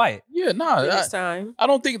kept quiet. Yeah, nah. This time. I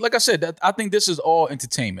don't think, like I said, I think this is all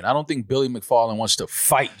entertainment. I don't think Billy McFarland wants to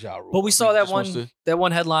fight Ja Rule. But we saw that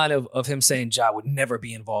one headline of him saying Ja would never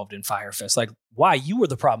be involved in Fyre Fest. Like, why? You were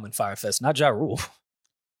the problem in Fyre Fest, not Ja Rule.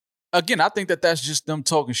 Again, I think that's just them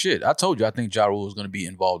talking shit. I told you, I think Ja Rule is going to be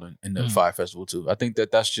involved in the Fyre Festival too. I think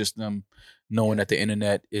that's just them knowing that the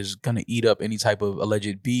internet is going to eat up any type of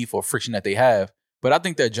alleged beef or friction that they have. But I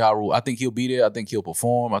think that Ja Rule, I think he'll be there. I think he'll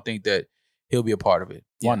perform. I think that he'll be a part of it.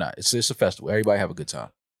 Why not? It's a festival. Everybody have a good time.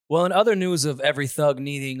 Well, in other news of every thug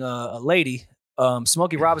needing a lady,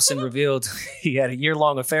 Smokey Robinson revealed he had a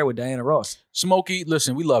year-long affair with Diana Ross. Smokey,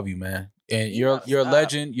 listen, we love you, man. And you're a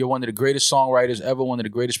legend. You're one of the greatest songwriters ever, one of the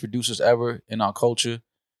greatest producers ever in our culture.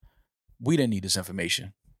 We didn't need this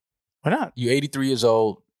information. Why not? You're 83 years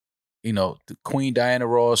old. You know, the Queen Diana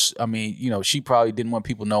Ross, I mean, you know, she probably didn't want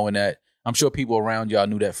people knowing that. I'm sure people around y'all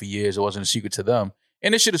knew that for years. It wasn't a secret to them.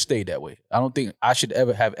 And it should have stayed that way. I don't think I should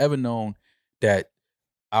ever known that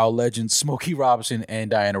our legend Smokey Robinson and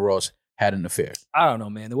Diana Ross had an affair. I don't know,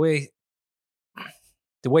 man. The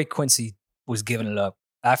way Quincy was giving it up,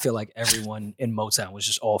 I feel like everyone in Motown was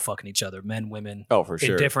just all fucking each other, men, women. Oh, for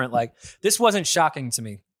sure. Different. Like, this wasn't shocking to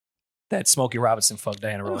me that Smokey Robinson fucked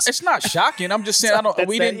Diana Ross. It's not shocking. I'm just saying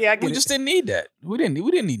we just didn't need that. We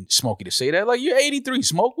didn't need Smokey to say that. Like, you're 83,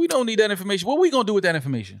 Smoke. We don't need that information. What are we gonna do with that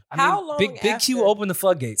information? How long? Big Q opened the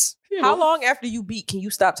floodgates. How long after you beat can you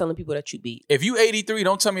stop telling people that you beat? If you 83,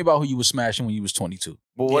 don't tell me about who you was smashing when you was 22.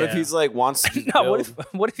 But what if he's like wants to? No,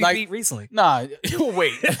 what if he beat recently? Nah,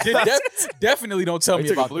 wait. Definitely don't tell me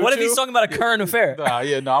about that. What if he's talking about a current affair?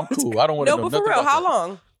 I'm cool. I don't want to know but nothing for real, about how that.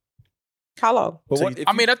 long? How long? But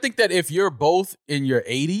I think that if you're both in your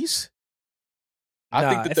 80s, I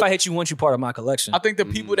think that if I hit you once, you're part of my collection. I think the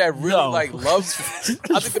people that really love. I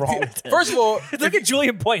think first of all, look at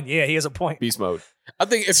Julian point. Yeah, he has a point. Beast mode. I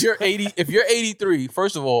think if you're 83,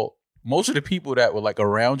 first of all, most of the people that were like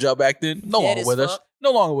around y'all back then no longer with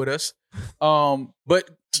us. But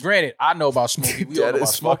granted, I know about Smokey. We all know about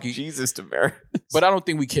Smokey. Jesus to Mary. But I don't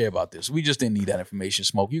think we care about this. We just didn't need that information,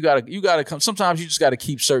 Smoke. You gotta come. Sometimes you just gotta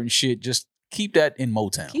keep certain shit. Just keep that in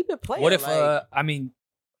Motown. Keep it playing. What if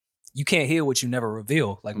you can't hear what you never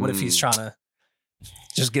reveal? Like, what if he's trying to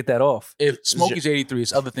just get that off? If Smokey's 83,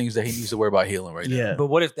 it's other things that he needs to worry about healing right now. But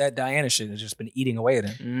what if that Diana shit has just been eating away at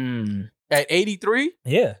him? At 83?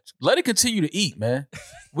 Yeah. Let it continue to eat, man.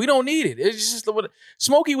 We don't need it. It's just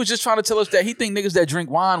Smokey was just trying to tell us that he think niggas that drink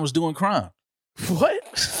wine was doing crime.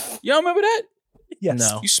 What? Y'all remember that? Yes.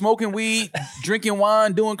 No. You smoking weed, drinking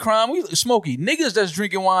wine, doing crime. Smokey, niggas that's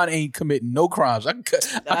drinking wine ain't committing no crimes.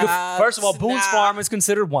 First of all, Boone's Farm is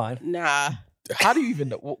considered wine. Nah. How do you even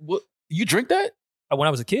know? What you drink that? When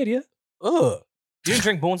I was a kid, yeah. Ugh. You didn't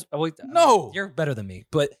drink Boone's? No. You're better than me.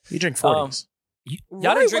 But you drink 40s.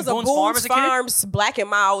 Y'all didn't drink Boone's Farm as a kid? Farms, Black and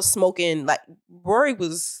Mild smoking. Like, Rory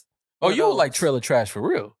was... Oh, you were like trailer trash for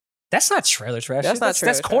real. That's not trailer trash. That's not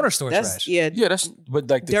trailer That's corner store trash. Yeah, that's but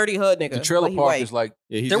like the dirty hood nigga. The trailer park is like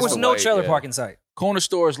there was no trailer park in sight. Corner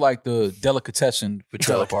store is like the delicatessen for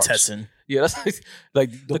trailer parks. Yeah, that's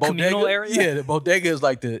like the bodega, communal area. Yeah, the bodega is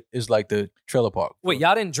like the trailer park. Wait,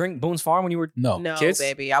 y'all didn't drink Boone's Farm when you were no kids?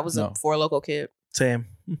 Baby. I was a Four Loko kid. Same.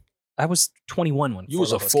 I was 21 when you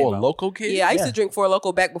was a Four Loko kid. Yeah, I used to drink Four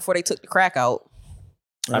Loko back before they took the crack out.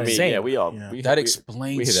 I mean, we all that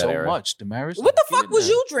explains so much, Damaris. What the fuck was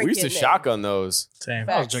you drinking? We used to shotgun those. Same.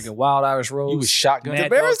 I was drinking Wild Irish Rose. You was shotgun.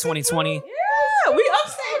 Mad Dog 2020. Yeah, we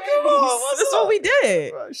upstate people. That's what we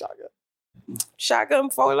did.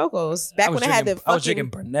 Shotgun Four Locos. Back when I had the fucking... I was drinking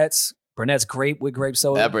Burnett's grape with grape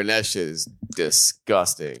soda. That Burnett shit is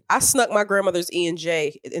disgusting. I snuck my grandmother's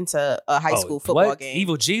E&J into a high school football game.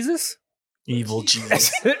 Evil Jesus? Evil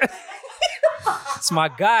Jesus. It's my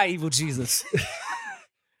guy, Evil Jesus.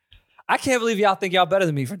 I can't believe y'all think y'all better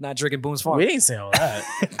than me for not drinking Boone's Farm. We ain't saying all that.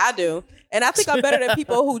 I do. And I think I'm better than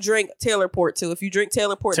people who drink Taylor Port too. If you drink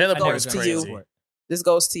Taylor Port, this goes to you. This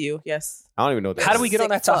goes to you. Yes. I don't even know what that How do we get on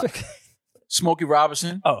that topic? Smokey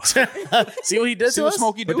Robinson. Oh. See what he did to us?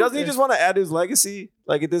 Smokey but doesn't he just want to add his legacy?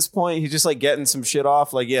 Like at this point, he's just like getting some shit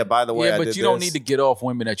off. Like, yeah, by the way, but you don't need to get off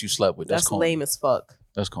women that you slept with. That's lame as fuck.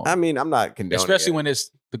 That's cool. I mean, I'm not condoning especially when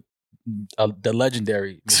it's the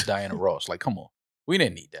legendary Miss Diana Ross. Like, come on. We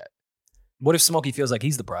didn't need that. What if Smokey feels like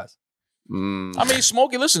he's the prize? I mean,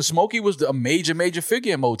 Smokey, listen, Smokey was a major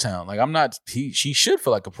figure in Motown. Like, she should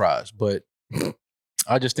feel like a prize, but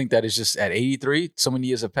I just think that it's just at 83, so many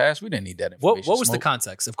years have passed, we didn't need that information. What was the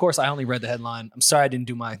context? Of course, I only read the headline. I'm sorry I didn't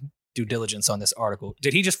do my due diligence on this article.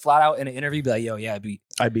 Did he just flat out in an interview be like, yo, yeah,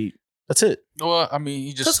 I beat. That's it. Well, I mean,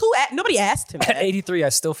 he just... Because nobody asked him At 83, I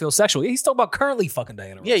still feel sexual. He's talking about currently fucking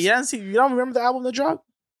Diana Ross. Yeah, you don't remember the album that dropped?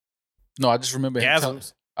 No, I just remember him.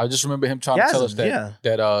 Trying to tell us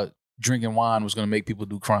that drinking wine was going to make people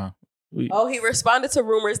do crime. He responded to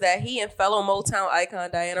rumors that he and fellow Motown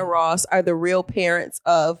icon Diana Ross are the real parents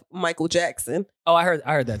of Michael Jackson. Oh, I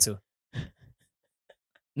heard that too.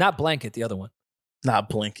 Not Blanket, the other one. Not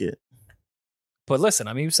Blanket. But listen,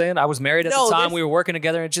 I mean, you're saying I was married at the time we were working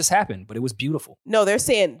together. And it just happened, but it was beautiful. No, they're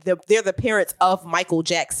saying they're the parents of Michael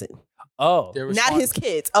Jackson. Oh, not his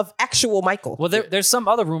kids, of actual Michael. Well, there's some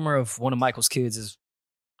other rumor of one of Michael's kids is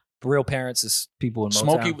real parents is people in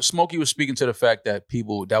Motown. Smokey was speaking to the fact that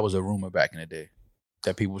that was a rumor back in the day.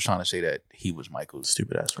 That people was trying to say that he was Michael's.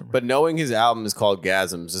 Stupid ass rumor. But knowing his album is called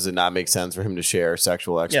Gasms, does it not make sense for him to share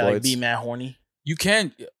sexual exploits? Yeah, like be mad horny. You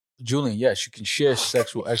can, Julian, yes, you can share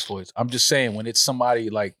sexual exploits. I'm just saying when it's somebody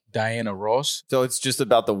like Diana Ross. So it's just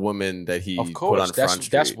about the woman that he put on Front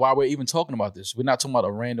Street. That's why we're even talking about this. We're not talking about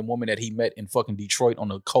a random woman that he met in fucking Detroit on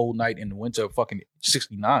a cold night in the winter of fucking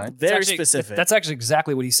 69. Very specific. That's actually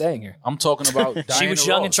exactly what he's saying here. I'm talking about Diana She was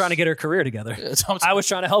young Ross. and trying to get her career together. I was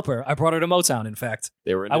trying to help her. I brought her to Motown, in fact.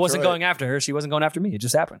 I wasn't going after her. She wasn't going after me. It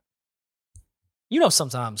just happened.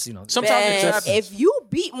 Sometimes. If you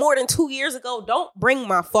beat more than 2 years ago, don't bring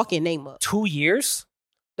my fucking name up. 2 years?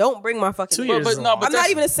 Don't bring my fucking 2 name years. up. I'm not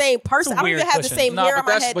even the same person. I don't even have the same hair on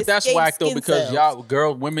my head. But that's whack though, because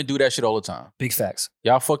women do that shit all the time. Big facts.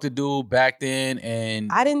 Y'all fucked a dude back then,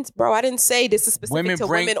 and I didn't say this is specific to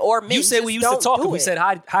women or men. You said we used to talk and we said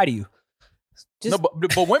hi to you.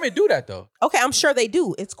 But women do that though. Okay, I'm sure they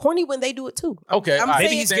do. It's corny when they do it too. Okay, I'm saying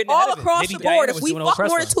maybe he's getting all across the board. If we fucked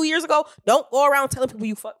more than 2 years ago, don't go around telling people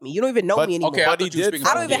you fucked me. You don't even know me anymore. Okay, I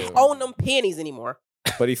don't even own them panties anymore.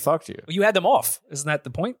 But he fucked you. Well, you had them off. Isn't that the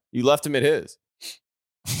point? You left him at his.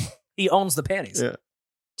 He owns the panties. Yeah.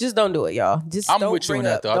 Just don't do it, y'all. Just I'm don't with you bring on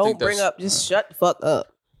that, up. though. I Don't think bring that's- up. Just shut the fuck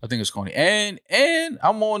up. I think it's corny, and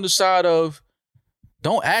I'm on the side of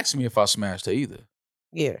don't ask me if I smashed her either.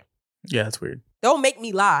 Yeah. Yeah, that's weird. Don't make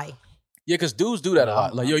me lie. Yeah, because dudes do that a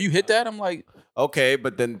lot. Like, yo, you hit that? I'm like, okay,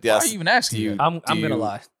 but then why are you even asking you? I'm gonna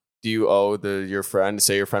lie. Do you owe your friend?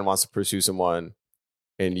 Say your friend wants to pursue someone,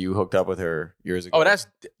 and you hooked up with her years ago. Oh, that's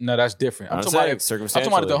different. I'm talking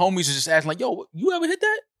about the homies are just asking like, yo, you ever hit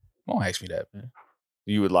that? Don't ask me that, man.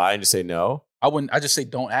 You would lie and just say no. I wouldn't. I just say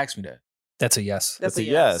don't ask me that. That's a yes. That's a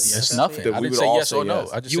yes. It's nothing. I didn't say yes or no.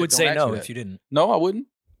 I just you would say no if you didn't. No, I wouldn't.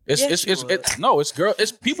 It's would.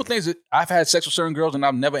 It's people things that I've had sex with certain girls and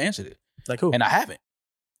I've never answered it. Like who? And I haven't.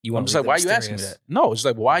 I'm just like, why are you asking me mysterious? that? No, it's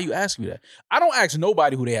like, why are you asking me that? I don't ask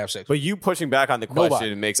nobody who they have sex with. But you pushing back on the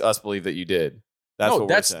question makes us believe that you did. That's what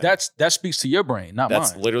we're saying. That speaks to your brain, not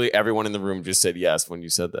That's mine. literally everyone in the room just said yes when you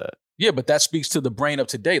said that. Yeah, but that speaks to the brain of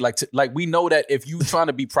today. Like we know that if you trying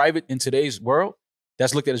to be private in today's world,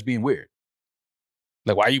 that's looked at as being weird.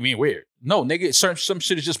 Like, why are you being weird? No, nigga, some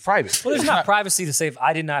shit is just private. Well, there's not privacy to say if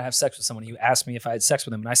I did not have sex with someone. You asked me if I had sex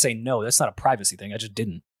with them, and I say no. That's not a privacy thing. I just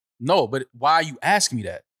didn't. No, but why are you asking me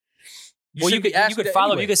that? You could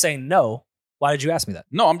follow up. You could say no. Why did you ask me that?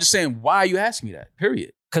 No, I'm just saying, why are you asking me that?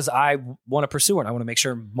 Period. Because I want to pursue her and I want to make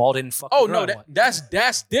sure Maul didn't fuck. Oh no, that's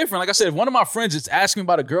different. Like I said, if one of my friends is asking me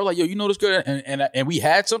about a girl, like, yo, you know this girl, and we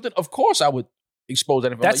had something, of course I would expose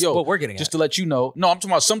that. That's like, yo, what we're getting just at. to let you know. No, I'm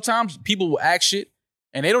talking about sometimes people will ask shit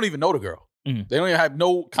and they don't even know the girl. Mm-hmm. They don't even have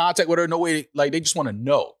no contact with her, no way. Like they just want to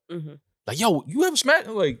know. Mm-hmm. Like, yo, you ever smacked?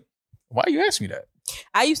 Like, why are you asking me that?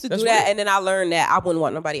 I used to do that, weird. and then I learned that I wouldn't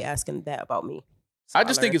want nobody asking that about me. So I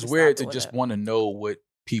just think learned it's weird to stop just doing want to know what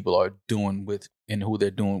people are doing with and who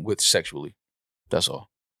they're doing with sexually. That's all.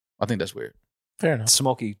 I think that's weird. Fair enough.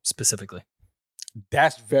 Smokey specifically.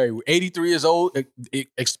 That's very weird. 83 years old,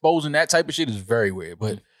 exposing that type of shit is very weird.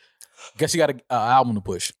 But guess you got an album to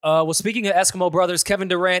push. Well, speaking of Eskimo brothers, Kevin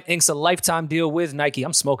Durant inks a lifetime deal with Nike.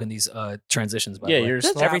 I'm smoking these transitions. By the way. You're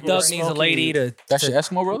Every thug needs a lady to. That's your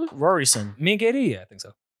Eskimo brother? Rory son. Me and KD, yeah, I think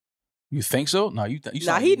so. You think so? No, you Nah,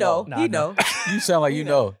 sound he like know. Nah, He no. know. You sound like you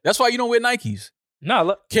know. That's why you don't wear Nikes. No,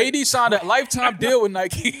 look. KD signed a lifetime deal with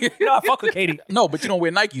Nike. No, I fuck with Katie. No, but you don't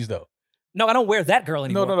wear Nikes though. No, I don't wear that girl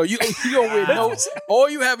anymore. No. You don't wear no. All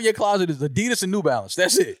you have in your closet is Adidas and New Balance.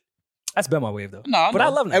 That's it. That's been my wave though. No, but I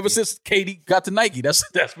love Nike. Ever since KD got to Nike, that's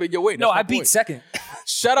been your way. No, I beat second.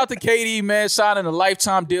 Shout out to KD, man, signing a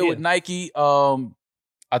lifetime deal with Nike.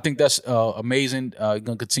 I think that's amazing. Going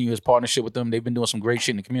to continue his partnership with them. They've been doing some great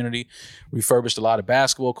shit in the community. Refurbished a lot of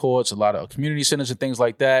basketball courts, a lot of community centers and things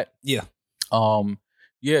like that. Yeah.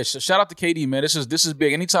 Yeah. So shout out to KD, man. This is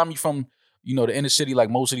big. Anytime you're from, the inner city, like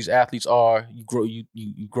most of these athletes are,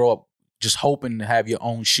 you grow up just hoping to have your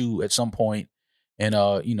own shoe at some point. And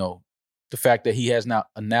the fact that he has now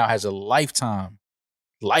has a lifetime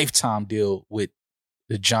deal with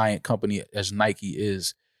the giant company as Nike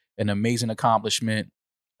is an amazing accomplishment.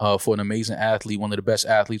 for an amazing athlete, one of the best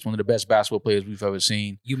athletes, one of the best basketball players we've ever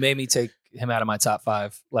seen. You made me take him out of my top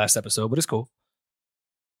 5 last episode, but it's cool.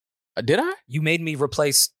 Did I? You made me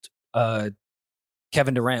replace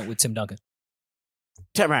Kevin Durant with Tim Duncan.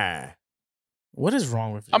 Timmer. What is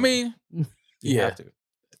wrong with you? I mean, yeah,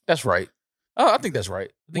 that's right. I think that's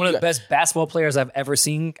right. One of the best basketball players I've ever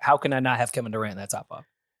seen. How can I not have Kevin Durant in that top 5?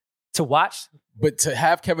 To watch? But to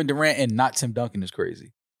have Kevin Durant and not Tim Duncan is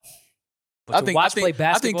crazy. But to watch play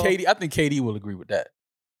basketball? I think KD will agree with that.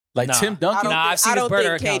 Like Nah. Tim Duncan. I've seen his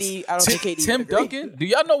burner accounts. I don't think KD. Tim would agree. Duncan? Do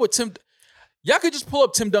y'all know what Tim... Y'all could just pull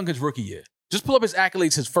up Tim Duncan's rookie year. Just pull up his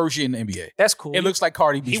accolades his first year in the NBA. That's cool. It looks like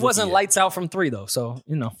Cardi B's He rookie wasn't year. lights out from 3, though, so,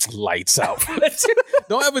 you know. Lights out.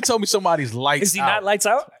 Don't ever tell me somebody's lights out. Is he not lights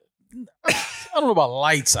out? I don't know about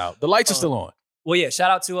lights out. The lights are still on. Well, yeah,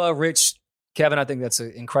 shout out to Rich. Kevin, I think that's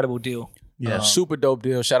an incredible deal. Yeah, super dope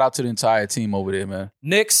deal. Shout out to the entire team over there, man.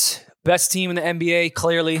 Knicks, best team in the NBA,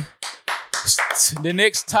 clearly. The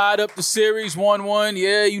Knicks tied up the series 1-1.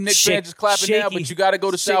 Yeah, you Knicks fans just clapping now, but you got to go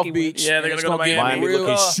to South Beach. Yeah, they're going to go to Miami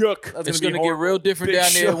looking shook. It's going to get real different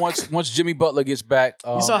down there once Jimmy Butler gets back.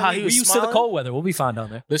 You saw how he was used smiling? to the cold weather. We'll be fine down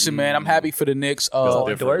there. Listen, man, I'm happy for the Knicks.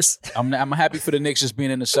 Indoors. I'm happy for the Knicks just being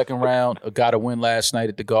in the second round. Got a win last night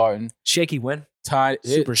at the Garden. Shaky win.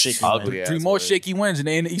 Super shaky. Ugly. 3 more shaky wins in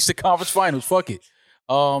the Eastern Conference Finals. Fuck it.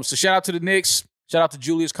 So shout out to the Knicks. Shout out to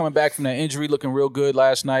Julius coming back from that injury, looking real good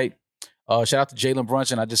last night. Shout out to Jalen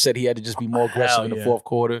Brunson. I just said he had to just be more aggressive in the fourth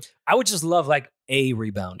quarter. I would just love like a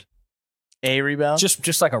rebound. A rebound?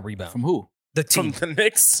 Just like a rebound. From who? The team. From the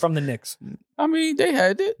Knicks? From the Knicks. I mean, they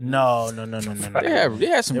had it. No. They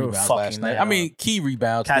had some They were rebounds fucking last night. there. I mean, key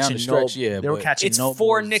rebounds down Catching the stretch, no- yeah. They were but catching It's no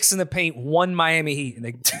 4 balls. Knicks in the paint, 1 Miami Heat, and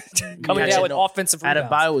they coming Yeah, down with no- offensive rebounds.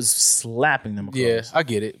 Adebayo was slapping them across. yeah, I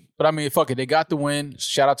get it. But I mean, fuck it. They got the win.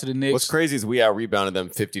 Shout out to the Knicks. What's crazy is we out rebounded them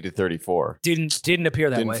 50-34. Didn't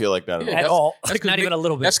appear that Didn't way feel like that Yeah, at at all. all. That's 'cause Not even a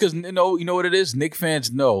little bit. That's because you know what it is. Knicks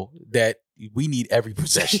fans know that we need every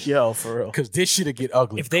possession Yo, for real. because this shit'll get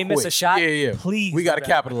ugly. If they miss quick. a shot, yeah, please we got to do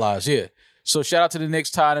that. capitalize. Yeah. So shout out to the Knicks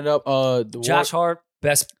tying it up. Josh Hart,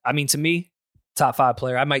 best. I mean, to me, top 5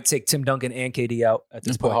 player. I might take Tim Duncan and KD out at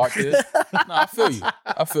this Just put point. Hart there. No,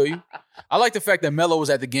 I feel you. I like the fact that Melo was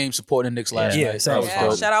at the game supporting the Knicks last Yeah, night. same. That was Yeah,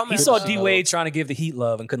 dope. shout out He Melo. saw D Wade trying to give the Heat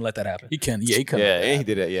love and couldn't let that happen. He couldn't let Yeah, that and he happen.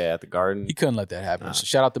 did it. Yeah, at the Garden. He couldn't let that happen. So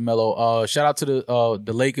shout out to Melo. Shout out to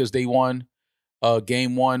the Lakers. They won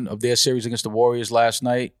game 1 of their series against the Warriors last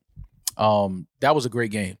night. That was a great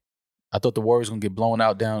game. I thought the Warriors were gonna get blown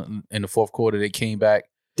out down in the fourth quarter. They came back.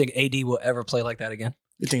 Think AD will ever play like that again?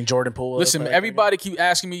 You think Jordan Poole will Listen, play everybody keep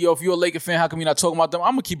asking me, yo, if you're a Laker fan, how come you're not talking about them?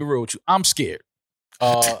 I'm gonna keep it real with you. I'm scared.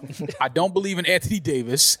 I don't believe in Anthony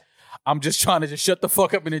Davis. I'm just trying to just shut the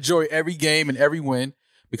fuck up and enjoy every game and every win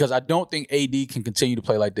because I don't think AD can continue to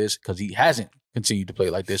play like this because he hasn't continued to play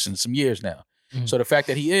like this in some years now. Mhm. So the fact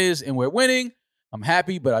that he is and we're winning, I'm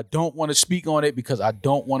happy, but I don't want to speak on it because I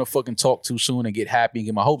don't want to fucking talk too soon and get happy and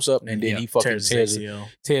get my hopes up and then Yeah. he fucking Tears his tears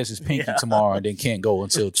ACL. his pinky Yeah. tomorrow and then can't go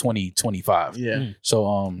until 2025. Yeah.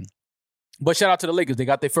 So but shout out to the Lakers. They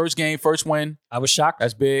got their first game, first win. I was shocked.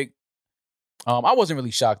 That's big. I wasn't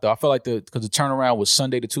really shocked though. I felt like because the turnaround was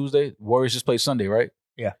Sunday to Tuesday. Warriors just played Sunday, right?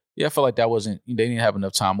 Yeah. Yeah, I felt like that wasn't. They didn't have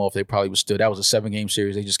enough time off. They probably was still. That was a 7-game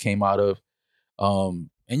series they just came out of. And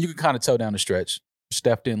you could kind of tell down the stretch.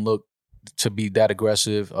 Steph didn't look to be that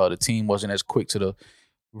aggressive. The team wasn't as quick to the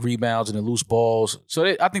rebounds and the loose balls.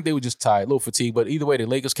 So I think they were just tired, a little fatigued. But either way, the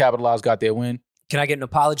Lakers capitalized, got their win. Can I get an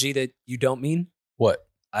apology that you don't mean? What?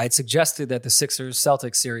 I had suggested that the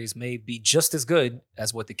Sixers-Celtics series may be just as good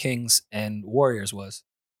as what the Kings and Warriors was.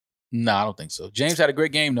 Nah, I don't think so. James had a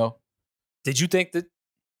great game though. Did you think the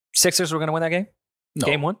Sixers were going to win that game? No.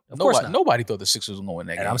 Game 1? Of course not. Nobody thought the Sixers were going to win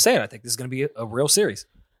that And game. I'm saying I think this is going to be a real series.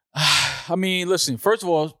 I mean, listen, first of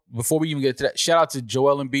all, before we even get to that, shout out to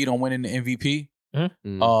Joel Embiid on winning the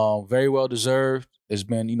MVP. Very well deserved. It's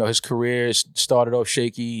been, his career started off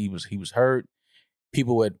shaky. He was hurt.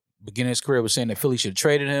 People at beginning of his career was saying that Philly should have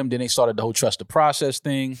traded him. Then they started the whole trust the process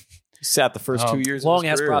thing. He sat the first 2 years. Long of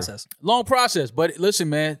his ass career. process. Long process. But listen,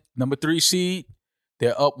 man, number 3 seed.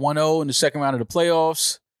 They're up 1-0 in the second round of the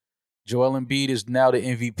playoffs. Joel Embiid is now the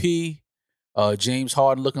MVP. James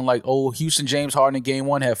Harden looking like old Houston James Harden in game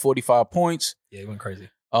 1 had 45 points. Yeah, he went crazy.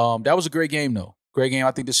 That was a great game, though. Great game.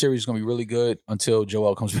 I think this series is going to be really good until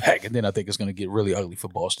Joel comes back, and then I think it's going to get really ugly for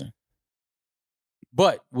Boston.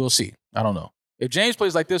 But we'll see. I don't know. If James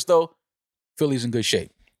plays like this, though, Philly's in good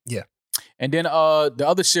shape. Yeah. And then the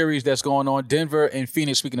other series that's going on, Denver and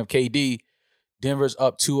Phoenix, speaking of KD, Denver's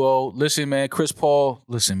up 2-0. Listen, man, Chris Paul.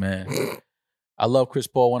 Listen, man. I love Chris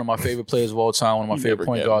Paul, one of my favorite players of all time, one of my He favorite never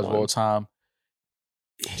point get guards of one. all time.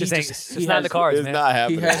 It's not in the cards, It's man. not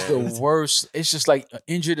happening. He has the worst. It's just like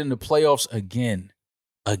injured in the playoffs again.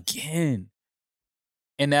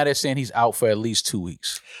 And now they're saying he's out for at least 2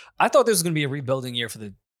 weeks. I thought this was going to be a rebuilding year for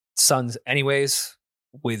the Suns anyways,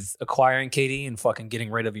 with acquiring KD and fucking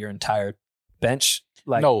getting rid of your entire bench.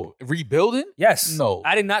 Like, no, rebuilding? Yes. No.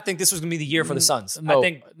 I did not think this was going to be the year for the Suns. No. I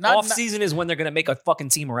think off-season is when they're going to make a fucking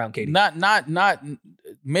team around KD.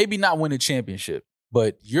 Maybe not win a championship,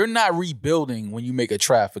 but you're not rebuilding when you make a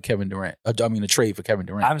trade for Kevin Durant. A trade for Kevin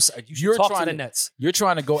Durant. I'm sorry. You should talk to the Nets. You're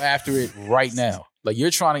trying to go after it right now. Like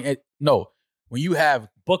you're trying to, when you have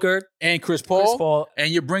Booker and Chris Paul, and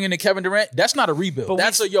you're bringing in Kevin Durant, that's not a rebuild. But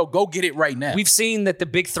that's go get it right now. We've seen that the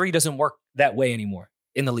big three doesn't work that way anymore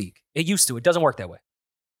in the league. It used to. It doesn't work that way.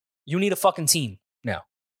 You need a fucking team now.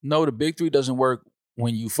 No, the big three doesn't work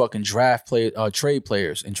when you fucking trade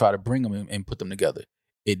players and try to bring them in and put them together.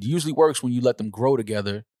 It usually works when you let them grow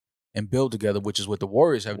together and build together, which is what the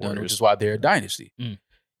Warriors have done, which is why they're a dynasty.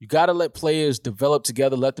 You got to let players develop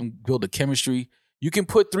together, let them build a chemistry. You can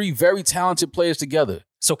put three very talented players together.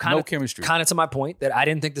 So chemistry. Kind of to my point that I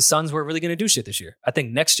didn't think the Suns were really going to do shit this year. I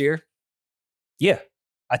think next year, yeah,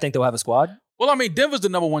 I think they'll have a squad. Well, I mean, Denver's the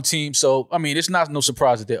number one team, so, I mean, it's not no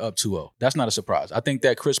surprise that they're up 2-0. That's not a surprise. I think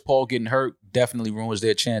that Chris Paul getting hurt definitely ruins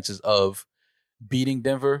their chances of beating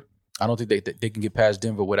Denver. I don't think they can get past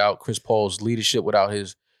Denver without Chris Paul's leadership, without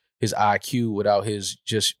his IQ, without his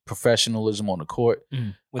just professionalism on the court.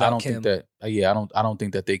 I don't think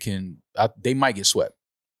that they can. They might get swept.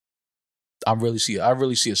 I really see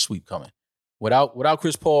a sweep coming. Without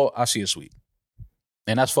Chris Paul, I see a sweep,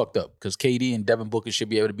 and that's fucked up because KD and Devin Booker should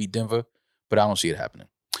be able to beat Denver, but I don't see it happening.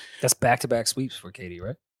 That's back-to-back sweeps for KD,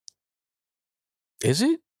 right? Is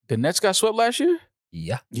it? The Nets got swept last year?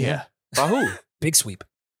 Yeah. By who? Big sweep.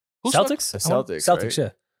 Who Celtics? The Celtics, Celtics, right? yeah.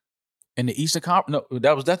 In the Eastern Conference?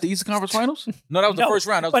 No, was that the Eastern Conference Finals? No, that was the first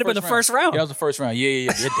round. That might have been the first round. Yeah, that was the first round.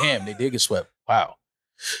 Yeah. Damn, they did get swept. Wow.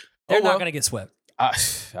 They're not going to get swept. All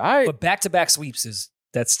right. But back-to-back sweeps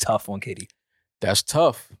that's tough on KD. That's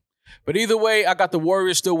tough. But either way, I got the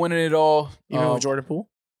Warriors still winning it all. Even with Jordan Poole?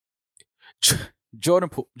 Jordan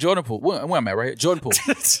Poole. Where am I, right here? Jordan Poole.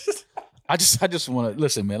 I just want to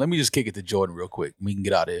listen, man. Let me just kick it to Jordan real quick. We can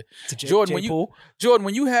get out of here. Jordan,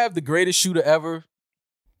 when you have the greatest shooter ever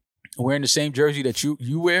wearing the same jersey that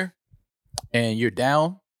you wear, and you're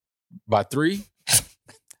down by 3,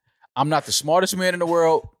 I'm not the smartest man in the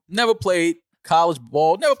world. Never played college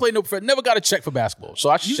ball. Never played never got a check for basketball. So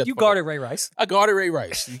I should you guarded Ray Rice. I guarded Ray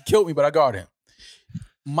Rice. He killed me, but I guarded him.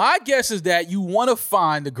 My guess is that you want to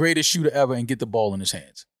find the greatest shooter ever and get the ball in his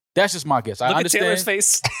hands. That's just my guess. Look at Taylor's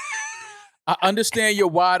face. I understand you're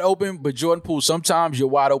wide open, but Jordan Poole, sometimes you're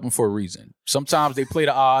wide open for a reason. Sometimes they play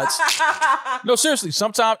the odds. No, seriously,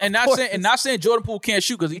 sometimes, and not saying Jordan Poole can't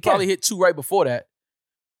shoot because he probably hit 2 right before that.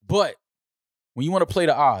 But when you want to play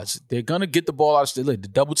the odds, they're gonna get the ball out of Steph. The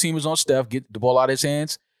double team is on Steph. Get the ball out of his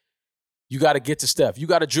hands. You got to get to Steph. You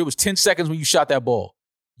got to dribble. It's 10 seconds when you shot that ball.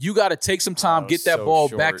 You got to take some time, get that ball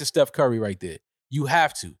back to Steph Curry right there. You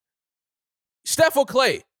have to. Steph or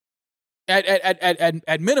Clay.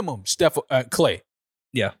 At minimum, Steph Clay.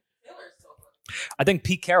 Yeah. I think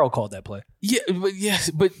Pete Carroll called that play.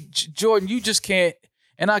 But Jordan, you just can't.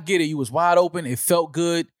 And I get it. You was wide open. It felt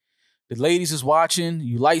good. The ladies is watching.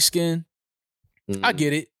 You light skinned. I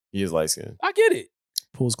get it. He is light skinned. I get it.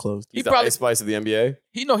 Pool's closed. He's the Ice Spice of the NBA.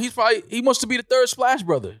 He wants to be the third Splash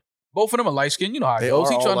brother. Both of them are light skinned. You know how it goes.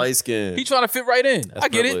 All light skinned. He trying to fit right in. That's I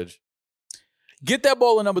get privilege. it. Get that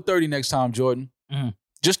ball in number 30 next time, Jordan.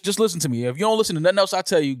 Just listen to me. If you don't listen to nothing else I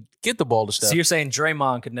tell you, get the ball to Steph. So you're saying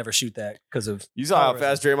Draymond could never shoot that because of... You saw how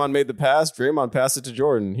fast Draymond made the pass? Draymond passed it to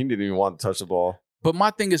Jordan. He didn't even want to touch the ball. But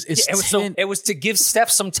my thing is, it was to give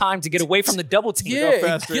Steph some time to get away from the double team.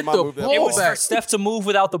 Yeah, get the ball back. It was for Steph to move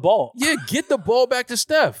without the ball. Yeah, get the ball back to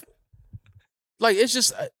Steph. Like, it's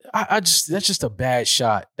just, that's just a bad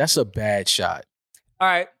shot. That's a bad shot. All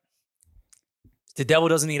right. The devil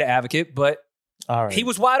doesn't need an advocate, but he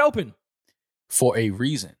was wide open. For a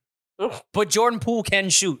reason. But Jordan Poole can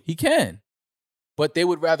shoot. He can. But they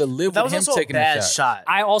would rather live with him taking a shot.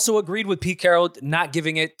 I also agreed with Pete Carroll not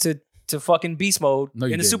giving it to fucking beast mode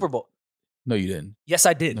in the Super Bowl. No, you didn't. Yes,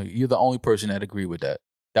 I did. No, you're the only person that agreed with that.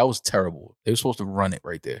 That was terrible. They were supposed to run it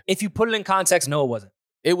right there. If you put it in context, no, it wasn't.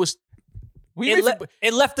 It was.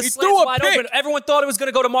 It left the slants wide open. Everyone thought it was going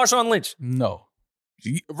to go to Marshawn Lynch. No.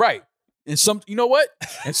 Right. And you know what?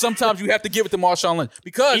 And sometimes you have to give it to Marshawn Lynch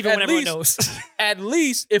because even when everyone knows. At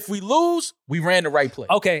least if we lose, we ran the right play.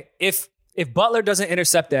 Okay, if Butler doesn't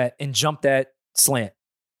intercept that and jump that slant,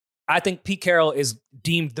 I think Pete Carroll is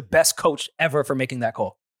deemed the best coach ever for making that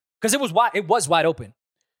call because it was wide open.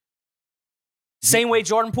 Same way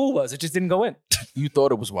Jordan Poole was. It just didn't go in. You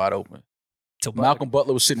thought it was wide open. Till Malcolm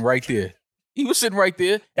Butler was sitting right there. He was sitting right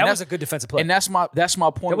there. That was a good defensive play. And that's my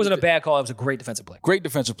point. That wasn't a bad call. It was a great defensive play. Great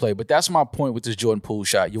defensive play. But that's my point with this Jordan Poole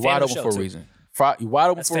shot. You're wide open for a reason. You're wide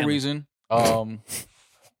open for a reason.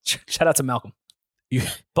 Shout out to Malcolm.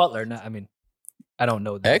 Butler. I don't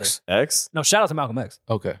know. X? No, shout out to Malcolm X.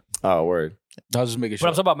 Okay. Oh, word. I was just making sure. But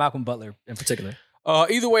I'm talking about Malcolm Butler in particular.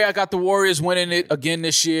 Either way, I got the Warriors winning it again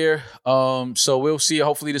this year. So we'll see.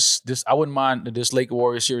 Hopefully, this I wouldn't mind this Laker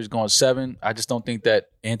Warriors series going 7. I just don't think that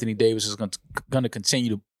Anthony Davis is going to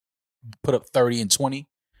continue to put up 30 and 20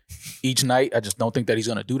 each night. I just don't think that he's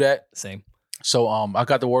going to do that. Same. So I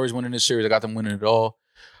got the Warriors winning this series. I got them winning it all.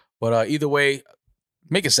 But either way,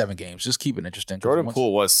 make it 7 games. Just keep it interesting. Jordan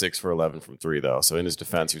Poole was 6 for 11 from 3, though. So in his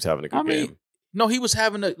defense, he was having a good game. No, he was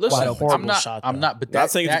having a listen. I'm not shot, but not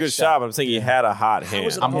saying it's a good shot, but I'm saying he had a hot hand.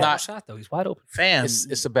 Was it a horrible shot though? He's wide open. Fam,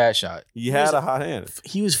 it's a bad shot. He had a hot hand.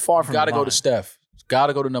 He was far from. Got to go to Steph. Got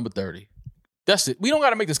to go to number 30. That's it. We don't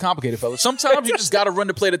got to make this complicated, fellas. Sometimes you just got to run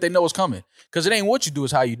the play that they know is coming, because it ain't what you do,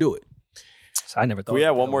 it's how you do it. So I never thought. We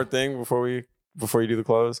have one more thing before you do the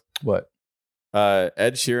close. What?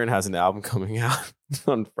 Ed Sheeran has an album coming out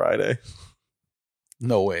on Friday.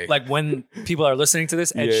 No way. Like when people are listening to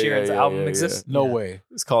this, Ed Sheeran's album exists. No way.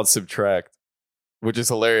 It's called Subtract, which is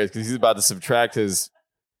hilarious because he's about to subtract his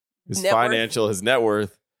net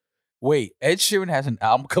worth. Wait, Ed Sheeran has an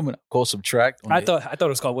album coming out called Subtract. I thought it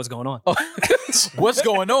was called What's Going On. Oh. What's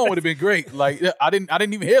Going On would have been great. Like I didn't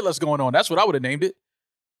even hear What's Going On. That's what I would have named it.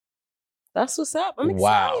 That's what's up. I'm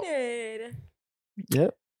excited.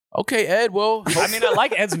 Yep. Okay, Ed. Well, I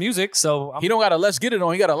like Ed's music, so he don't got a Let's Get It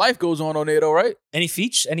on. He got a Life Goes On there, though, right? Any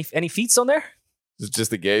feats? Any feats on there? It's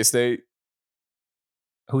just the gay state.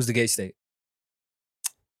 Who's the gay state?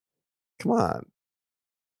 Come on,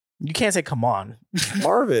 You can't say come on.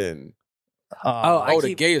 Marvin.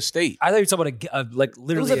 The gay estate. I thought you were talking about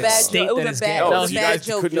literally a state that is gay. No, you guys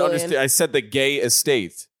couldn't understand. I said the gay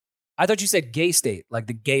estate. I thought you said gay state, like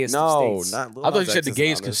the gayest No, states. not. I thought you said the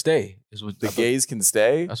gays can stay. The gays can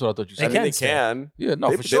stay. That's what I thought you said. They can. Yeah, no,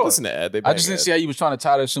 for They sure. listen to Ed. I just didn't see how you was trying to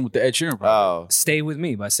tie this in with the Ed Sheeran problem. Oh, Stay With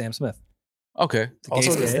Me by Sam Smith. Okay. The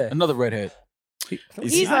gays can stay. Another redhead.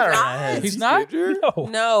 He's not a redhead. He's not?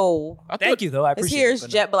 No. Thank you, though. I His appreciate hair it. is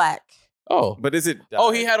jet black. Oh. but is it?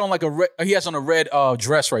 Oh, he had on like he has on a red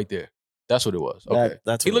dress right there. That's what it was. Okay.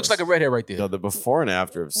 That's he looks like a redhead right there. No, the before and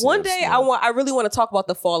after of Sam One day Smith. I really want to talk about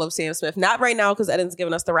the fall of Sam Smith. Not right now because Eden's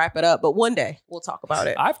giving us to wrap it up, but one day we'll talk about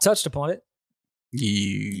it. I've touched upon it.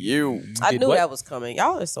 You I did knew what? that was coming.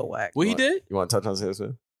 Y'all are so whack. What he did? You want to touch on Sam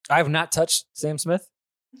Smith? I have not touched Sam Smith.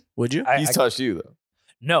 Would you? He's touched you though.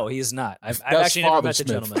 No, he is not. I've That's actually never Father met the Smith.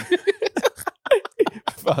 gentleman.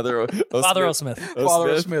 Father Father Smith.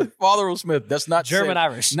 Father Smith. Father Smith. That's not German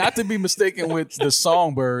Irish. Not to be mistaken with the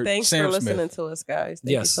songbird Thanks Sam for listening Smith. to us, guys.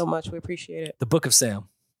 Thank you so much. We appreciate it. The Book of Sam.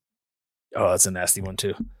 Oh, that's a nasty one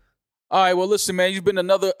too. All right, well, listen, man. You've been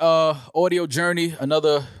another audio journey,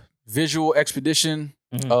 another visual expedition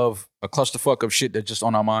of a clusterfuck of shit that's just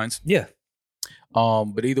on our minds. Yeah.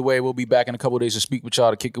 But either way, we'll be back in a couple of days to speak with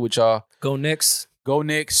y'all, to kick it with y'all. Go Knicks. Go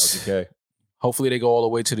Knicks. Okay. Hopefully they go all the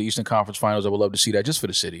way to the Eastern Conference Finals. I would love to see that just for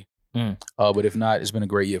the city. But if not, it's been a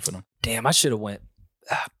great year for them. Damn, I should have went.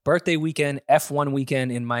 Birthday weekend, F1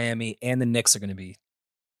 weekend in Miami, and the Knicks are going to be.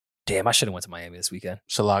 Damn, I should have went to Miami this weekend.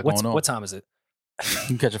 It's a lot going on. What time is it? You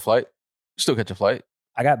can catch a flight. Still catch a flight.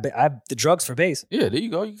 I have the drugs for base. Yeah, there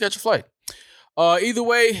you go. You can catch a flight. Either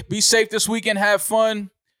way, be safe this weekend. Have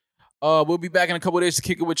fun. We'll be back in a couple of days to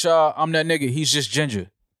kick it with y'all. I'm that nigga. He's just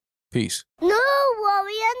Ginger. Peace. No